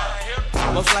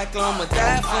 Most likely I'ma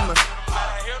die for me.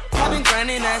 I've been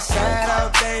grinding that side all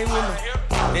day with me.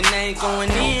 And they ain't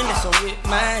going in unless I'm with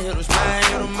my hitters, my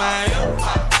hitter. My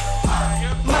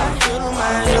hitters,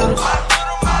 my hitters.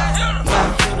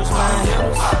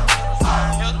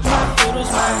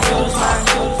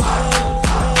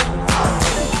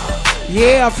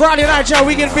 Yeah, Friday night, y'all,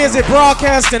 we get busy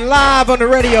broadcasting live on the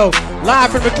radio,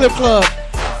 live from the KLIFF Club,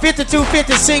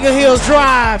 5250 Singer Hills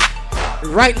Drive,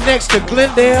 right next to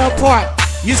Glendale Park.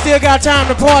 You still got time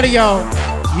to party, y'all.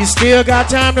 You still got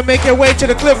time to make your way to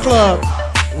the KLIFF Club.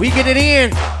 We get it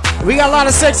in. We got a lot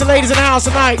of sexy ladies in the house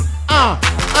tonight.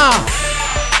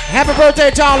 Happy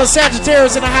birthday to all the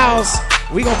Sagittarius in the house.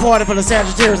 We gonna party for the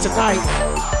Sagittarius tonight.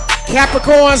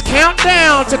 Capricorns, count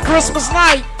down to Christmas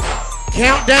night.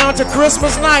 Countdown to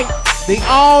Christmas night. The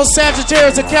all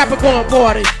Sagittarius and Capricorn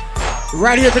party.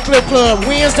 Right here at the KLIFF Club.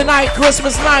 Wednesday night,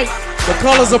 Christmas night. The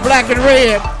colors are black and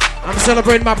red. I'm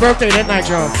celebrating my birthday that night,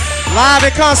 y'all. Live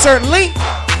in concert, Link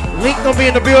gonna be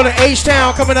in the building.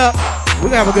 H-Town coming up. We're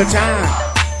gonna have a good time.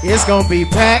 It's gonna be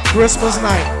packed Christmas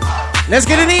night. Let's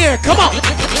get it in. Come on.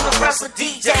 Universal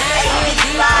DJ,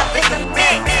 live in the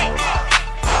mix.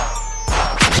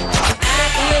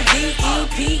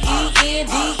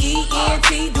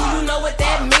 I-N-D-E-P-E-N-D-E-N-T. Do you know what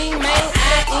that mean, man?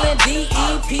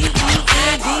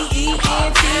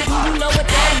 I-N-D-E-P-E-N-D-E-N-T. Do you know what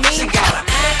that mean?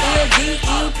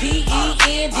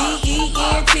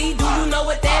 I-N-D-E-P-E-N-D-E-N-T. Do you know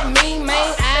what that mean,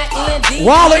 man? I-N-D-E-P-E-N-D-E-N-T.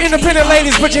 Well, all the independent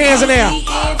ladies, put your hands in there.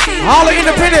 All the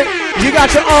independent, you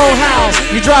got your own house.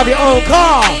 You drive your own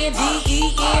car.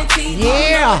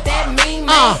 Yeah.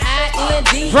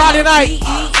 Friday night,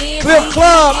 KLIFF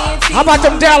Club. How about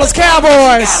them Dallas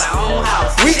Cowboys?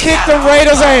 We kicked the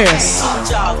Raiders' ass.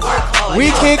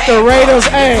 We kicked the Raiders'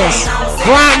 ass.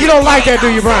 Brian, you don't like that, do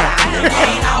you, Brian?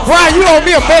 Brian, you owe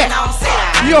me a bet.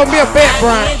 You owe me a bet,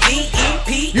 Brian.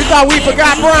 You thought we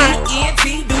forgot, Brian?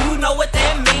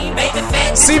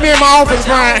 See me in my office,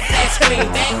 Brian.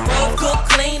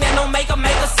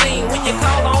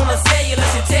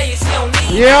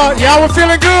 Yeah, y'all were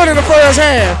feeling good in the first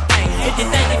half. If you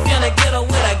think you finna get her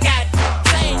with a got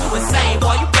chain, you insane,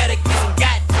 boy, you better get some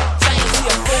got chain. She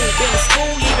a fool, been to school,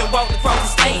 even walked across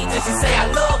the stage. And she say I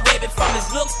love baby from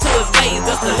his looks to his ways.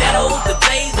 The stilettos, the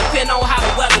J's, depend on how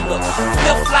the weather looks.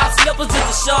 Flip-flop slippers just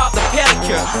to show off the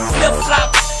pedicure.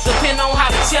 Flip-flop, depend on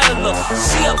how the cheddar look.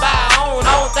 She'll buy her own,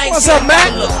 I don't think what's up,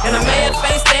 Mac? And a man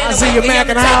face standing I see you, Mac,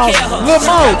 in the house. Lil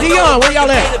Mo, Dion, where y'all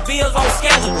at? The bills on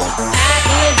schedule.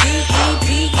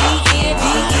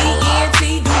 I-N-D-E-P-E-N-D-E-E-N-T. Do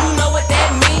you know what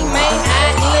that mean, man?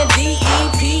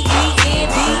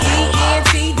 I-N-D-E-P-E-N-D-E-E-N-T.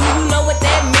 Do you know what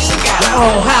that mean? Your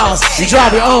own house, you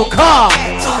drive your own car.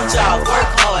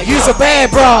 You's a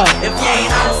bad broad. If you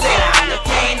ain't on, sit down. If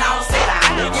you ain't on, sit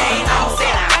down. If you ain't on,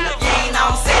 sit down. If you ain't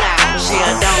on, sit down. She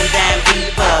a dumb damn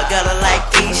diva, got her like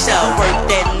Keisha. Work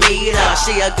that meter,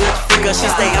 she a good freaker. She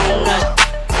stay on the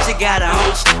she got her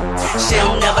own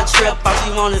she'll never trip, all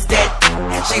she want is that.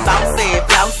 She bouncy,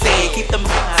 flousy, keep them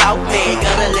out, man.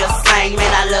 Got a little slang, man,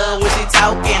 I love when she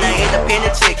talking. An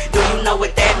independent chick, do you know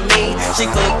what that mean? She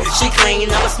cook, she clean,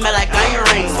 never smell like onion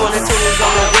rings. 22 on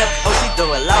the whip, oh she do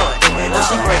it, Lord. Oh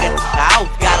she break it out,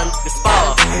 got a nigga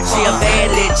spoil. She a bad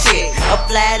little chick, a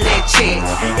flat little chick.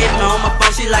 Hitting on my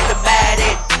phone, she like to bad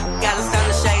it. Got a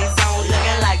stunner shades on,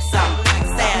 looking like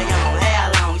something. Style young, hair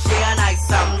long, she a nice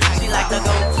something. She like to go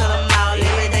to the mall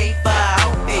every day for her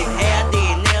outfit. Hair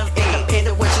did, nails did, depend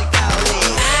on what she call it.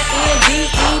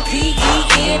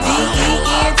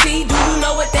 I-N-D-E-P-E-N-D-E-E-N-T. Do you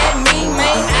know what that mean,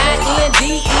 man?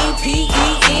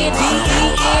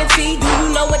 I-N-D-E-P-E-N-D-E-E-N-T. Do you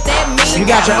know what that mean? You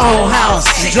got your own house,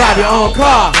 you drive your own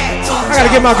car. I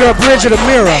gotta get my girl Bridget a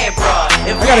mirror. I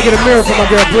gotta get a mirror for my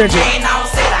girl Bridget.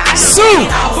 Sue!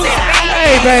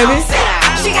 Hey, baby.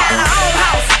 She got her own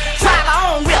house, drive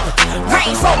her own whip.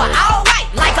 Range Rover, all white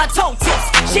like her toe tips.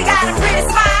 She got a pretty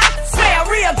smile, smell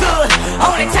real good.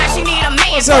 Only time she need a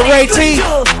man. What's up, Ray T?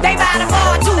 They buy the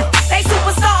bar too, they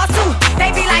superstars too.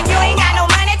 They be like, you ain't got no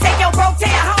money, take your broke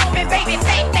tail home and baby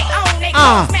think they own they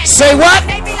say what?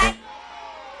 They be like,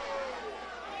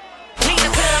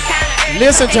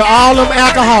 listen to all them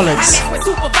alcoholics. with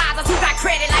supervisors who got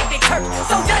credit like Big Kirk.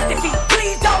 So Justin,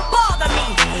 please don't bother me.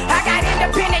 I got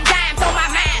independent dimes on my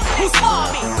mind. Who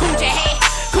spoiled me? Coogee head,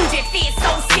 Coogee fit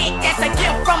so sick. That's a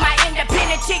gift from my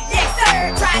independent chick. Yes,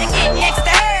 sir. Try to get next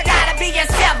to her. Gotta be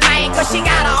yourself, man. Cause she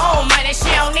got her own money. She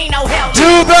don't need no help.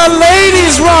 Do the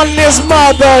ladies run this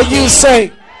mother, you say?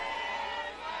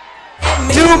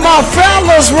 Do my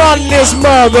fellas run this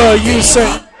mother, you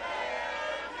say?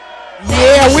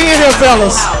 Yeah, we in here,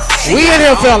 fellas. We in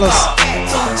here, fellas.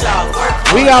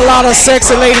 We got a lot of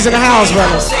sexy ladies in the house,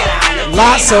 fellas.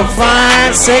 Lots of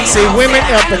fine, sexy women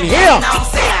up in here.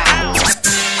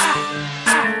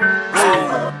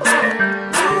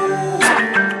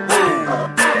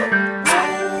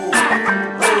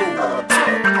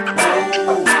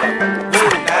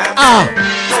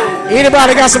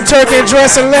 Anybody got some turkey and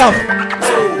dressing left?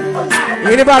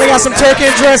 Anybody got some turkey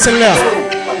and dressing left?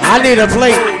 I need a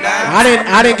plate. I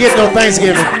didn't get no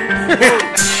Thanksgiving.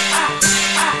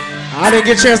 I didn't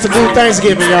get a chance to do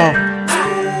Thanksgiving, y'all.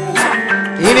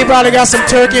 Anybody got some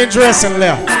turkey and dressing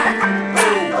left?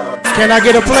 Can I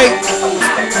get a plate?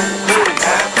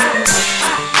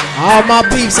 All my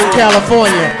peeps in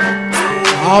California.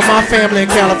 All my family in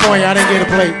California, I didn't get a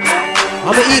plate.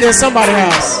 I'm gonna eat at somebody's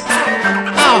house.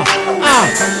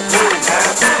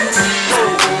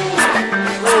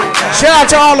 Shout out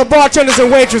to all the bartenders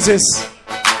and waitresses.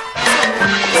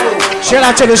 Shout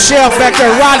out to the chef back there,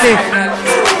 Rodney,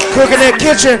 cooking that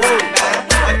kitchen.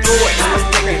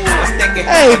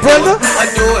 Hey, Brenda. I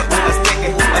do it, I stick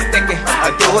it, I stick it, I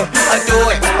do it, I do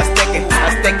it, I stick it,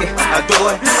 I stick it, I do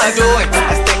it, I do it,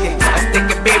 I stick it, I stick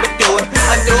it, baby, do it,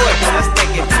 I do it, I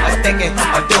stick it, I stick it,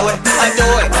 I do it, I do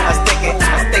it, I stick it,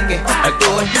 I stick it, I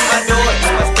do it, I do it,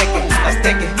 I stick it, I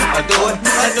stick it, I do it,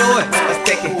 I do it, I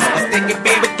stick it, I stick it,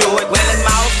 baby, do it. Well, it's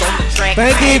mouse on the track.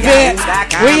 Thank you, Yvette.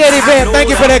 We at Yvette. Thank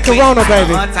you for that Corona,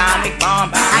 baby.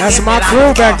 That's my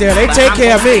crew back there. They take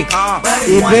care of me.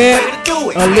 Yvette,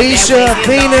 Alicia,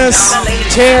 Venus,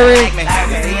 Terry.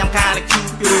 I'm kinda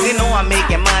cute. They know I'm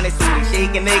making money, so they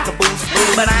shaking their caboose.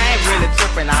 But I ain't really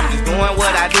tripping, I'm just doing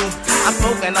what I do. I'm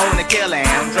smoking on the killer and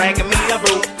I'm drinking me a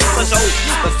brew. for sure,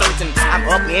 for certain. I'm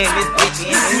up in this bitch,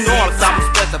 and you know I'm something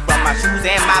special from my shoes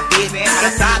and my bitch.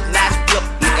 The top notch flip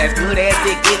is as good as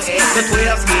it gets. The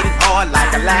 12's hitting hard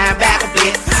like a linebacker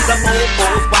blitz. The old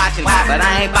folks watching, but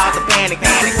I ain't about to panic.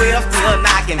 The 12's still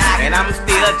knocking, and I'm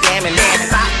still jamming. And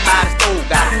top by the stove,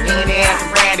 got Henny and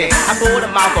some brandy. I pulled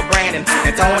them out for Brandon,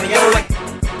 Antonio.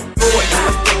 Do it,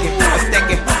 a stick it, a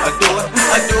stick it, a do it,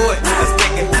 a do it, a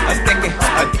stick it, a stick it,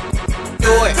 a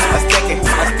do it, a stick it,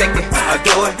 a stick it, a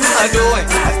do it, a do it,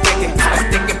 a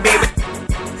stick it, baby.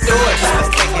 Do it, a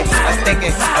stick it, a stick it,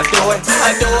 a do it, a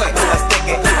do it, a stick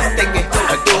it, a stick it,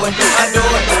 a do it, a do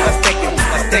it, a stick it,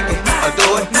 a stick it, a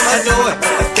do it, a do it,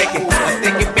 a stick it, a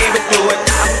stick it, baby, do it.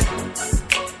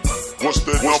 What's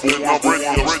that number one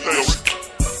radio station?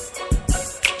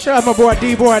 Shout out my boy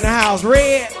D-Boy in the house,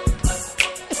 Red.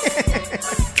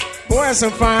 Boy, there's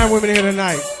some fine women here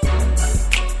tonight.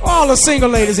 All the single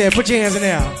ladies here, put your hands in the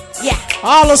air. Yeah.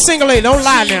 All the single ladies, don't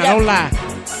lie now, don't lie.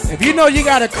 If you know you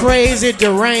got a crazy,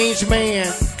 deranged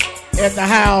man at the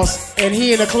house and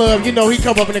he in the club, you know he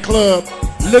come up in the club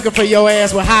looking for your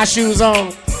ass with high shoes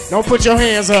on, don't put your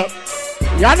hands up.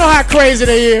 Y'all know how crazy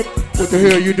they is. What the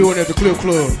hell you doing at the Cliff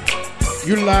Club?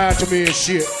 You lied to me and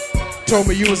shit. Told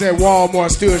me you was at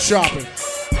Walmart still shopping.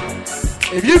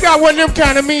 If you got one of them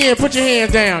kind of men, put your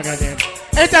hands down, goddamn.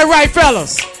 Ain't that right,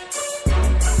 fellas?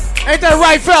 Ain't that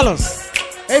right, fellas?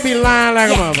 They be lying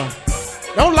like a mother.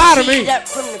 Don't lie to me.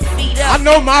 I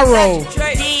know my role.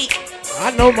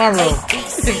 I know my role.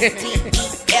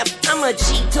 I'm a G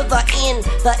to the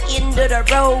end of the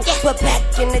road. But back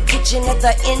in the kitchen at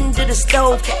the end of the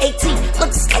stove. AT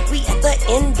looks like we at the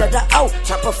end of the O.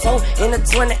 Chop a 4 in a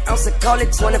 20 ounce and call it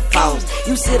 24s.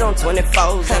 You sit on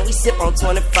 24s and we sip on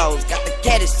 24s. Got the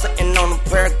caddies sitting on a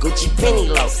pair of Gucci penny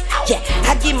lows. Yeah,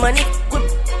 I get money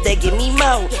with they give me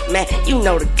more. Man, you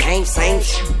know the game, same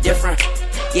shit, different.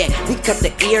 Yeah, we cut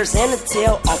the ears and the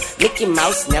tail off. Mickey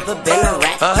Mouse never been a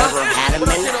rat. Never had him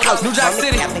in the house. New Jack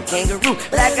City, Captain Kangaroo.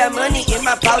 But I got money in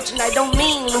my pouch, and I don't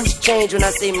mean loose change when I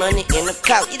say money in the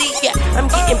couch. Yeah, I'm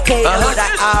getting paid on what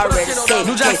I already said.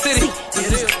 New Jack City,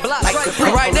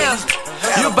 right now,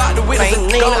 you about to witness a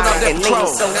gold off that patrol.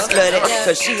 So slutty,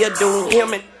 cause she a doing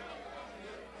him and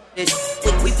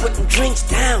we put them drinks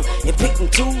down and pick them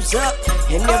tools up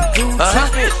and them dudes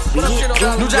talking. We hit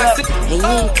dudes up and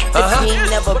you if you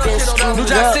ain't never been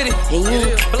screwed up and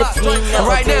you if you ain't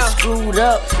never been screwed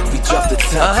up. We dropped the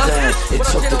top down and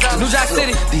took the New Jack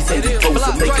City, these 84s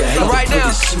that make a hate right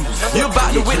now, you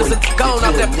about to witness a gold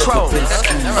off that patrol. I'm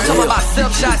talking about 7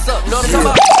 shots up, you know what I'm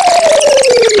talking about?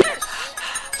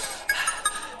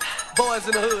 Boys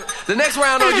in the hood. The next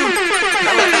round on you. Now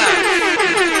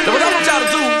what I want y'all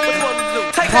to do, what you want to do?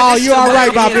 Take Paul, you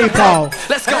alright by me, Paul.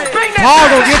 Let's go. Bring that Paul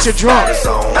gonna get you drunk. J's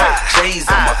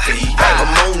on my feet, I'm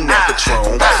on that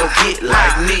Patron, so get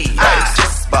like me. It's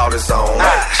just about his own.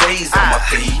 J's on my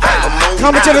feet, I'm on.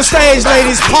 Coming to the stage,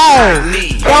 ladies, Paul.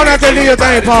 Go on out there, do your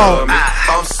thing, Paul.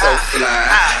 I'm so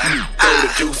fly. Throw the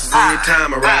juices every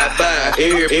time I ride by.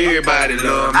 Everybody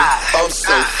love me. I'm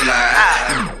so fly.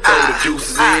 Throw the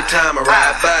juices every time I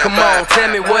ride by. Come on,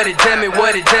 tell me what it, tell me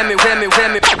what it, tell me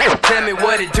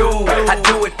what it do. I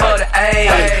do it for the A.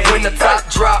 When the top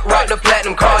drop, rock the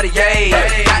platinum Cartier.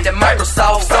 Got the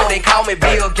Microsoft, so they call me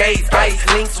Bill Gates. Ice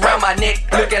links around my neck,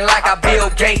 looking like I Bill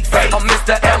Gates. I'm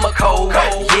Mr. Emma-Code.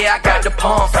 Yeah, I got the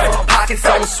pumps. Pockets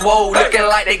on swole, looking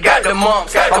like they got the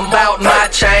mumps. I'm about my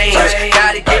change.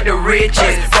 Gotta get the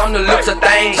riches from the looks of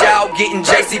things. Y'all getting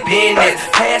JC Penney.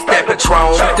 Pass that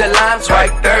Patron. The lime's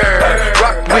right there.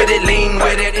 Rock with it, lean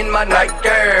with it in my night,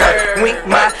 girl. Wink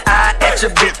my eye at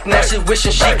your bitch. Now she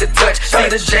wishing she could touch. See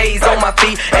the J's on my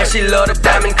feet, and she love the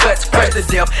diamond cuts. Fresh to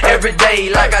death every day,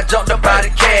 like I jumped up out the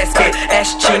casket.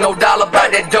 Ask Chino Dollar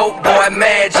about that dope boy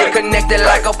magic. Connected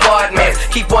like apartments.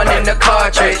 Keep one in the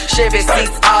cartridge. Chevy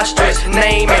seats, ostrich.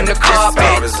 Name in the carpet.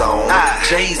 J's on my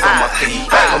feet,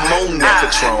 I'm on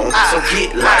that Patron, so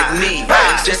get like me.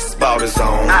 Just about his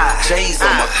own. J's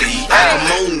on my feet, I'm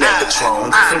on that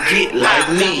Patron, so get like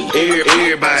me.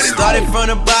 Everybody started from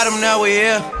the bottom, now we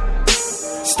here.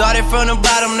 Started from the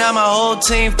bottom, now my whole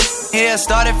team here.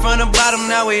 Started from the bottom,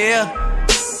 now we here.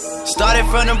 Started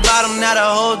from the bottom, now the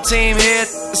whole team here.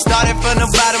 Started from the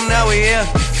bottom, now we here.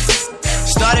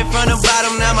 Started from the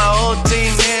bottom, now my whole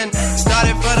team in.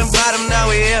 Started from the bottom,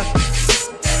 now we here.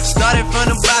 Started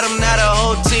from the bottom, now the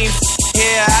whole team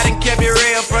here. I done kept it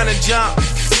real from the jump.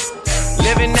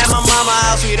 Living at my mama's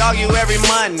house, we'd argue every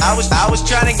month. I was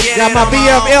trying to get got my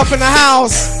BFF in the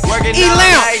house. Working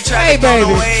E-Lamp. Hey, baby.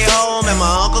 Home, and my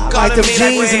uncle like them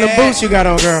jeans and the boots you got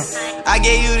on, girl. I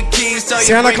gave you the keys, so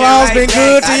Santa Claus been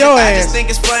good to your ass. I just think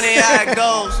it's funny how it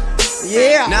goes.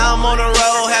 Yeah. Now I'm on the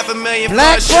road, $500,000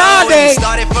 Black for a show. Friday.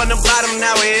 Started from the bottom,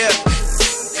 now we're here.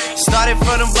 Started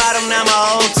from the bottom, now my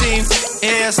whole team.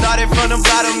 Yeah, started from the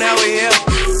bottom, now we're here.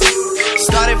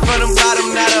 Started from the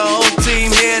bottom, now the whole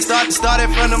team here. Started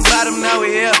from the bottom, now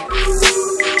we're here.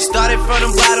 Started from the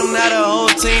bottom, now the whole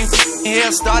team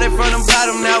here. Started from the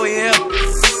bottom, now we're here.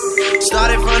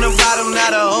 Started from the bottom, now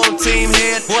the whole team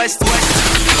here. Boys.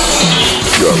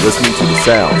 You're listening to the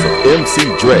sounds of MC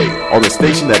Dre on the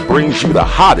station that brings you the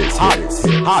hottest hits.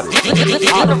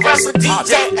 Universal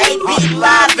DJ AB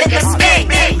live in the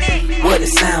mix. What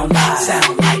it sound like?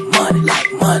 Sound like money,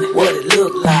 like money. What it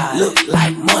look like? Look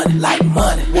like money, like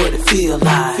money. What it feel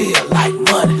like? Feel like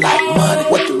money, like money.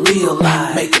 What the real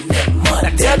life? Making that money.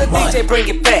 Now tell the DJ bring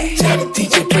it back. Tell the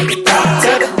DJ bring it back.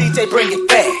 Tell the DJ bring it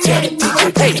back. Tell the DJ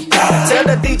bring it back. Tell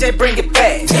the DJ bring it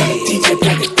back. Tell the DJ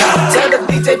bring it back. Tell the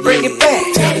DJ bring it back.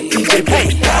 Tell the DJ bring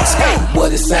it back.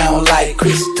 What it sound like?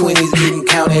 Chris 20s getting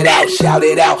counted out, shout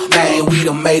it out. Man, we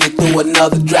done made it through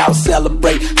another drought.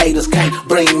 Celebrate, haters can't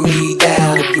bring me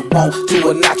down. If you want to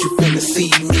or not, you finna see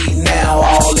me now.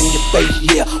 All in your face,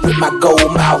 yeah, with my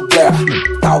gold mouth there.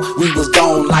 Thought we was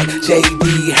gone like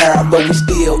JD Hair, but we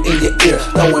still in your ear,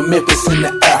 throwing Memphis in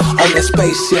the air. On that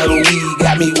space shuttle, we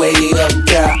got me way up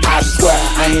there. I swear,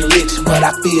 I ain't rich, but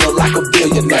I feel like a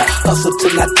billionaire. Hustle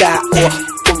till I die or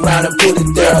around and put it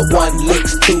there. 1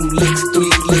 licks, 2 licks, 3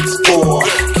 licks, 4.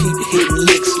 Keep hitting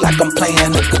licks like I'm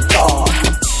playing the guitar.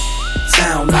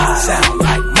 Sound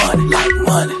like money, like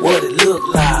money. What it look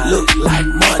like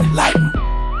money, like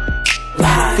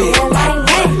life. Feel like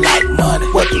money, like money.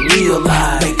 What the real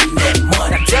life? Making that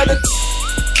money. Tell the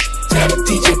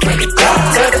DJ bring it back.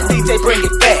 Tell the DJ bring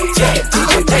it back. Tell the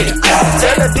DJ bring it back.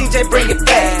 Tell the DJ bring it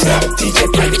back. Tell the DJ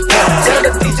bring it back. Tell the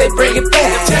DJ bring it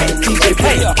back. Tell the DJ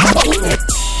bring it back.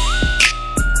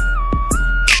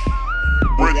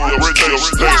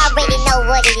 You already know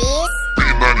what it is.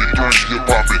 B93 Hip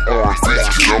Hop and R&B's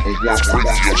 #1 radio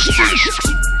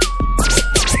station.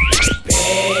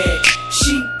 Bad,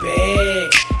 she bad,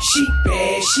 she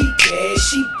bad, she bad,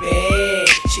 she bad.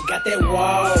 She got that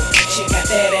wall, she got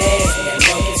that ass, and that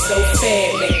monkey so fat,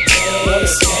 make it wanna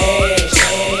smash.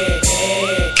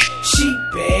 She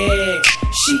bad,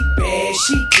 she bad,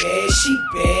 she bad, she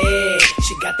bad.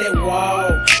 She got that wall,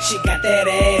 she got that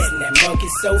ass, and that monkey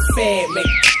so fat, make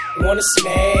it wanna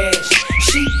smash.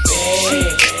 She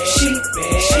bad, she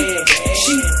bad,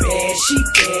 she bad, she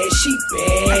bad, she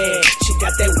bad. She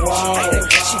got that wall,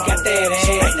 she got that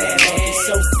ass, that monkey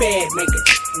so fat, make it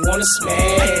wanna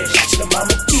smash. Watch the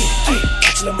mama get it,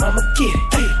 watch the mama get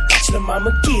it, watch the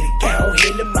mama get it, go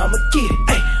ahead, the mama get it.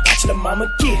 Watch the mama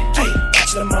get it,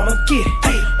 watch the mama get it,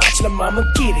 watch the mama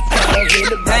get it, go ahead,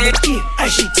 the mama get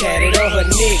it. She tatted on her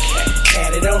neck,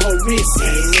 tatted on her wrist,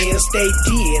 and nails stay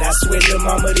dead. I swear the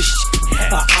mama the shit.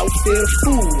 Her outfit a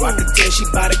fool, I could tell she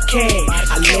bought a can.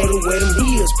 I love the way them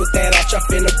heels, put that arch up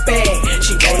in her bag.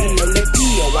 She rolling on that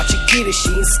deal, watch her get it, she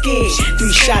ain't scared.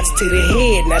 3 shots to the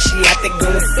head, now she out there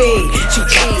going fade. She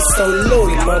dropped it so low,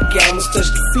 the monkey almost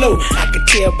touched the floor. I could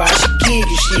tell by she gig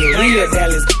if she a real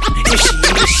Dallas. If she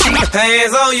is she.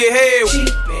 Hands on your head. She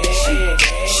bad,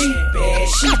 she bad,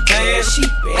 she bad, she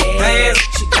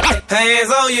bad.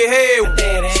 Hands on your head.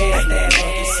 That ass, that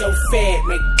monkey so fat,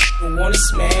 make wanna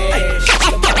smash.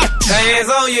 Hands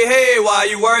on your head while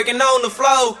you working on the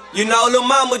floor. You know the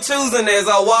mama choosing as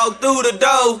I walk through the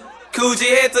door. Coochie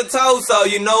head to toe, so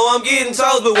you know I'm getting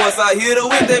chose. But once I hit her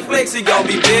with that flex, she gon'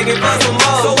 be begging for some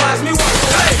more. So watch me work.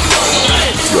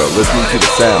 You are listening to the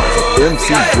sounds of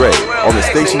MC Dre on the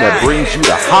station that brings you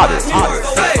the hottest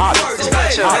hits.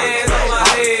 Hands on my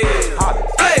head.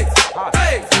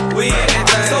 Hey, we in that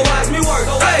thing. So watch me work.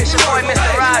 Hey, it's your boy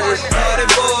Mr. Rogers.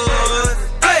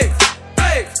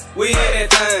 We in that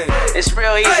thing. It's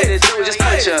real easy to do. Just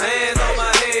put your hands on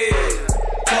my head.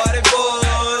 Party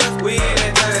boys, we in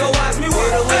that thing. So watch me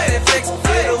work. Hit her with that flex.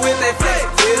 Hit her with that flex.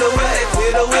 Hit her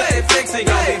with that flex. She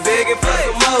gon' be begging for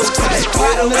some more.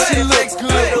 Hit her with that flex.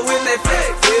 Hit her with that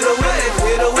flex. Hit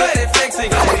her with that flex. She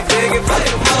gon' be begging for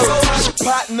some more.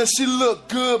 Partner, she look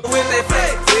good. With that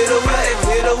flex. Hit her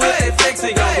with that flex.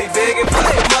 She gon' be begging for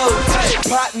some more.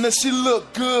 Partner, she look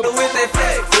good. With that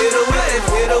flex. Hit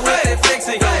her with that flex.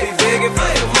 She gon' be begging for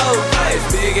some more.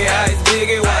 Ice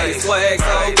biggie, white swag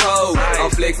so cold. I'm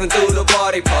flexing through the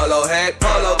party, polo hat,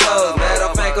 polo clothes. Matter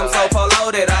of fact, I'm so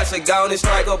polo that I should go and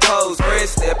strike a pose. Fresh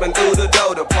stepping through the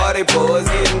door, the party boys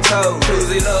getting told.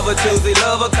 Choosy lover,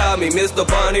 call me Mr.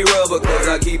 Bunny Rubber. Cause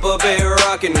I keep a bed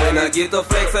rockin' when I get the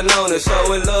flexin' on it.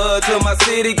 Showing love to my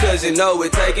city, cause you know we're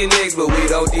taking nicks. But we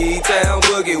don't D-Town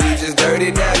boogie, we just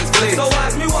dirty down this flex. So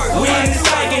watch me work. We ain't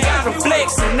psychic, I'm from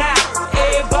flexing now.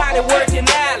 Everybody working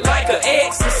out like an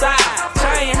exercise.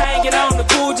 Chain hanging on the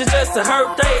Gucci just to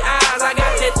hurt their eyes. I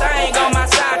got that thing on my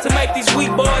side to make these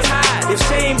weak boys hide. If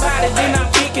she ain't bout it, then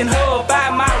I'm kicking her by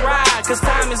my ride. Cause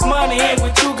time is money, and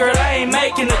with you, girl, I ain't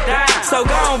making a dime. So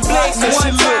go on, flex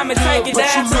one time and take it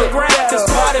down to the ground. Cause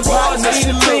party boys need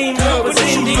a clean look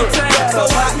within these tanks. So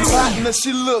Partner,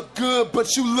 she look good,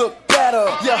 but you look better.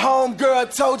 Your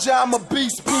homegirl told you I'm a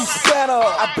beast, Bruce Banner.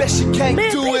 I bet she can't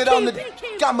do it on the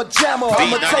I'm a jammer.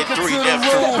 I'ma take her to the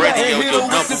room and hit her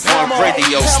with this hammer.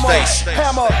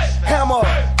 Hammer, hammer,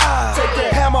 take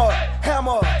that hammer,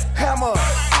 hammer, hammer,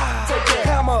 take that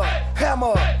hammer,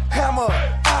 hammer, hammer.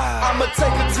 I'ma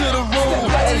take her to the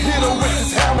room and hit her with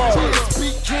this hammer.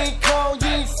 Beat King Kong, you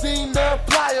ain't seen the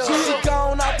flyer. She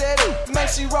gone out that man,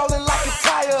 she rolling like a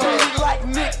tire. She like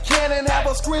Nick Cannon, have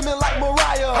her screaming like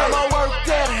Mariah. I'ma work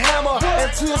that hammer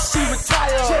until she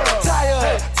retire.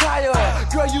 Tired, tired,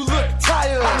 girl, you look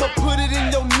tired. I'ma put it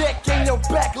in your neck and your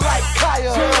back like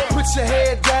Kaya. Put your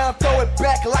head down, throw it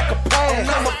back like a pan.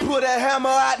 I'ma put a hammer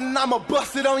out and I'ma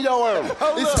bust it on your arm.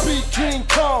 It's Beat King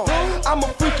Kong, I'm a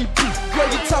freaky beat. Girl,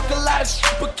 you talk a lot of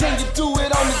shit, but can you do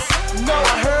it on this? No,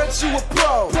 I heard you a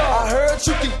pro, I heard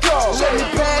you can go. Let me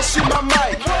pass you my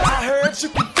mic, I heard you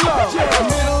can flow.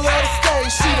 Middle of the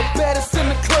stage, she the baddest in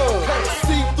the club.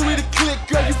 See through the click,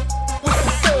 girl, you with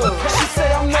the thug. She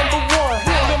say I'm number one,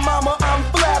 the mama, I'm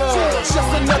flattered. Just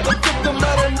another victim of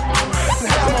the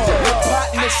hammer. Your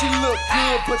partner, she look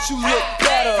good, but you look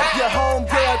better. Your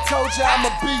homegirl told you I'm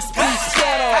a beast, beast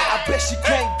better. I bet she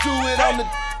can't do it on the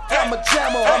I'm a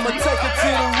jammer. I'ma take her to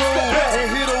the room and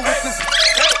hit her with this.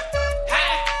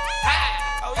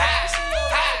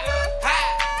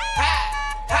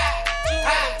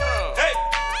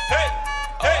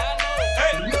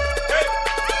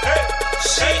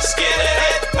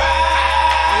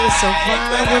 There's some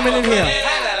fine women in here.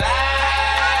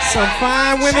 Some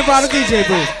fine women by the DJ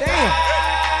booth. Damn.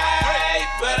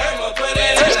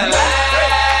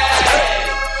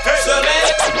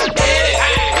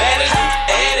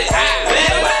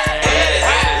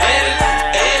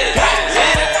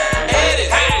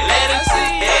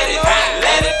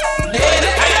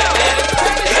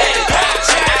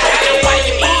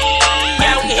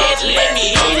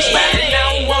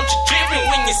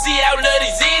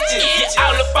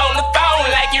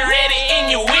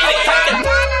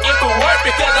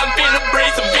 Because I'm finna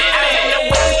bring some business. I ain't know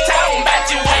what you talking about,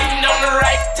 you waiting on the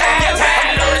right time.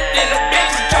 I'm loaded in the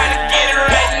bitch, trying to get it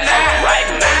right now. Right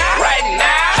now, right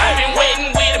now. I've been waiting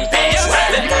with them patience.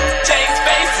 The change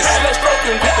faces, slow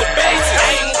stroking with the bases. I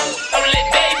ain't only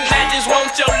dating, I just want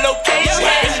your location.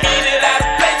 And meet it out of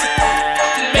places,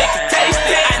 make it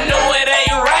tasty. I know it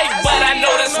ain't right, but I know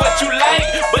that's what you like.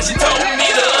 But she told me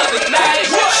the other night,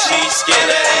 she's scared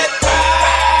of that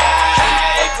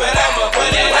pie, but I'ma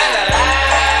put it in the line.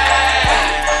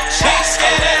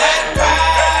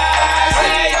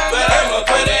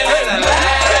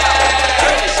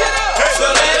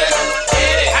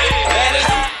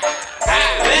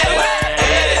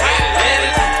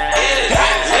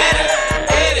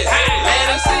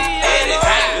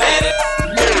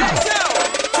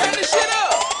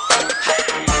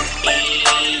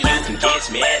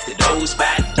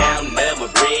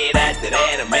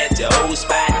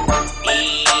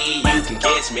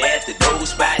 Me at the dough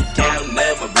spot, counting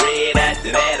up my bread.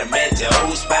 After that, I'm at your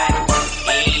old spot.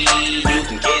 You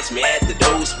can catch me at the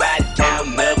dough spot,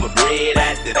 counting up my bread.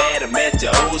 After that, I'm at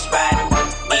your old spot.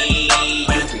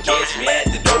 You can catch me at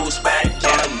the dough spot,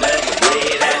 counting up my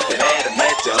bread. After that, I'm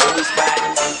at your old spot.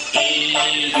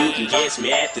 You can catch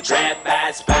me at the trap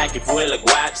house, pocket full of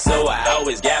guap, so I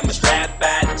always got my strap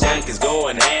out. Junk is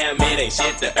going ham, it ain't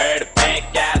shit to her to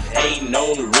pack out. Hating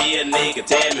on the real nigga,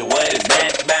 tell me what is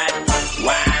that about?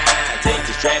 Why? Take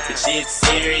this trapping shit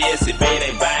serious. If it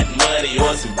ain't biting money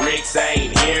or some bricks, I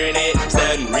ain't hearing it.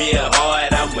 Studying real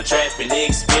hard, I'm a trapping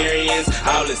experience.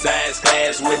 All in science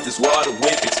class with this water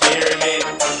whip experiment.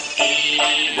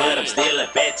 But I'm still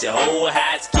up at your whole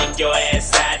house. Kick your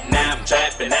ass out, now I'm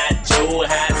trapping out your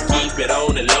house. Keep it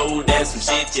on the low, that's some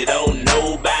shit you don't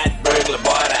know about. Burglar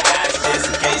bought a house just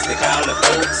in case they call the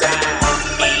folks out.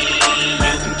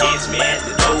 You can catch me at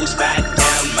the dough spot,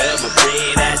 counting up my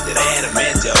bread. After that, I'm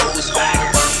at your old spot.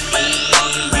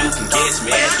 You can catch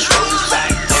me at the dough spot,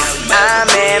 counting up I'm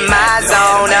in my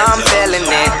zone, I'm feeling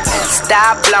it.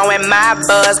 Stop blowing my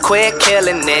buzz, quit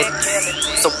killing it.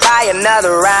 So buy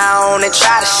another round and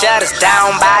try to shut us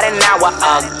down about an hour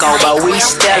ago, but we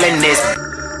still in this.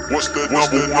 What's that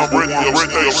number one radio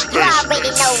station? You already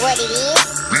know what it is.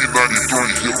 B93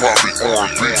 Hip Hop and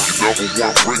R&B, number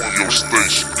one radio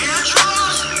station.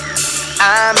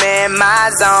 I'm in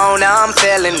my zone, I'm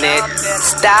feeling it.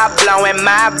 Stop blowing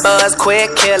my buzz,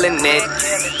 quit killing it.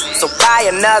 So buy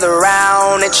another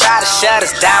round and try to shut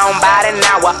us down about an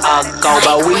hour ago.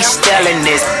 But we still in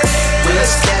this. We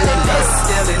still in this.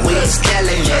 We still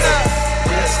in this.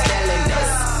 We still in this.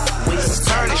 We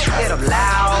turn the shit up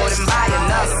loud and buy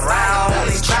another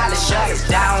round and try to shut us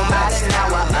down about an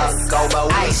hour ago. But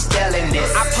we still in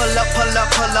this. I pull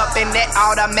up in that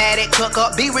automatic cook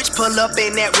up. Be rich, pull up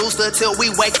in that rooster till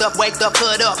we wake up, put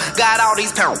up. Got all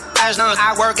these pounds.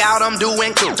 I work out, I'm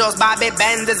doing cool. Just Bobby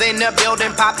Banders in the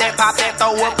building. Pop that,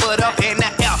 throw a foot up in the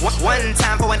air. One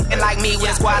time for an like me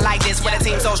with a squad like this, with a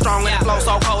team so strong and the flow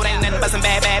so cold. Ain't nothing but some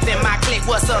bad in my clique.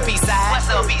 What's up, Eastside? What's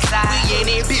up, Eastside? We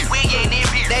in it, bitch. We in it,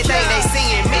 bitch. They think they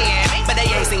seeing me, but they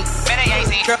ain't seen.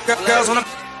 Girls wanna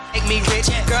make me rich.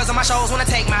 Girls on my shows wanna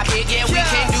take my pick. Yeah, we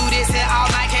can do this here all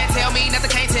night. Can't tell me nothing,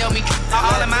 can't tell me.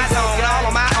 All in my zone, all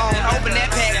on my own. Open that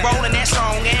pack, rolling that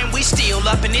strong, and we still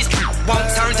up in this. Won't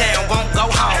turn down, won't go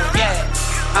home. Yeah.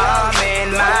 I'm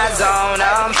in my zone,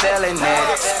 I'm feeling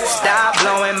it. Stop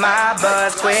blowing my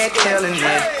buzz, quit killing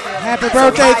it. Happy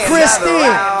birthday, Christy.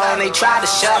 They tried to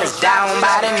shut us down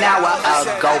about an hour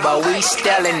ago, but we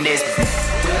still in this.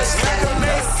 We're still in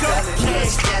this. We're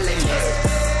still in this.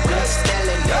 We're still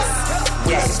in this.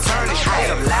 Yes, turn the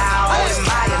shit up loud and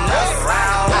buy another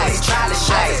round. They tried to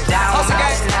shut us down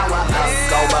about an hour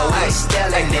ago, but we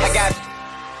still in this.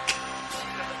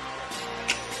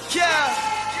 Yeah.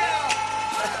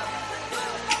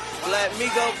 Let me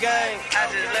go gang. I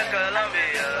just left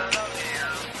Columbia.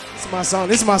 This is my song.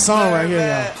 This is my song right here,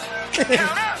 y'all.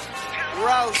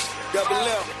 Rose, double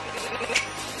M.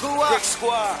 Who up? Big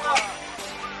Squad.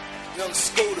 Young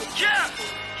Scooter.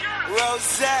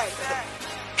 Rose.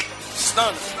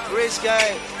 Stunner. Rich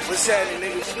gang. What's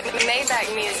happening, nigga? Maybach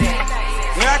music.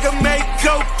 I can make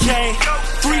cocaine.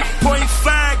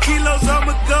 3.5 kilos on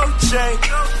my gold chain.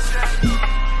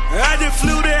 I just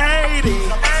flew to Haiti.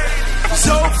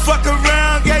 So fuck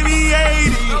around, gave me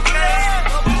 80.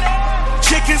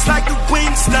 Chickens like the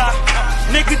Wingstop.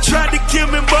 Nigga tried to kill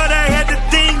me, but I had the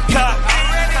thing caught.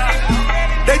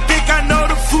 They think I know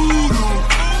the voodoo.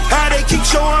 How they keep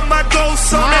showing my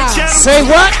ghosts on that channel. Say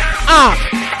what?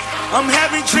 I'm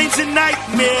having dreams and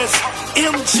nightmares.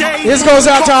 MJ. This goes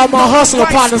out to all my hustler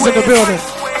partners in the building.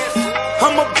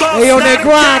 I'm a boss. They on that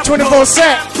grind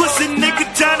 24/7. Pussy nigga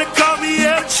trying to call me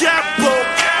El Chapo.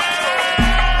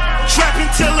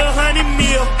 Trapping till 100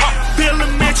 mil. Build a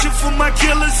mansion for my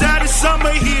killers out in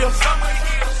Summer Hill.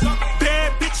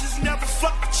 Bad bitches never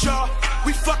fuck with y'all.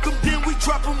 We fuck them, then we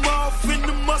drop them off in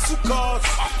the muscle cars.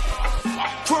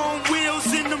 Chrome wheels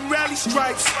in the rally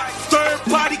stripes. Third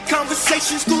party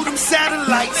conversations through them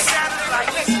satellites.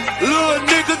 Little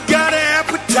nigga got an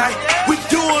appetite. We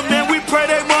do it, man. We pray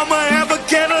they mama have a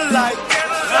candlelight.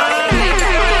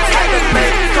 I can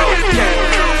make cocaine.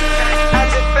 I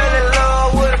just fell in love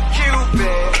with a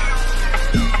Cuban.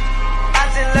 I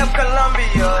just left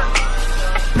Colombia.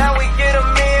 Now we get them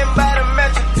in by the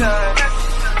metric ton.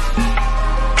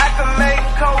 I can make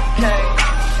cocaine.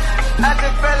 I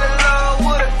just fell in love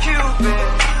with a Cuban.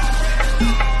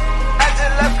 I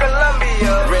just left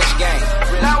Colombia. Rich gang.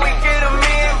 Now we get them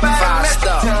in by the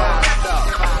metric ton.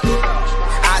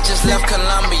 I just left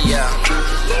Colombia.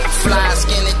 Fly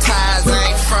skinny ties, I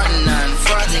ain't frontin' none.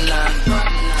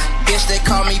 Bitch, they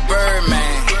call me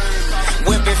Birdman.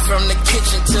 Whipping from the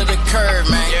kitchen to the curb,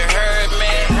 man. You heard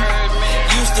me?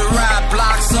 Used to ride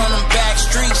blocks on them back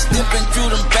streets, dipping through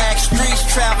them back streets.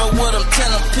 Travel with them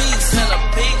 10 apiece.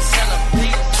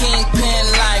 Kingpin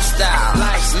lifestyle.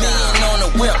 Million on the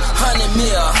whip, 100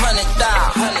 mil,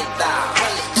 100,000.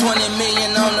 20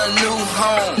 million on a new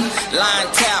home. Line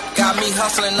tap, got me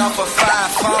hustling off a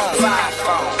 5 phone.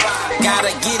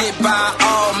 Gotta get it by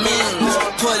all means.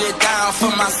 Put it down for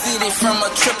my city from a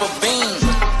triple beam.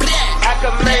 I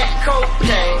can make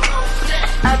cocaine.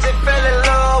 I just fell in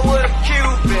love with a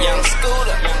Cuban. Young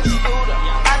Scooter.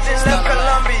 I just left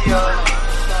Colombia.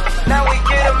 Now we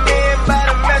get them in by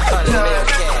the metric ton.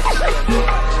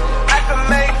 I can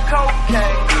make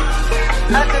cocaine.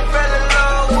 I just fell in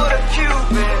love with a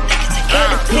Cuban.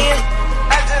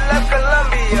 I just left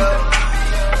Colombia.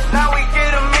 Now we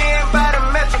get them in by the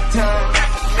metric ton.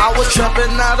 I was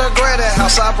trapping out a granny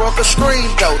house, I broke a screen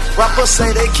though. Rappers say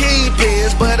they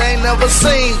kingpins, but ain't never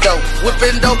seen though.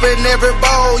 Whipping dope in every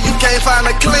bowl, you can't find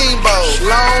a clean bowl.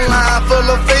 Long line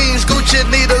full of fiends, Gucci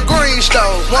need a green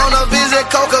stove. Wanna visit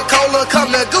Coca-Cola,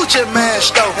 come to Gucci Man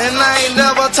store. And I ain't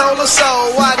never told a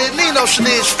soul, I didn't need no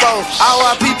snitch for. All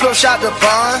our people shot the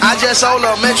bun. I just sold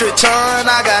a metric ton.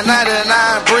 I got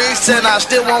 99 bricks and I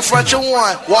still won't front you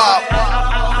one. Walk.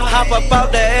 Hop up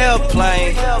out the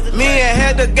airplane. Me and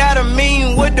Heather got a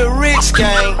meeting with the rich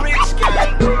gang.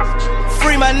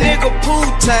 Free my nigga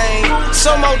Poo-Tang.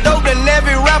 So more dope than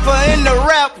every rapper in the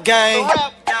rap game.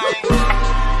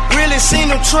 Really seen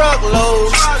them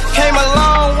truckloads. Came a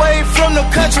long way from the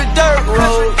country dirt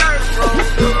road.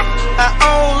 I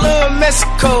own Little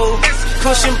Mexico.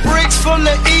 Pushing bricks from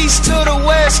the east to the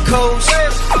west coast.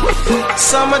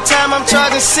 Summertime I'm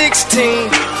charging 16.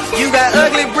 You got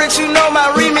ugly bricks, you know my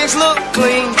remix look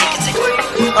clean.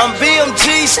 I'm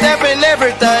BMG stepping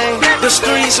everything. The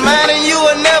streets mine and you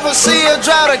will never see a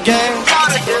drought again.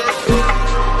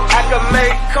 I can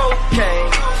make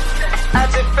cocaine. I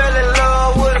just fell in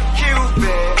love with a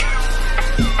Cuban.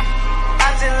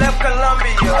 I just left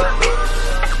Colombia.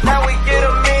 Now we get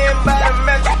them in by the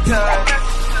metric ton.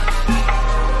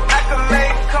 I can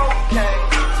make cocaine.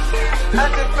 I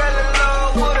just fell in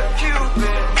love with a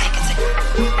Cuban.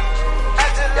 I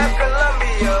just left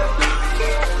Colombia.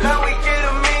 Now we get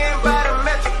them in by the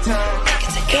metric ton.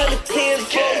 Count the 10s,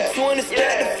 count the 20s,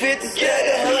 stack the 50s, stack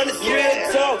the 100s, real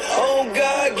talk. On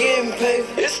God getting paid.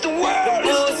 It's the world. The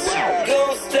bullshit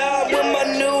gon' stop when my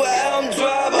new album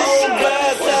drop. On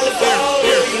God, solid all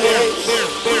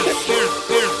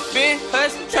Been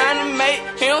hustling, trying to make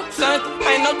him something.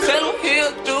 Ain't no telling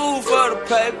he'll do for the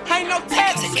paper. Ain't no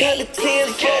telling. Count the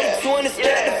 10s, count the 20s,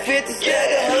 stack the 50s, stack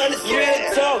the 100s, real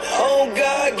talk. On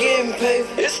God getting paid.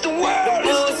 It's the world. The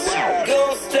bullshit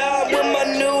gon' stop when my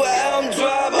new album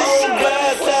drop. On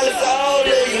God, solid all of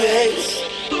you haters.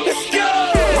 Let's go.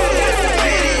 My life's a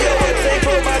video, I take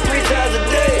for my 3 times a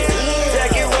day.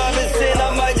 Jackie Robinson, I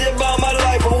might just buy my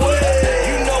life away.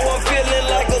 You know I'm feeling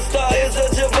like a star, it's a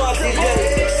Javante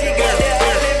day. She got that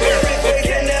Halle Berry face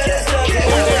and now that's something.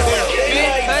 They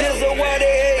like this or why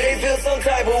they hate, they feel some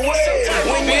type of way.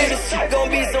 When you the shit gon'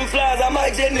 be some flies, I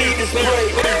might just need to spray.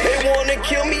 They wanna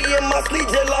kill me in my sleep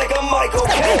just like I'm Michael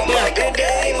Caine. If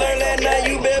they ain't learn that now,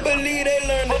 you better believe they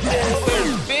learn the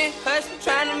dance. Been hustling,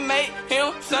 trying to make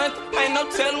him something. Ain't no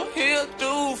telling he'll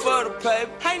do for the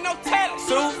paper. Ain't no telling.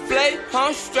 Souffle,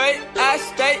 I'm straight, I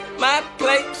stay my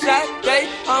plate. Shot day,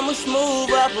 I'm a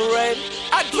smooth operator.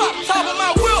 I drop top of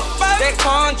my wheel, baby. That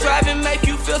car driving make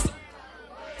you feel.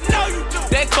 No, you do.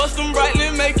 That custom brightly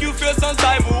make you feel some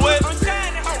type of way.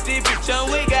 Deep picture,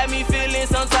 we got me feeling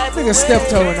some type of way. Nigga step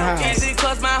toe in the house. Is it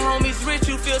cause my homies rich,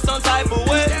 you feel some type of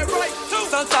way?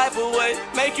 Some type of way,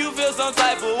 make you feel some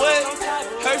type of way.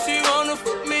 Her she wanna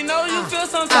me, know you feel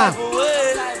some type of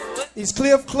way. These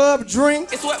KLIFF Club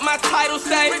drinks. It's what my title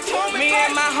say. Me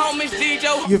and my homies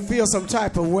DJ. You feel some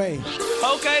type of way.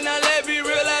 Okay, now let me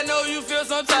real. I know you feel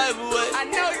some type of way. I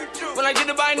know you do. When I get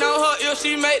the bite on her ear,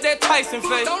 she make that Tyson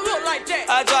face. Don't look like that.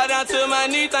 I drop down to my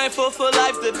knee, thankful for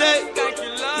life today. Thank you,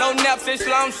 love. No naps, it's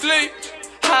long sleep.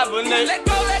 Hibernate.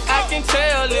 I can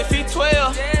tell if he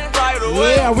 12 right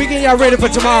away. Yeah, we getting y'all ready for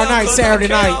tomorrow night, Saturday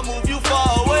night.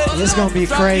 It's gonna be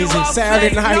crazy.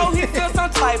 Saturday night.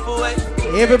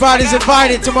 Everybody's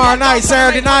invited tomorrow night,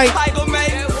 Saturday night.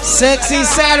 Sexy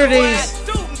Saturdays.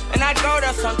 And I go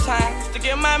there sometimes to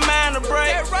get my mind a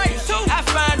break. I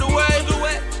find a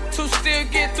way to still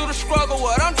get through the struggle.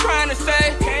 What I'm trying to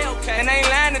say, and ain't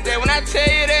lying today when I tell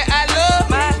you that I love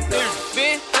my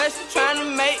been hustling, trying to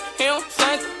make him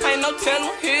something. Ain't no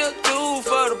telling he'll do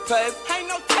for the paper. Ain't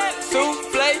no telling.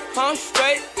 Souffle, I'm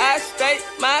straight, I stay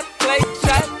my plate.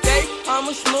 Shot day, I'm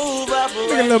a smooth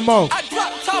operator. Look at Lil Mo. I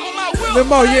drop top of my wheel. Lil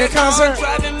Mo, you at concert?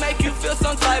 Driving make you feel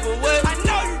some type of way. I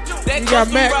know you do. That you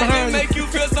got Matt behind you. Make you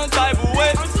feel some type of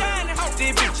way.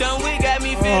 Deep picture, we got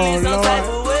me feeling some type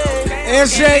of way.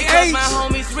 SJH. My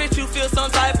homies rich, you feel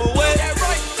some type of way.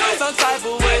 Some type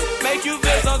of way, make you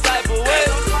feel some type of way.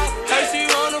 Her she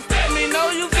wanna me, know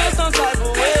you feel some type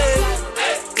of way.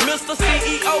 Mr.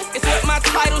 CEO, it's what my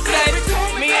title say.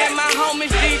 Me and my homies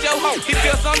DJ, he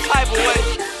feel some type of way.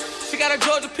 She got a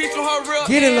Georgia peach on her real.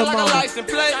 Get it, Lil Mama.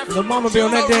 Lil Mama be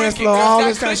on that dance floor all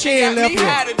this time. She ain't left here.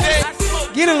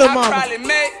 Get it, Lil Mama.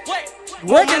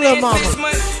 Work it, Lil Mama.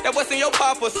 That wasn't your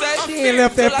papa say. She ain't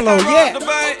left that floor yet.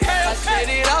 I said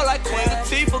it all like Queen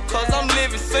Latifah, cause I'm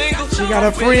living single. She got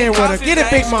a friend with her. Get it,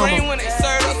 Big Mama. When they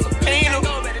serve a subpoena,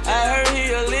 I heard he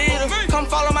a leader. Come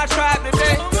follow my tribe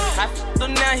today. So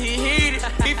now he heated.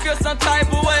 He feel some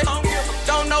type of way.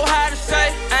 Don't know how to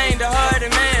say. I ain't the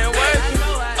hardest man working.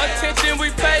 Attention we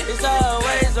pay. It's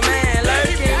always a man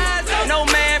lurking. No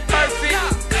man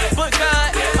perfect, but God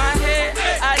in my head.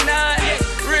 I nod.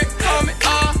 Rick coming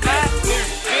off my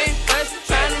been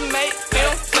trying to make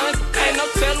him something. Ain't no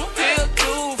telling he'll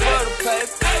do for the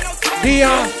paper.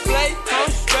 Dion. Play,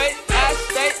 I'm straight, I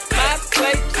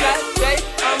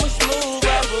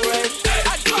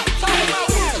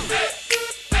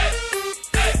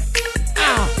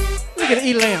get an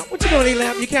E-lamp. What you doing,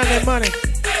 E-lamp? You counting that money?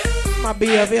 My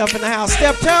BFF in the house.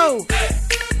 Step toe.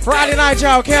 Friday night,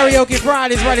 y'all. Karaoke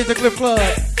Fridays right at the KLIFF Club.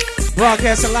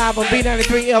 Broadcasting live on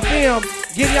B93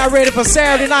 FM. Getting y'all ready for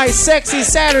Saturday night. Sexy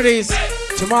Saturdays.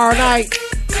 Tomorrow night,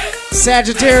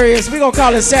 Sagittarius. We're going to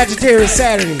call it Sagittarius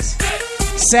Saturdays.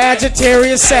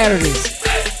 Sagittarius Saturdays.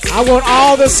 I want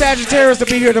all the Sagittarius to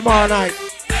be here tomorrow night.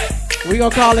 We're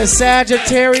going to call it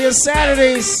Sagittarius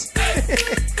Saturdays.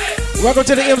 Welcome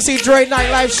to the MC Dre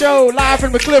Nightlife Show, live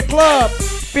from the KLIFF Club,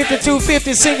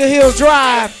 5250 Single Hills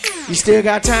Drive. You still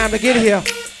got time to get here.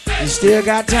 You still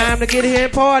got time to get here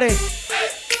and party.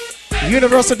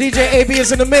 Universal DJ AB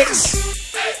is in the mix.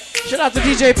 Shout out to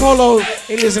DJ Polo.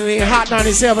 He listening in Hot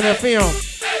 97 FM.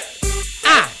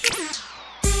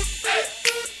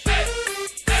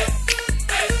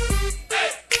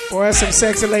 Boy, there's some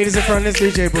sexy ladies in front of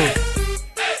this DJ booth.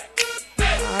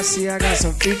 I see I got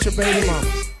some future baby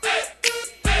mamas.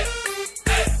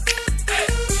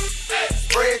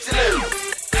 Spread your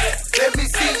legs. Let me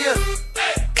see you.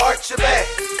 Arch your back.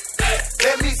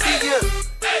 Let me see you.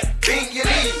 Bend your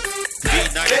knees.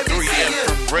 B93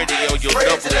 FM Radio, your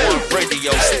 #1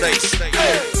 radio station. Spread your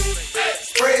legs.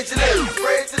 Spread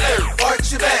your legs.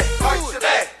 Arch your back. Arch your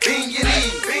back. Bend your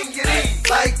knees. Bend your knees.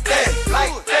 Like that.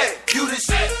 Like that. You the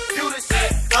shit. You the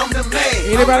shit. I'm the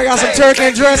man. Anybody got some turkey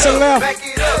and dressing left? Back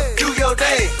it up. Do your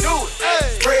thing. Do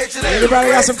it. Spread your legs.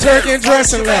 Anybody got some turkey and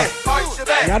dressing left?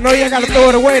 Y'all know you ain't got to throw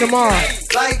it away tomorrow.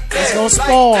 It's gonna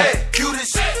spoil. You the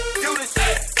shit. You the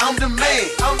shit. I'm the man.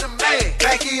 I'm the man.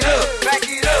 Back it up. Back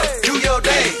it up. Do your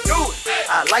thing. Do it.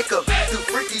 I like a do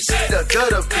freaky shit the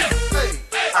gutter beat.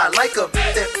 I like a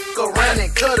that go around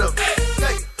and cut up.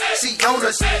 She on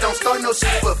us, don't start no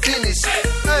shit but finish.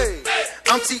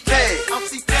 I'm TK. I'm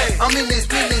TK. I'm in this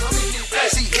business.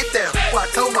 She hit that. I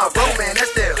told my bro, man,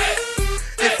 that's there.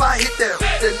 If I hit that,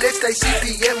 the next day she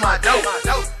be at my door.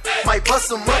 Might bust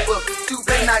them up, but you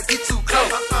better not get too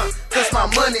close. Cause my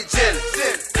money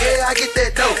jealous. Yeah, I get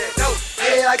that dope.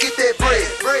 Yeah, I get that bread.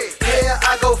 Yeah,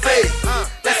 I go fade.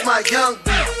 That's my young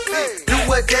beat. Do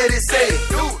what daddy say.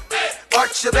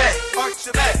 Arch your back. Arch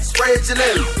your back. Spread your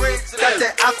legs. Got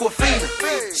that Aquafina.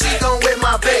 She gon' wet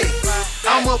my bed.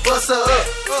 I'ma bust her up.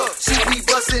 She be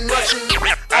bustin'.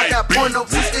 I got porno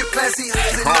boosted plastic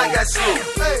and I got slow.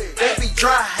 They be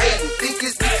dry hating. Think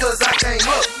it's because I came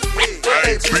up.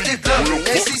 They bitch get dummy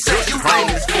and she said you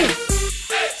famous.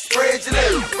 Spread your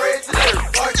legs. Spread your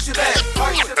legs. Arch your back.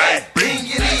 Arch your back. Bend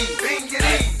your knees. Bend your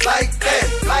knees. Like that.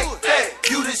 Like that.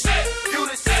 You the shit. You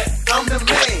the shit. I'm the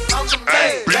man. I'm the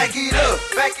man. Back it up.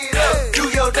 Back it up. Do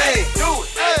your thing. Do it.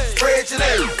 Spread your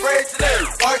legs. Spread your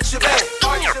legs. Arch your back.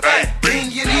 Arch your back.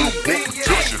 Bend your knees. Bend your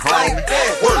knees. Like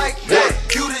that. Like that.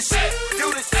 You the shit. You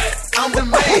the shit. I'm the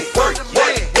man. Work.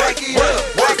 Back it up.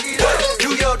 Back it up. Do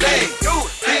your thing. Do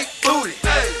it. Big booty.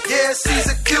 Yeah, she's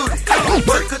a cutie.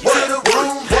 Work her to the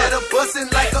room. Had her bustin'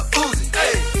 like a Uzi.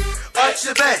 Arch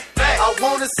your back. I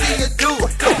wanna see you do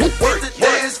it. Work the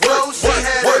dance floor. She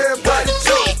had everybody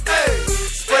joke.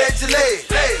 Spread your legs.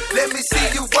 Let me see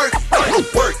you work.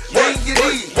 Work. Bring your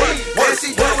knees. When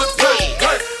she do it,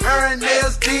 work. Her and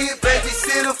nails did.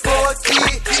 Babysitter for a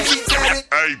kid. She got it.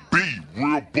 AB,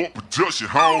 real bump production,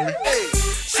 homie.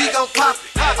 She gon' pop it.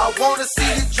 I wanna see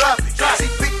you drop it. She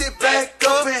picked it back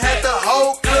up and had the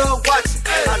whole club watching.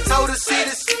 I told her she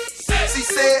the shit. She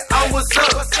said I was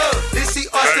up. Then she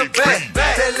arched her back.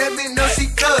 Then let me know she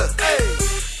good.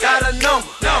 Got a number.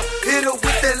 Hit her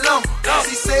with that lumber.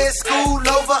 She said school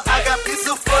over. I got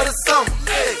pizza for the summer.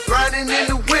 Grinding in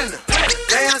the winter.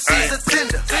 Damn, she's a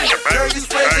tender. Girl, you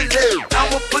spread your legs.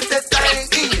 I'ma put that thing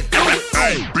in you.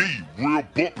 AB, real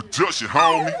bump production,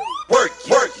 homie. Work,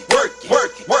 yeah.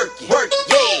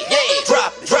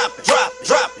 Drop it, yeah.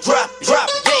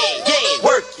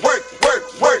 Work, yeah.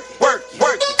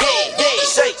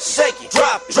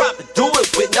 Drop it, do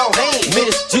it with no hands.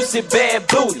 Miss Juicy Bad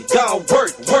Booty, gon' work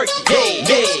it, yeah.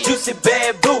 Miss Juicy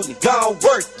Bad Booty, gon'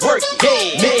 work it,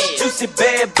 yeah. Miss Juicy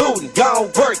Bad Booty, gon'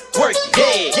 work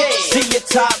it, yeah. See your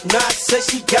top notch, say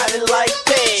she got it like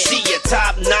that. See your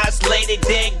top notch lady,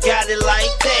 then got it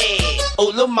like that.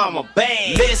 Oh, lil' mama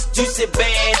bad, Miss Juicy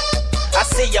Bad. I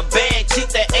see a bad chick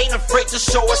that ain't afraid to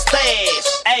show her stash.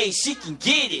 Ayy, she can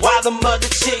get it while the mother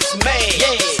chicks mad.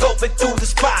 Yeah, scoping through the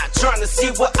spot, trying to see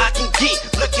what I can get.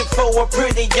 Looking for a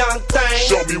pretty young thing.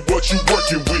 Show me what you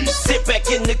working with. Sit back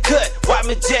in the cut, while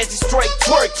my jazzy straight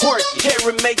twerk.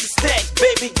 Carry major stack,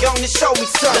 baby, gonna show me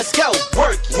something. Let's go,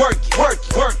 work,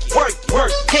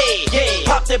 yeah.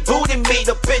 Pop that booty meat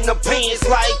up in the pants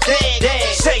like that.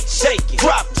 Shake it,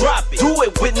 drop it. Do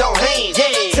it with no hands.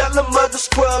 Yeah, tell them other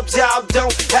scrubs y'all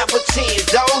don't have a chance.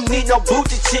 Don't need no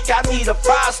bougie chick, I need a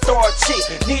 5-star chick.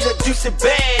 Need a juicy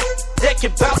bag that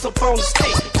can bounce up on the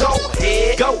stick. Go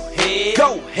ahead, go ahead,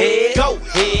 go ahead, go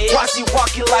ahead. Why she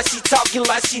walking like she talking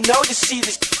like she know that she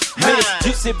the Miss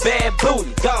Juicy Bad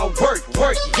Booty, gon' work,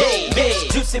 work, yeah. Miss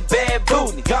Juicy Bad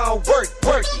Booty, gon' work,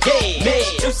 work, yeah.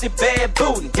 Miss Juicy Bad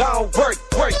Booty, gon' work,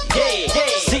 work, yeah.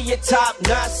 See your top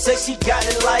notch, say she got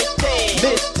it like that.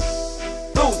 Miss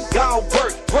Booty, gon'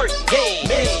 work, work, yeah.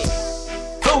 Miss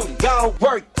Booty, gon'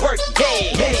 work, work,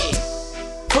 yeah. Miss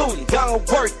Booty, gon'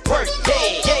 work, work,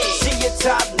 yeah. See your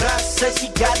top notch, say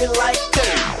she got it like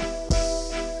that.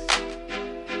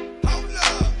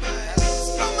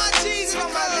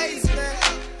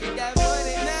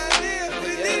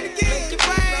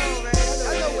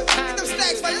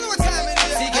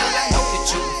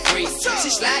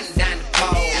 Sliding down the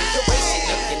pole, the way she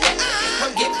looking at me,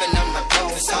 I'm giving her my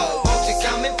phone. So won't you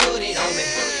come and put it on me?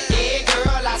 Yeah,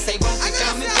 girl, I say won't you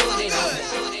come and put it on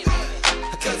me?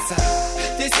 Cause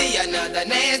this is another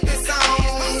nasty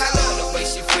song. I love the way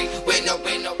she freak with no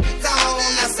zone.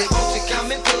 I say won't you come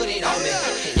and put it on me?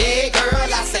 Yeah, girl,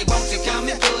 I say won't you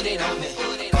come and put it on me?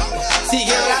 See,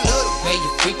 girl, I love the way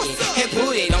you freak it and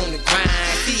put it on the grind.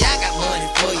 See, I got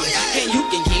money for you and you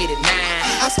can get it now.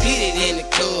 I spit it in the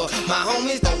club, my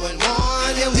homies throwing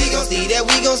one, and we gon' see that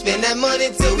we gon' spend that money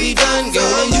till we done go.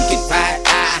 And you can fight,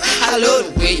 I love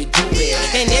the way you do it,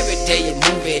 and every day you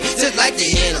move it, just like you're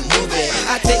in a movie.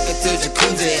 I take her to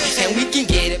jacuzzi, and we can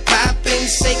get it poppin',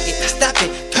 shake it, stop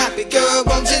it, pop it, girl,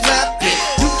 won't you drop it?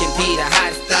 You can be the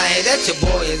hottest thing that your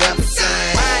boy is ever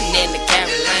seen. Riding in the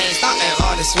Caroline, stopping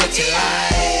hard to switch your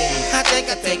life. I think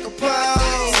I take a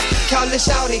pause, call it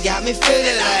shawty, got me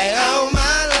feeling like, oh my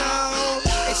lord.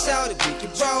 Shawty, we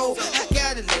can roll, I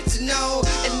gotta let you know.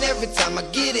 And every time I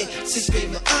get it, she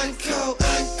screaming uncle,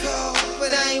 uncle.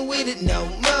 But I ain't with it no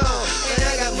more. And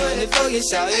I got money for you,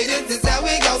 shawty, this is how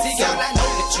we go. See, girl, I know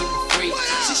that you free.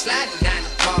 She sliding down the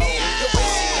pole, the way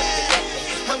she looking at me,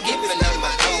 I'm giving her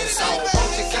my own. So won't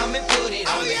you come and put it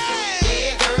on me?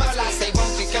 Yeah, girl, I say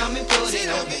won't you come and put it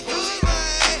on me?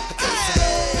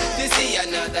 This is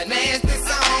another nasty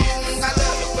song. I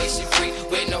love the way she free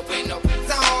with no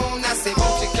zone. I say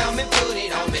won't you come and put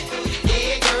it on me?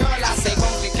 Yeah, girl, I say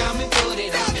won't you come and put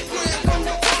it on me?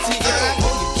 See, girl, I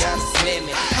know you gotta smell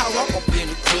me. I walk up in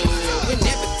the club, and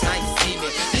every time you see me,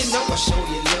 you know I show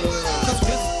you love. Cause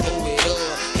we'll throw it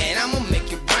up, and I'ma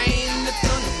make it rain. The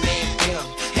thunder man, yeah.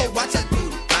 Hey, watch I do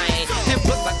the thing. And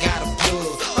plus I got a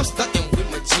plug, I'm stuck in with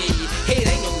my G. Hey, it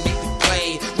ain't no need to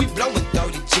play, we blowing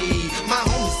 30 G. My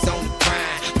homies on the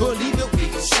grind, believe it,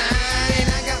 we gon' shine. And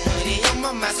I got money on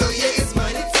my mind, so yeah, it's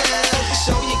money time.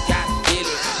 Show you got to get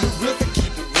it, you real to keep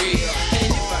it real.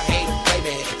 And if I hate it,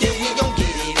 baby, then we gon'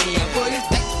 get it in. But it's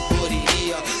back to what it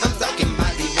is, I'm talking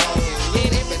about the road.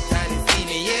 And every time they see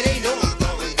me, yeah, they know I'm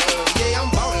throwing gold. Yeah, I'm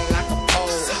ballin' like a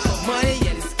pole, money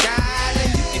in the sky.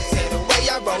 And you can tell the way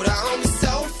I roll, the homie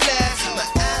so flat. My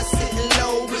eyes sitting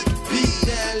low with the beat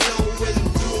down low. When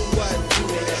I'm doing what I do,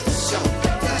 that's the show.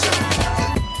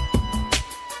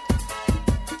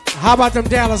 How about them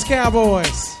Dallas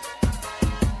Cowboys?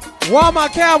 While my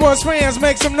Cowboys fans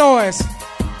make some noise,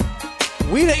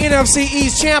 we the NFC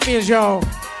East champions, y'all.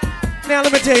 Now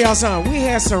let me tell y'all something. We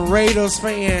had some Raiders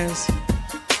fans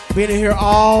been in here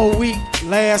all week,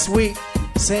 last week,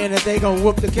 saying that they gonna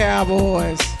whoop the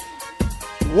Cowboys.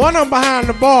 One of them behind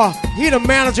the bar, he the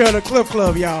manager of the KLIFF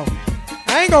Club, y'all.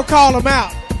 I ain't gonna call him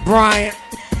out, Bryant.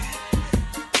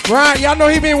 Bryant, y'all know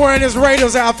he been wearing his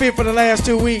Raiders outfit for the last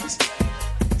 2 weeks.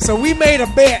 So we made a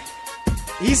bet.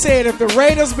 He said if the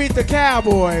Raiders beat the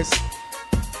Cowboys,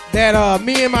 that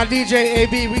me and my DJ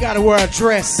AB, we got to wear a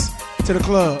dress to the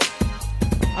club.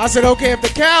 I said, okay, if the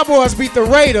Cowboys beat the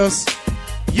Raiders,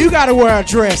 you got to wear a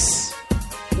dress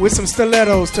with some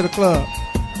stilettos to the club.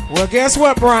 Well, guess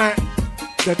what, Brian?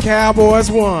 The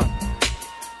Cowboys won.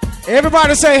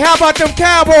 Everybody say, how about them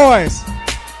Cowboys?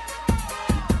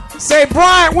 Say,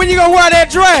 Brian, when you going to wear that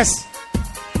dress?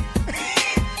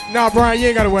 No, Brian, you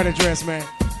ain't got to wear the dress, man.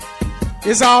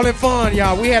 It's all in fun,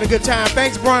 y'all. We had a good time.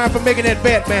 Thanks, Brian, for making that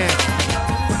bet, man.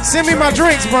 Send me my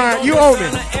drinks, Brian. You owe me.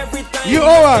 You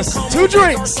owe us 2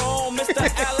 drinks. Mr.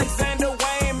 Alexander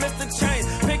Wayne, Mr. Chains,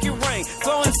 pick your ring,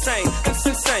 so insane, it's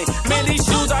insane. Man, these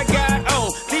shoes I got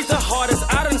on, these the hardest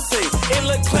I done seen. It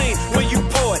look clean when you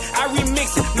pour it, I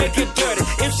remix it, make it dirty.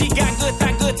 If she got good,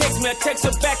 that good, text me, I text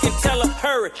her back and tell her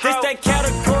hurry. This that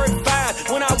category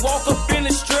 5, when I walk up in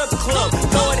the strip club,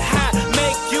 throw it high,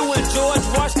 make you and George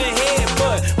wash their head.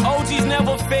 But OGs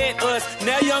never fed us,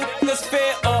 now young niggas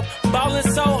fed up, ballin'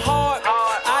 so hard,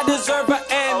 I deserve an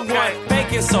and one.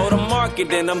 Baking soda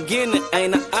market, and I'm getting it,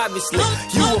 ain't I? Obviously,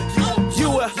 you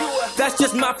a, that that's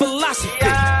just my philosophy.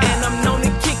 And I'm known to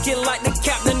kick it like the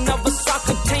captain of a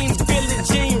soccer team. Billie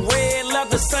Jean, red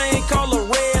leather, same color,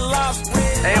 red lobster.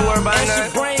 Ain't worried about and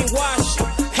nothing. she brainwash,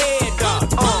 head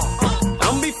dog.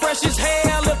 I'm be fresh as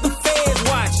hell if the feds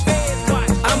watch.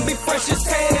 I'm be fresh as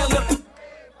hell if the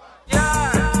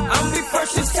I'm be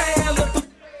fresh as hell if the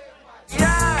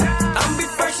I'm be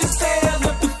fresh as hell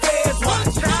if the feds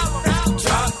watch.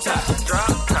 Drop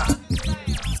top.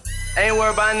 Ain't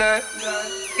worried about nothing.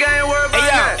 You ain't worried about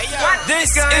nothing. This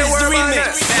is the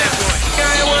remix.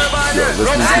 You're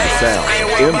listening to the sound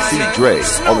of MC Dre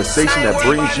on the station that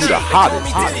brings you the hottest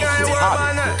hits.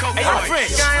 Hey, yo,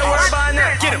 French.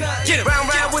 Get him.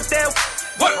 Round with that.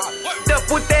 Work. Up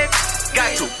with that.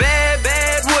 Got you bad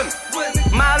women.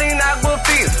 Molly not will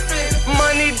feel.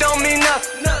 Money don't mean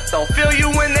nothing. Don't feel you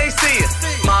when they see it.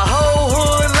 My whole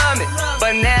hood love me.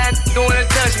 But now you wanna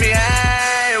touch me.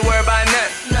 I ain't worried about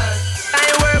nothing. I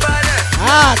ain't worried about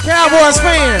nothing. Cowboys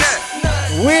fans.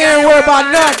 We ain't worried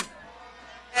about nothing.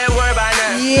 Ain't worried about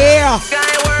nothing. Yeah.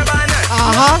 Ain't worried about nothing.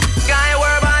 Ain't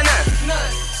worried about nothing.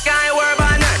 Ain't worried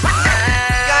about nothing.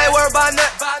 Ain't worried about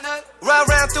nothing.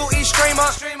 Round through each streamer.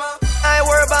 I ain't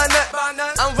worried about nothing.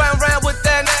 I'm round with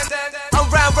that. I'm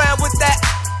round with that.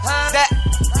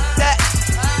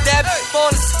 That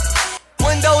bonus.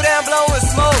 Window down blowing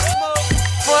smoke.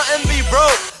 Front and be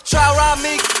broke. Try rob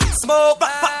me, smoke.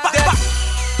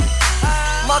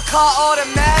 My car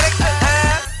automatic.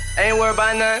 Ain't worried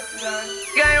about nothing.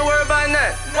 Ain't worried about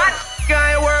nothing. What?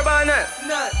 Ain't worried about nothing.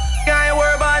 Ain't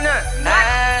worried about nothing. I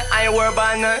ain't worried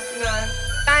about nothing.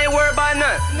 I ain't worried about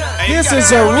nothing. This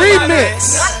is a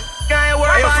remix. I ain't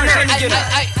worried about nothing.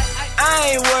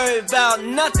 I ain't worried about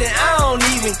nothing, I don't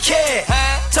even care.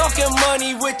 Talking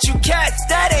money with you cats,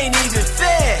 that ain't even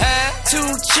fair.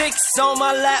 2 chicks on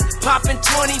my lap, popping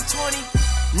 20.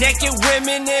 Naked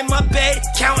women in my bed,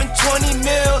 counting 20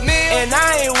 mil. And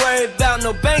I ain't worried about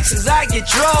no banks, cause I get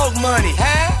drug money.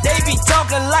 They be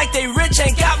talking like they rich,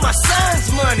 ain't got my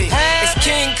son's money. It's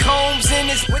King Combs in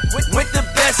this with the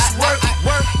best work.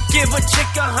 Give a chick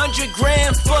 100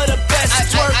 grand for the best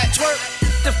twerk.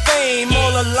 The fame,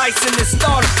 all the lights in the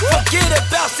starter. Forget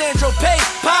about Sandro Pay,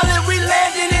 pilot, we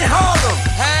landed in Harlem.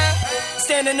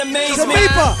 Stand in amazement.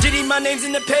 Diddy, my name's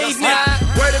in the pavement.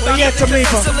 Word about nothing,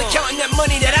 I'm still counting that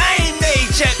money that I ain't made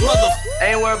yet, mother.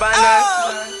 Ain't worried about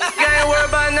nothing. Ain't worried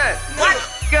about nothing. What?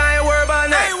 Ain't worried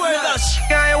about nothing. Ain't worried about shit.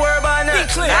 Ain't worried about nothing.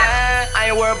 Be clear. I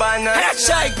ain't worried about nothing.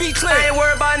 Hashtag be clear. I ain't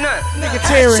worried about nothing. Nigga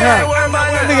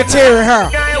Terry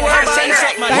her.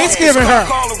 Thanksgiving her.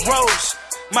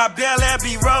 My Bel Air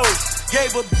be rose.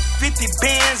 Gave her 50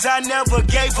 bands, I never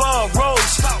gave her a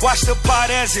rose. Watch the pot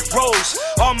as it rose.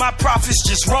 All my profits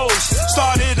just rose.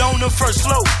 Started on the first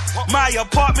floor. My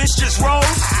apartments just rose.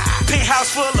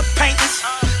 Penthouse full of paintings.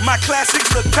 My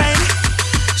classics look painted.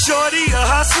 Shorty a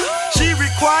hustler. She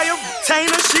require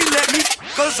retainer. She let me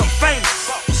cause I'm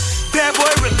famous. Bad boy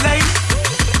related.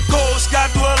 Gold Sky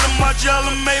Dweller,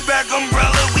 Margiela, Maybach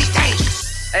umbrella. We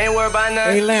dangerous. Ain't worried about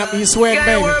nothing. A-Lamp, you sweating,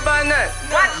 baby. Ain't worried about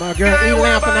nothing. My girl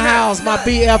E-Lamp in the house, my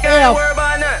BFF. Ain't worried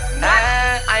about nothing.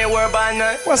 I ain't worried about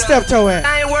nothing. What's Step Toe at?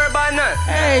 I ain't worried about nothing.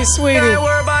 Hey, sweetie. I ain't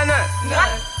worried about nothing.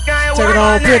 Taking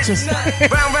all pictures.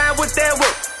 Round with that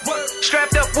whip.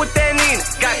 Strapped up with that Nina.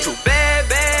 Got two bad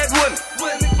women.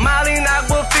 Molly not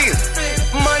will feel.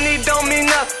 Money don't mean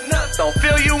nothing. Don't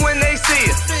feel you when they see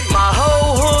it. My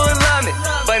whole hood love me.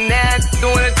 But now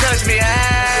you wanna touch me.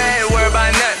 I ain't worried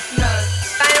about nothing.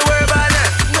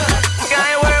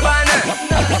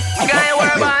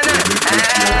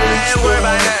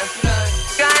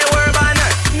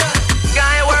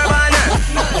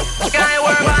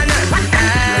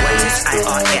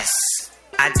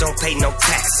 I don't pay no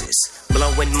taxes,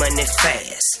 blowing money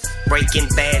fast, breaking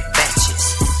bad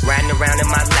batches, riding around in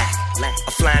my lap,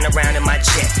 I'm flying around in my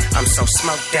jet. I'm so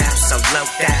smoked out, so low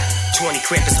out. 20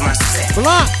 crib is my set.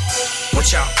 Blunt. What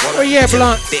y'all want? Oh yeah,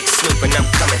 Blunt. Big Snoop and I'm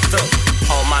coming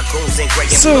through. All my goons in gray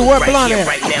and Sue, blue where right Blunt here, at?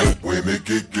 right now. Women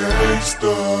get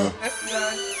gangsta.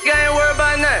 You ain't worried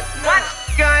about nothing. What?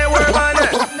 You ain't worried about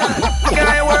nothing. You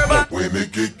ain't worried about. Women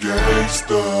get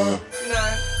gangsta.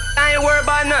 I ain't worried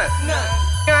about nothing.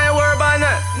 I ain't worried about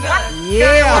nothing.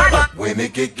 Yeah.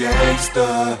 Women get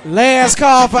gangsta. Last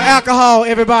call for alcohol,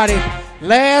 everybody.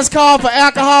 Last call for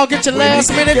alcohol. Get your last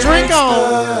minute drink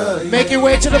on. Make your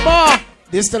way to the bar.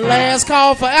 This the last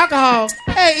call for alcohol.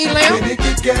 Hey, E-Lamp.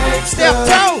 Step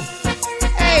Toe.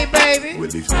 Hey, baby. When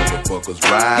these motherfuckers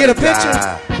ride. Get a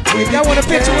picture. Y'all want a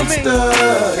picture with me?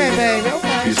 Okay, baby.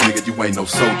 Okay. Bitch, nigga, you ain't no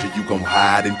soldier. You gon'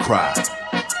 hide and cry.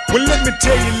 Well, let me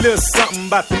tell you a little something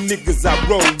about the niggas I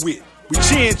roll with. We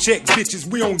chin check bitches,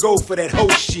 we don't go for that hoe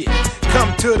shit.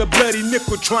 Come to the bloody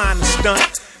nickel trying to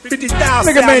stunt. 50 styles,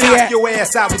 Look at I'll Maniac. knock your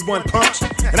ass out with one punch.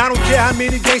 And I don't care how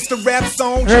many gangster rap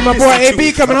songs Heard my you boy listen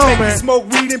AB to. coming I home, take man.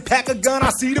 Smoke weed and pack a gun, I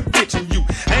see the bitch in you.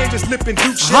 I ain't just lipping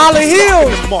Duke shit. Holly I'm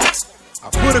Hills. stalking the marks. I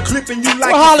put a clip in you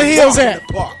like Where Holly it's a Hills walk in at?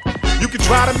 the park. You can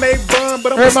try to make fun,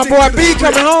 but I'm Heard my boy B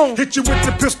coming home. Hit you with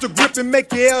the pistol grip and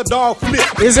make your L dog flip.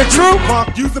 Is it true?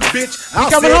 Punk, you the bitch. I'll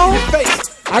coming say it home? in your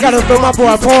face. I gotta throw my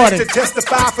boy a party. To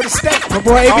testify for the state. My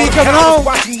boy AB All the coming cowards home.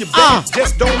 Watching your back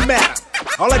just don't matter.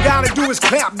 All I gotta do is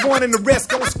clap one and the rest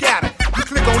gon' scatter. You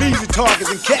click on easy targets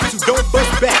and cats who don't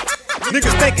bust back.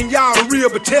 Niggas thinking y'all the real,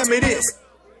 but tell me this.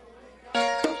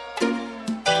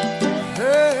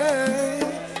 Hey,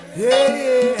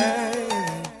 yeah.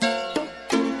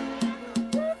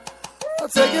 I'll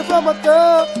take it from a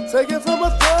thug, take it from a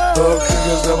thug. Thug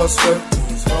niggas never sweat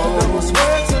these hoes.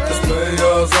 Cause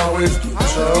players always get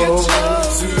chose.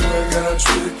 See you ain't got a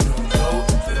trick, you don't know.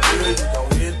 Yeah, you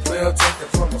don't hit player, take it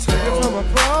from a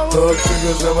pro. Thug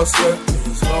niggas never sweat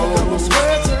these hoes.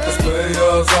 Cause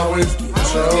players always get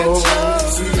chose.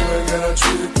 See you ain't got a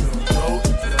trick, you don't know.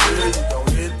 Yeah, you don't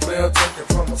hit player, take it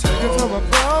from a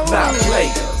pro. Now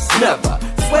players never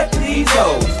sweat these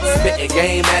hoes. Spitting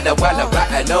game at the while I'm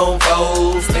riding on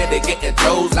foes. Steady getting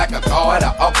toes like a car at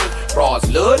an auction.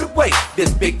 Frauds love the way this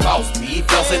big boss be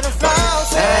flossing.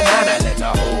 Nah, let the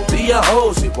hoe be a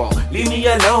hoe. She won't leave me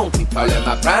alone. Keep calling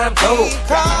my prime code.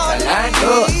 The line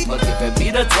good, but giving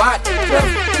me the twat.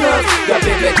 Just,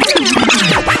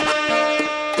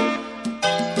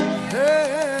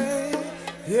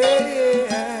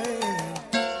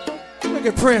 Look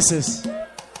at Princess.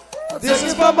 This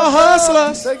is for my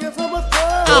hustlers. Take it from a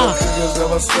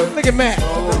thug. Look at Matt.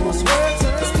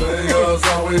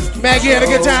 Matt, you had a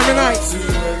good time tonight.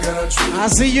 I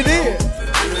see you did.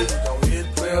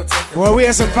 Boy, we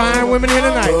had some fine women here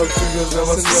tonight.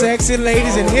 Some sexy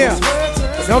ladies in here.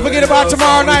 Don't forget about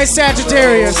tomorrow night,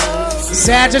 Sagittarius.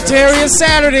 Sagittarius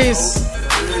Saturdays.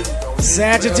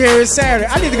 Sagittarius Saturday.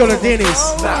 I need to go to Denny's.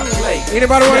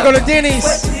 Anybody want to go to Denny's?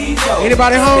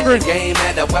 Anybody hungry?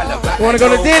 Want to go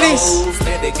to Denny's?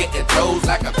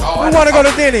 Who want to go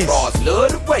to Denny's?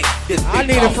 I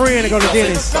need a friend to go to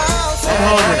Denny's. I'm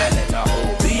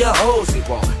hungry. Be a hoe, she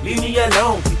won't leave me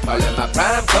alone. Keep calling my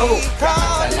prime code. The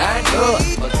line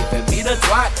good, but giving me the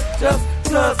twat. Just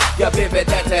cause, yeah, baby,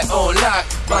 that's that on lock.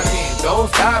 My team don't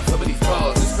stop. Some of these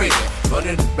calls is crazy.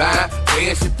 Running around,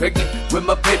 saying she pregnant with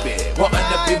my baby. Wanting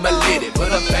to be my lady, but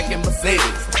I'm back in Mercedes.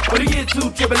 When you get too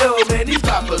triple O, man, these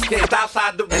poppers came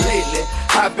outside the lately.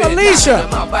 I've been Alicia,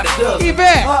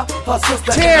 Yvette,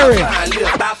 Terry,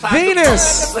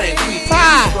 Venus,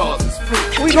 Five.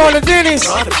 We going to Denny's.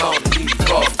 I'm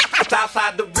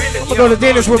gonna go to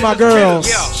Denny's with my girls.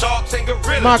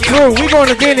 My crew, we going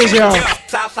to Denny's, y'all.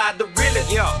 Southside the realest,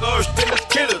 Thinnest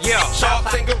killers,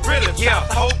 Sharks and gorillas,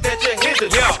 hope that you hit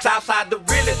it, Southside the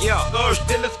realest,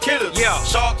 Thinnest killers,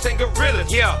 Sharks and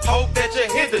gorillas, hope that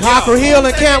you hit it, Copper Hill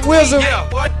and Camp Wizard.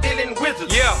 Dealing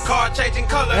wizards, car changing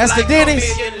colors. That's the Denny's.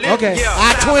 Okay,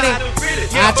 I-20,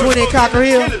 I-20 and Copper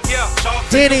Hill.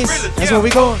 Denny's, that's where we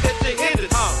going.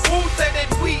 Who said that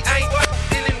we ain't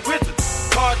dealing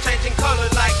wizards? Car changing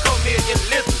colors like chameleon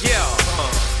lizards,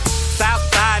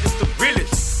 Southside is the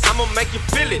realest. I'ma make you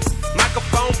feel it.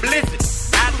 Microphone blizzard.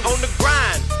 Out on the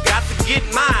grind. Got to get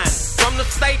mine. From the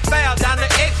state fair down the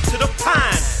X to the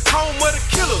pine. Home of the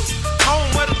killers.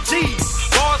 Home of the G's.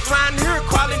 Bars around here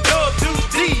calling dub deuce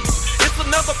D's. It's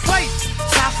another place.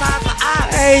 Southside's an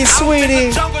island. Hey,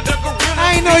 sweetie.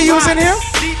 I ain't know you was in here.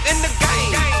 Deep in the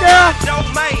game. Girl.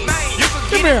 Domain. You can Come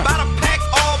get here. it by the pack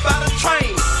or by the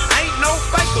train. Ain't no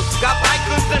fakers. Got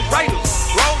bikers and raiders.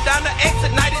 Roll down the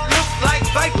exit night. It looks like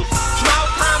Vegas. Small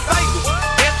time Vegas.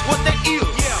 That's what they is.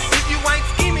 If you ain't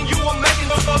scheming, you are making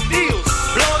up deals.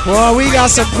 Well, we got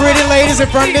some pretty ladies in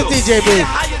front of this DJ booth.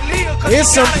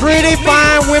 It's some pretty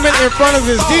fine women in front of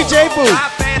this DJ booth.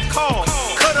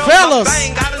 Fellas,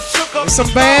 there's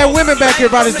some bad women back here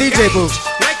by this DJ booth.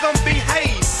 Make them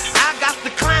behave. I got to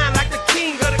climb like the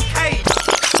king of the cave.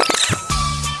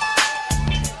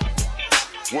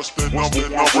 What's the number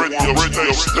one radio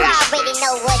station? You already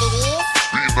know what it is.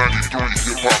 B93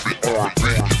 Hip Hop and R&B,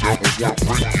 number one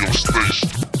radio station.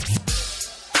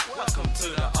 Welcome to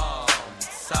the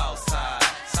South Side,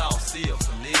 South Sea of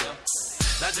Familiar.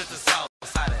 Not just the South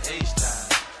Side of H-Town.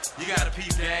 You gotta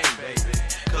peep game, baby.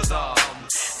 Cause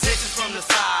Texas from the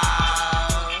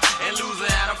South, and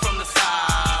Louisiana from the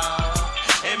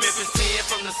South, and Memphis 10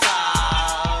 from the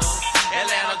South,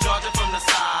 Atlanta, Georgia from the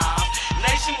South.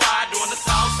 Nationwide doing the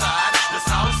South Side, yeah,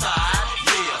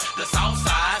 the South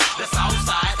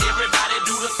Side, Everybody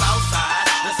do the South Side,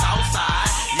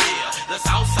 yeah, the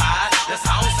South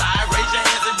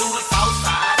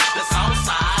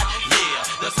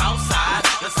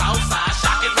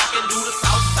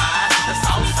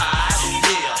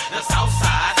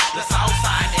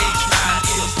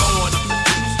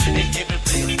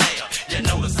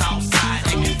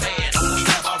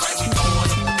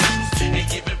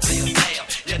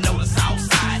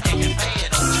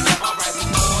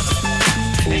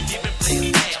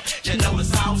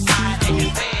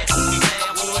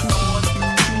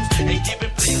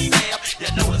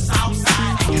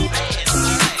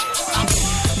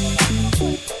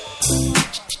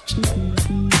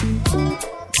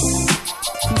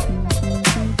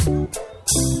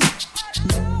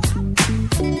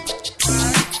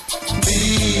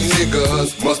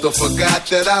Musta forgot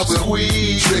that I was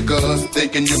weed. Triggers,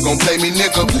 thinking you gon' play me,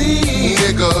 nigga. Please,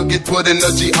 nigga, get put in the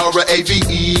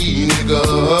GRAVE, nigga.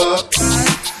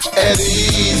 At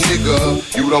ease,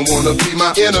 nigga. You don't wanna be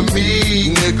my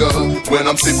enemy, nigga. When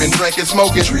I'm sipping, drinking,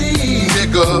 smoking,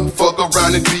 nigga. Fuck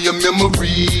around and be a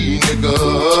memory,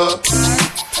 nigga.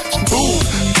 Ooh,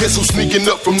 guess who's sneaking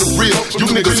up from the rear?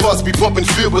 You niggas hearts be bumping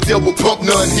filled, but there will pump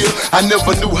none here. I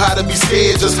never knew how to be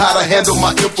scared, just how to handle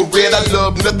my infrared. I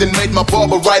love nothing, made my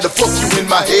barber write a fuck you in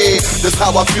my head. That's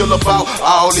how I feel about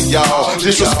all of y'all.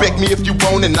 Disrespect me if you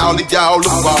want, and all of y'all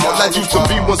look ball. I used to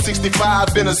be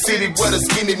 165 in a city where the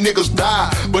skinny niggas die,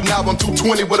 but now I'm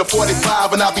 220 with a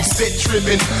 45, and I be set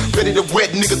tripping, ready to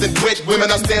wet niggas and wet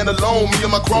women. I stand alone, me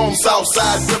and my chrome south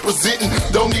side representing.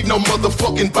 Don't need no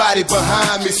motherfucking body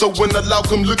behind me. So when the law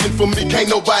come looking for me, can't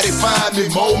nobody find me.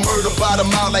 More murder by the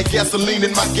mile like gasoline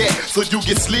in my gas. So you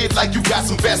get slid like you got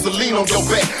some Vaseline on your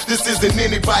back. This isn't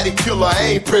anybody killer,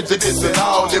 I ain't prejudiced at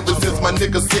all. Ever since my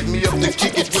niggas set me up to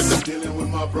kick it with them. Dealing with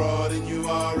my broad and you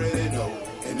already know.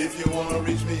 And if you wanna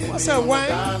reach me, what's up, Wayne?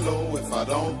 If I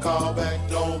don't call back,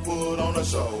 don't put on a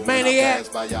show.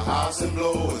 Maniac. By your house and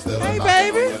blow, hey,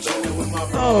 baby.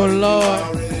 Oh, Lord.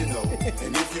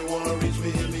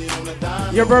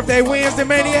 Your birthday Wednesday,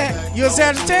 Maniac? You a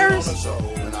Sagittarius?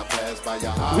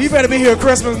 We better be here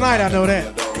Christmas night, I know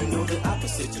that.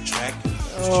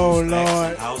 Oh,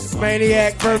 Lord.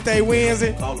 Maniac, birthday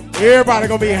Wednesday. Everybody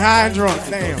gonna be high and drunk.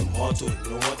 Damn.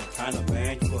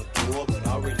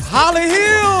 Holly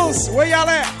Hills, where y'all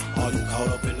at?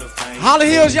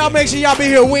 Holly Hills, y'all make sure y'all be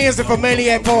here Wednesday for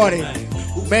Maniac party.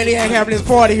 Maniac having his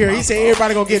party here. He said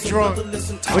everybody gonna get drunk.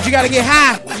 But you gotta get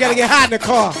high. You gotta get high in the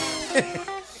car.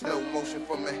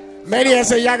 Maniac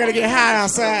said y'all gotta get high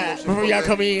outside before y'all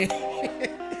come in.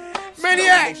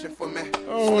 Maniac!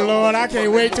 Oh Lord, I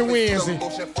can't wait till Wednesday.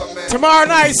 Tomorrow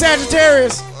night,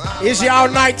 Sagittarius. It's y'all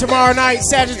night tomorrow night,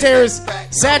 Sagittarius.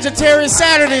 Sagittarius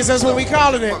Saturdays, that's what we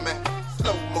calling it.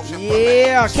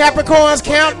 Yeah, Capricorns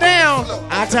count down.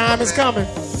 Our time is coming.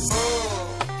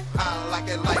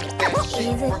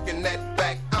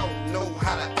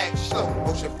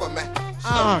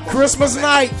 Christmas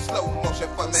night.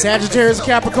 Sagittarius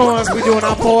Capricorns, we doing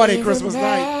our party Christmas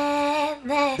night.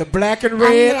 The black and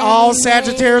red, all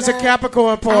Sagittarius and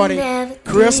Capricorn party.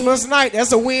 Christmas night,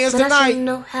 that's a Wednesday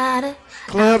night.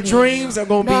 Club Dreams are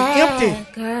gonna be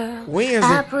empty Wednesday.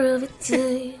 I prove it to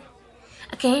you.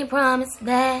 I can't promise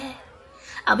that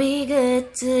I'll be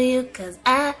good to you, cause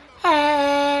I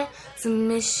had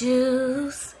some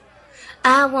issues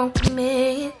I won't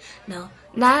commit. No,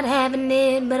 not having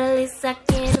it, but at least I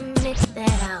can admit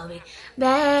that I'll be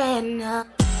bad enough.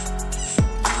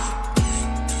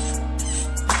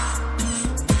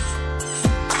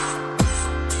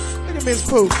 Look at Miss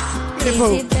Pooh. Look at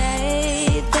Pooh.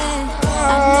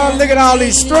 Oh, look at all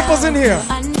these strippers in here.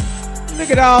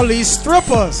 Look at all these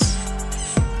strippers.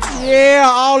 Yeah,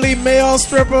 all these male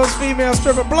strippers, female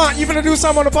strippers. Blunt, you finna do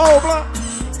something on the pole, Blunt?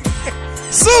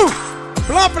 Sue!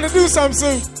 Blunt finna do something,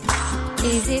 Sue.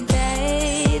 Easy,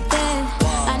 baby.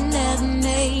 I never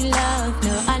made love,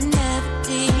 no, I never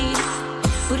did.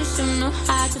 But I sure know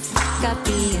how to fuck up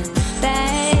being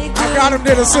bad. I got him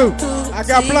dinner, Sue. I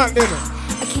got Blunt dinner.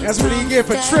 That's what you get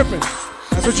for tripping.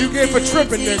 That's what you get for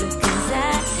tripping, nigga.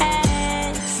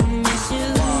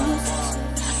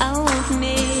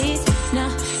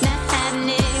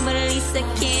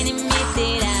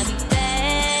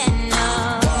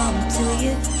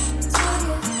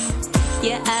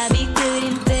 Yeah, I'll be good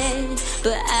in bed,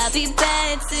 but I'll be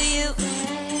bad to you.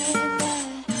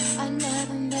 I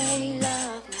never made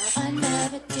love, no, I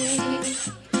never did.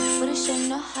 But I sure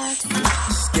know how to.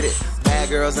 Just get it. Bad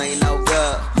girls ain't no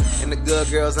good, and the good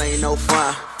girls ain't no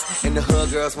fun. And the hood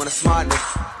girls want a smart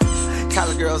nigga.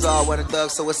 College girls all want a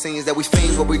thug, so it seems that we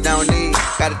fiends what we don't need.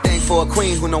 Got a thing for a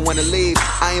queen who don't wanna leave.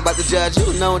 I ain't about to judge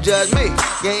you, don't judge me.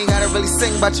 You ain't gotta really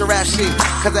sing about your rap sheet,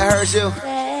 cause I heard you.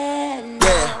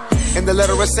 In the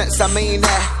literal sense, I mean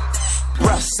that.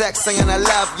 Rough sex saying I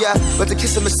love ya, but the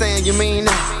kiss him is saying you mean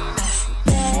that.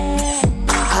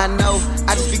 I know,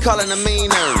 I just be calling a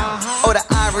meaner. Oh, the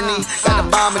irony, got the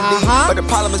bomb in deep, but the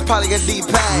problem is probably a deep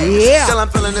pad. Yeah. Still I'm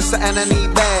feeling this and I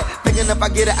need bad. Thinking if I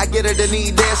get it, I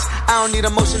need this. I don't need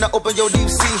emotion to open your deep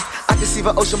sea. I can see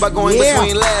the ocean by going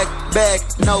between leg, bag,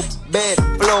 no, bed,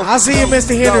 floor. I see you,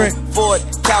 Mr. Henry. Forward,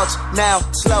 couch, now,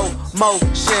 slow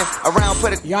motion, around,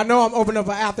 put it. Y'all know I'm opening up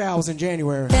for after hours in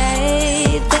January.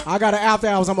 I got an after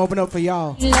hours I'm opening up for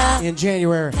y'all in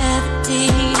January.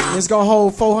 It's gonna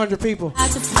hold 400 people.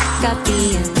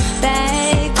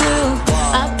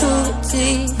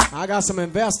 I got some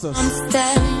investors.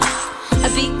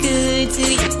 I'll be good to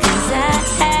you, cause I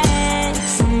had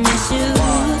some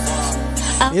issues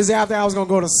His after hours gonna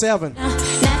go to 7. Not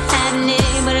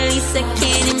happening, but at least I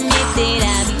can admit that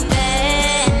I'll be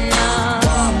bad. No,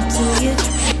 to you.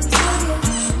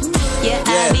 Yeah,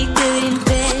 I'll be good in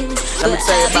bed. Let me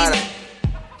tell you about it.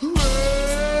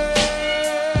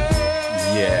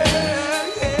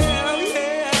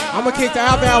 I'm gonna kick the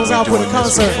after hours off with a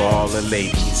concert. For all the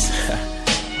ladies.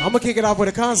 I'm gonna kick it off with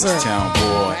a concert. Town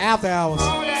boy. After hours.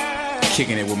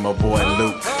 Kicking it with my boy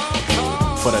Luke.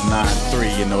 For the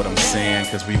 9-3, you know what I'm saying?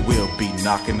 Cause we will be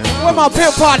knocking the Where my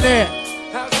pimp partner at?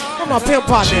 Where my pimp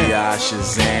partner at? G.I.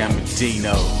 Shazam and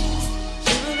Dino.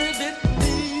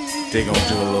 They gonna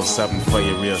do a little something for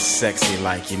you real sexy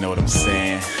like, you know what I'm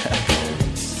saying?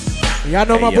 Y'all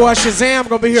know my boy Shazam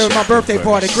gonna be here at my birthday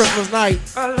party, Christmas night.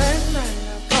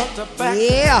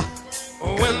 Yeah.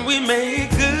 When we made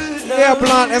good love. Yeah,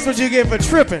 Blunt, that's what you get for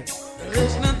tripping.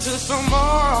 Listening to some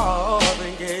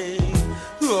Marvin Gaye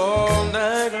all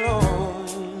night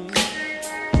long.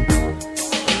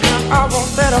 Now I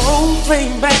want that whole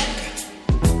thing back.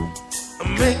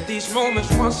 Make these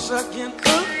moments once again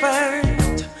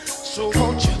perfect. So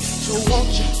won't you,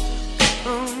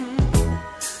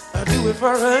 I do it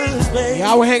for us, baby.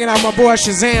 Yeah, I was hanging out with my boy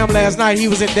Shazam last night. He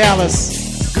was in Dallas.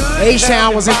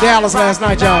 H-Town was in Dallas last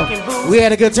night, y'all. We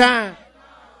had a good time.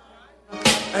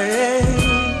 Hey,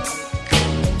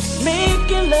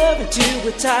 making love until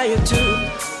we're tired to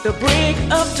the break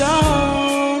of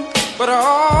dawn. But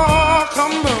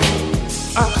come on,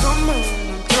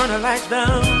 turn the lights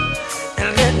down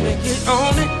and let me get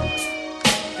on it.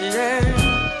 Yeah,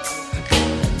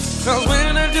 cause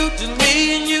when I do to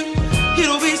me and you,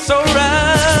 it'll be so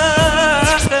right.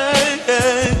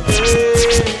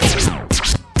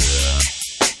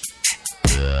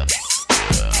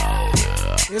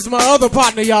 This is my other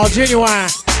partner, y'all, Genuine. I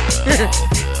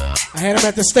had him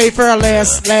at the State Fair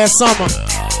last summer.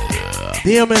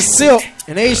 Them and Silk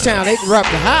in H-Town, they rep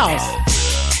the house.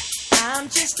 I'm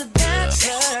just a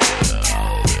dancer.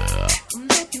 I'm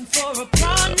looking for a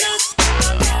partner.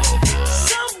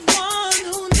 Someone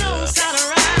who knows how to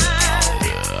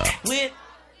ride with.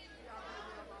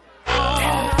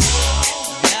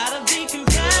 Gotta be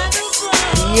compatible.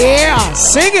 Yeah,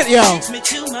 sing it, yo.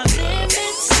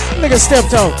 Nigga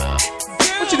Step-Toe.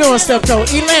 What you doing, Step-Toe?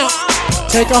 E-Lamp.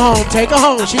 Take her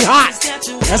home, she hot.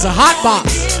 That's a hot box.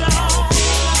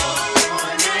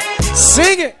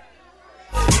 Sing it.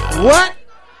 What?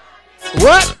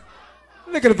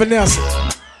 Look at Vanessa.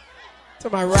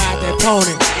 Somebody ride that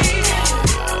pony.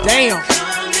 Damn.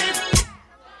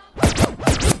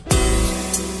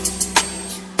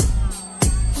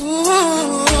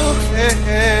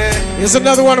 Here's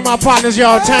another one of my partners,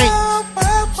 y'all, Tank.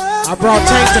 I brought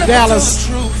Tank to Dallas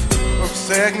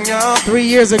 3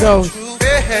 years ago.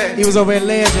 He was over at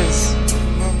Legends.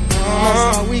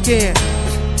 All-Star Weekend.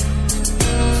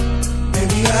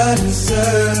 Maybe I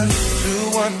deserve to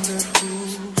wonder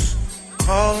who's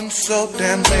calling so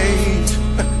damn late.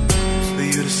 For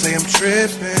you to say I'm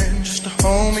tripping, just a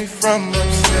homie from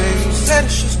upstate. Said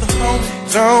it's just a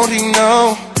homie. Don't he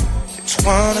know it's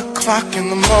 1 o'clock in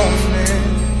the morning?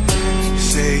 You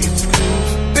say it's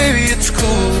cool, baby, it's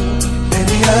cool.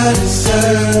 Maybe I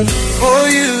deserve for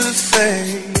you to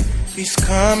say he's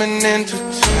coming into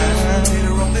town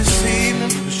later on this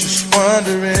evening. I was just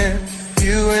wondering if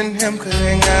you and him could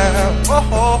hang out.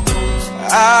 Oh,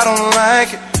 I don't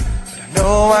like it, but I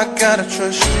know I gotta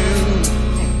trust you.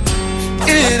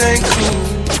 It ain't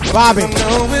cool, Bobby. I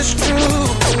know it's true.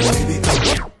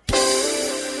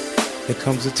 There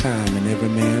comes a time in every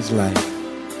man's life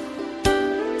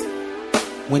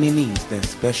when he needs that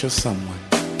special someone.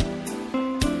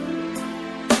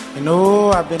 And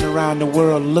oh, I've been around the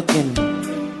world looking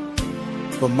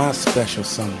for my special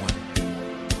someone.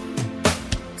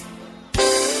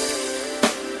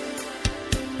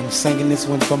 I'm singing this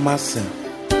one for myself.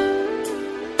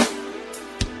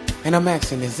 And I'm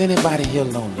asking, is anybody here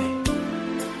lonely?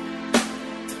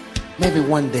 Maybe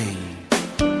one day.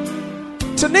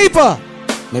 Tanipa.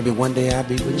 Maybe one day I'll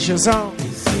be with you. Shazam.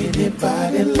 Is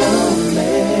anybody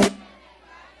lonely?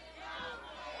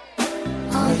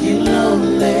 Are you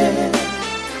lonely?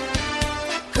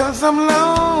 'Cause I'm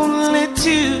lonely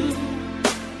too.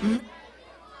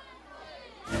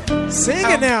 Sing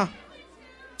it now.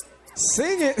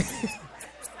 Sing it.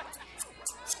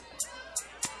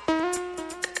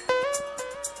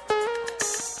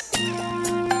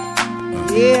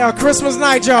 Yeah, Christmas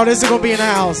night, y'all. This is gonna be in the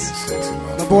house.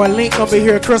 My boy Link gonna be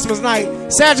here Christmas night.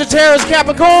 Sagittarius,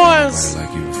 Capricorns.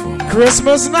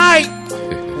 Christmas night.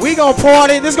 We gonna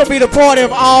party. This gonna be the party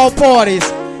of all parties.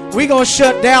 We gonna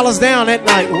shut Dallas down that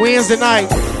night. Wednesday night.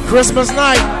 Christmas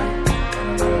night.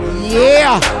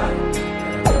 Yeah.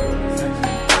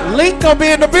 Link gonna be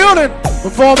in the building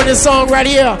performing this song right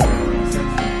here.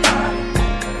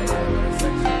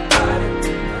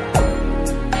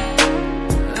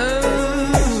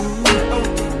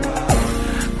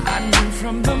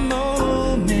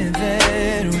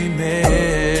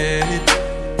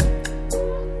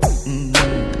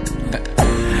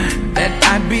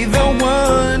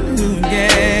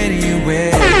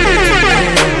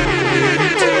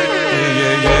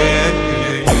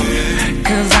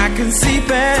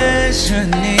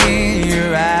 In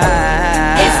your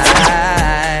eyes,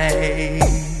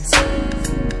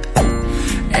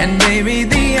 and baby,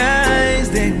 the eyes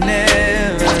they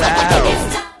never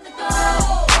lie.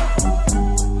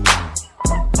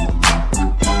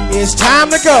 It's time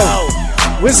to go.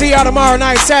 We'll see y'all tomorrow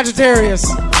night, Sagittarius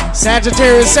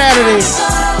Saturdays.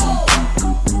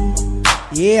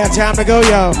 Yeah, time to go,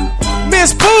 y'all.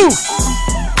 Miss Pooh.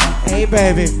 Hey,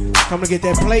 baby, come to get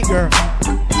that plate, girl.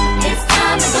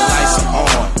 The lights are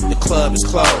on, the club is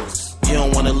closed. You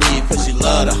don't wanna leave cause you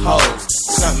love the hoes.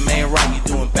 Something ain't right, you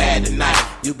doing bad tonight.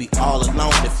 You'll be all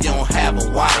alone if you don't have a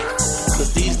wife.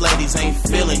 Cause these ladies ain't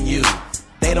feeling you.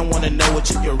 They don't wanna know what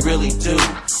you can really do.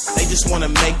 They just wanna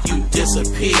make you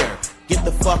disappear. Get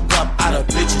the fuck up out of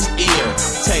bitch's ear.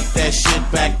 Take that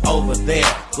shit back over there.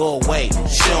 Go away,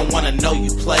 she don't wanna know you,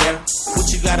 player.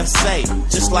 What you gotta say,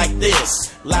 just like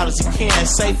this, loud as you can,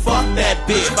 say fuck that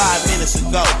bitch. 5 minutes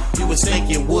ago, you was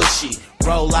thinking would she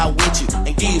roll out with you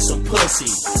and give you some pussy.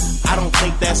 I don't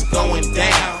think that's going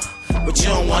down, but you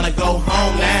don't wanna go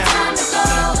home now. It's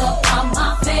time to go up on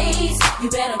my face. You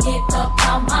better get up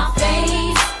on my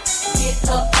face. Get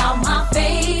up on my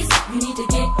face. You need to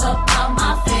get up on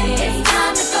my face. It's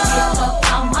time to go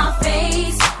up on my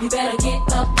face. You better get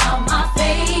up on my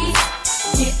face.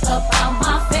 Get up on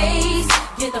my face.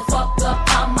 Get the fuck up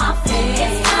on my face.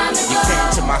 It's time to You came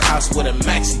to my house with a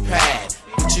maxi pad,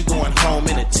 but you going home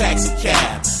in a taxi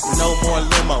cab. No more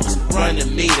limos, run the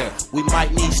meter. We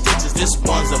might need stitches, this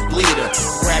one's a bleeder.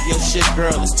 Grab your shit,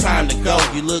 girl, it's time to go.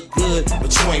 You look good,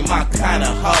 but you ain't my kind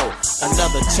of hoe.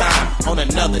 Another time, on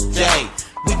another day,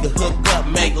 we could hook up,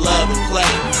 make love and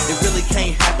play. It really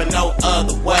can't happen no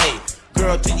other way.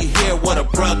 Girl, do you hear what a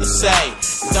brother say?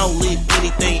 Don't leave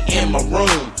anything in my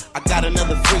room. I got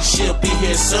another freak, she'll be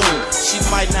here soon. She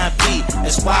might not be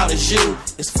as wild as you.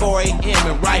 It's 4 a.m.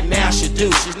 and right now she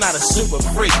do. She's not a super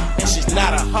freak and she's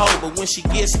not a hoe, but when she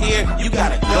gets here, you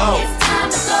gotta go. It's time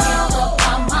to go up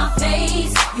on my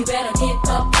face. You better get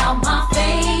up on my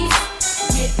face.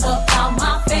 Get up on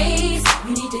my face.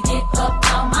 You need to get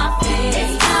up on my face.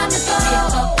 It's time to go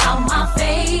up on my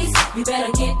face. You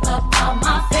better get up on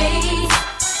my face.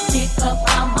 Get up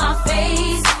on my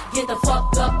face. Get the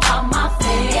fuck up on my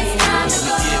face.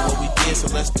 We did what we did, so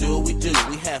let's do what we do.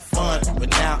 We had fun, but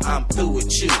now I'm through with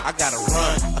you. I gotta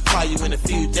run, I'll call you in a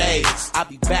few days. I'll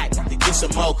be back to get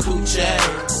some more coochie.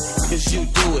 Cause you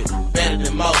do it better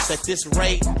than most. At this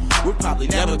rate, we'll probably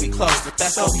never be close, but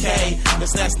that's okay,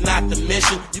 cause that's not the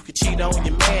mission. You can cheat on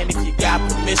your man if you got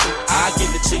permission. I'll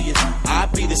give it to you, I'll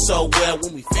beat it so well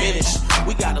when we finish.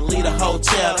 We gotta leave the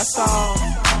hotel, that's all.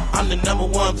 I'm the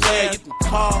 #1 player, you can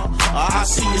call, or I'll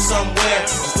see you somewhere.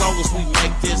 As long as we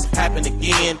make this happen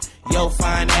again. Yo,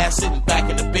 fine ass sitting back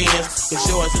in the Benz, cause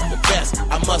yours is the best,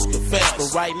 I must confess.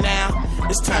 But right now,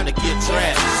 it's time to get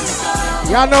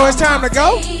dressed. Y'all know it's time to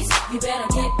go? You better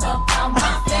get up on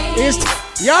my face.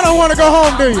 Y'all don't want to go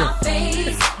home, do you?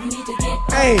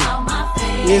 Hey,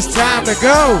 it's time to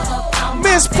go.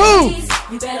 Miss Pooh.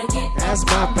 That's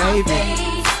my baby.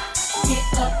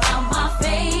 Get up on my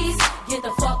face. Get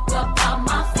the fuck up on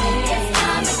my face. It's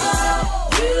time to go.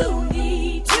 You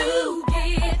need to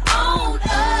get on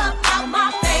up on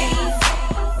my face.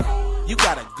 You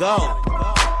gotta go.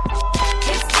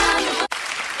 It's time to go.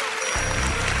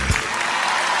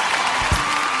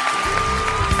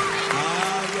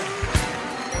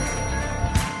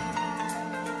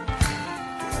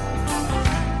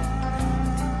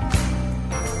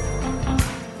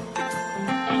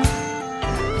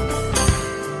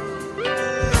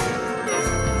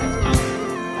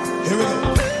 Here we go.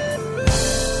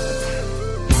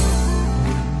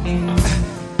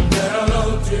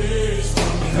 Melodies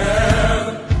from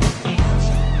heaven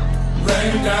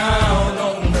rain down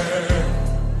on me,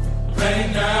 rain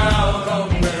down on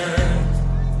me.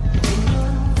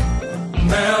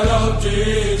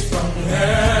 Melodies from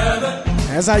heaven.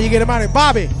 That's how you get him out of it.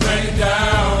 Bobby. Rain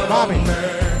down Bobby. on me,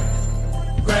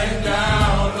 rain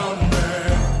down on me.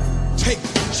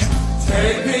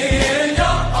 Take me in your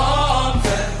arms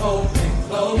and hold me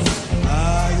close.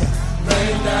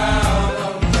 Rain down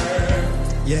on me,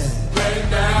 rain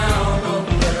down on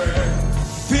me.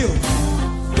 Fill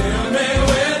me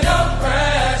with your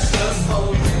precious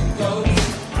holy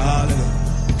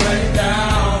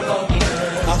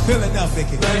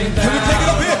Vicky. Can we take it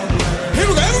up here?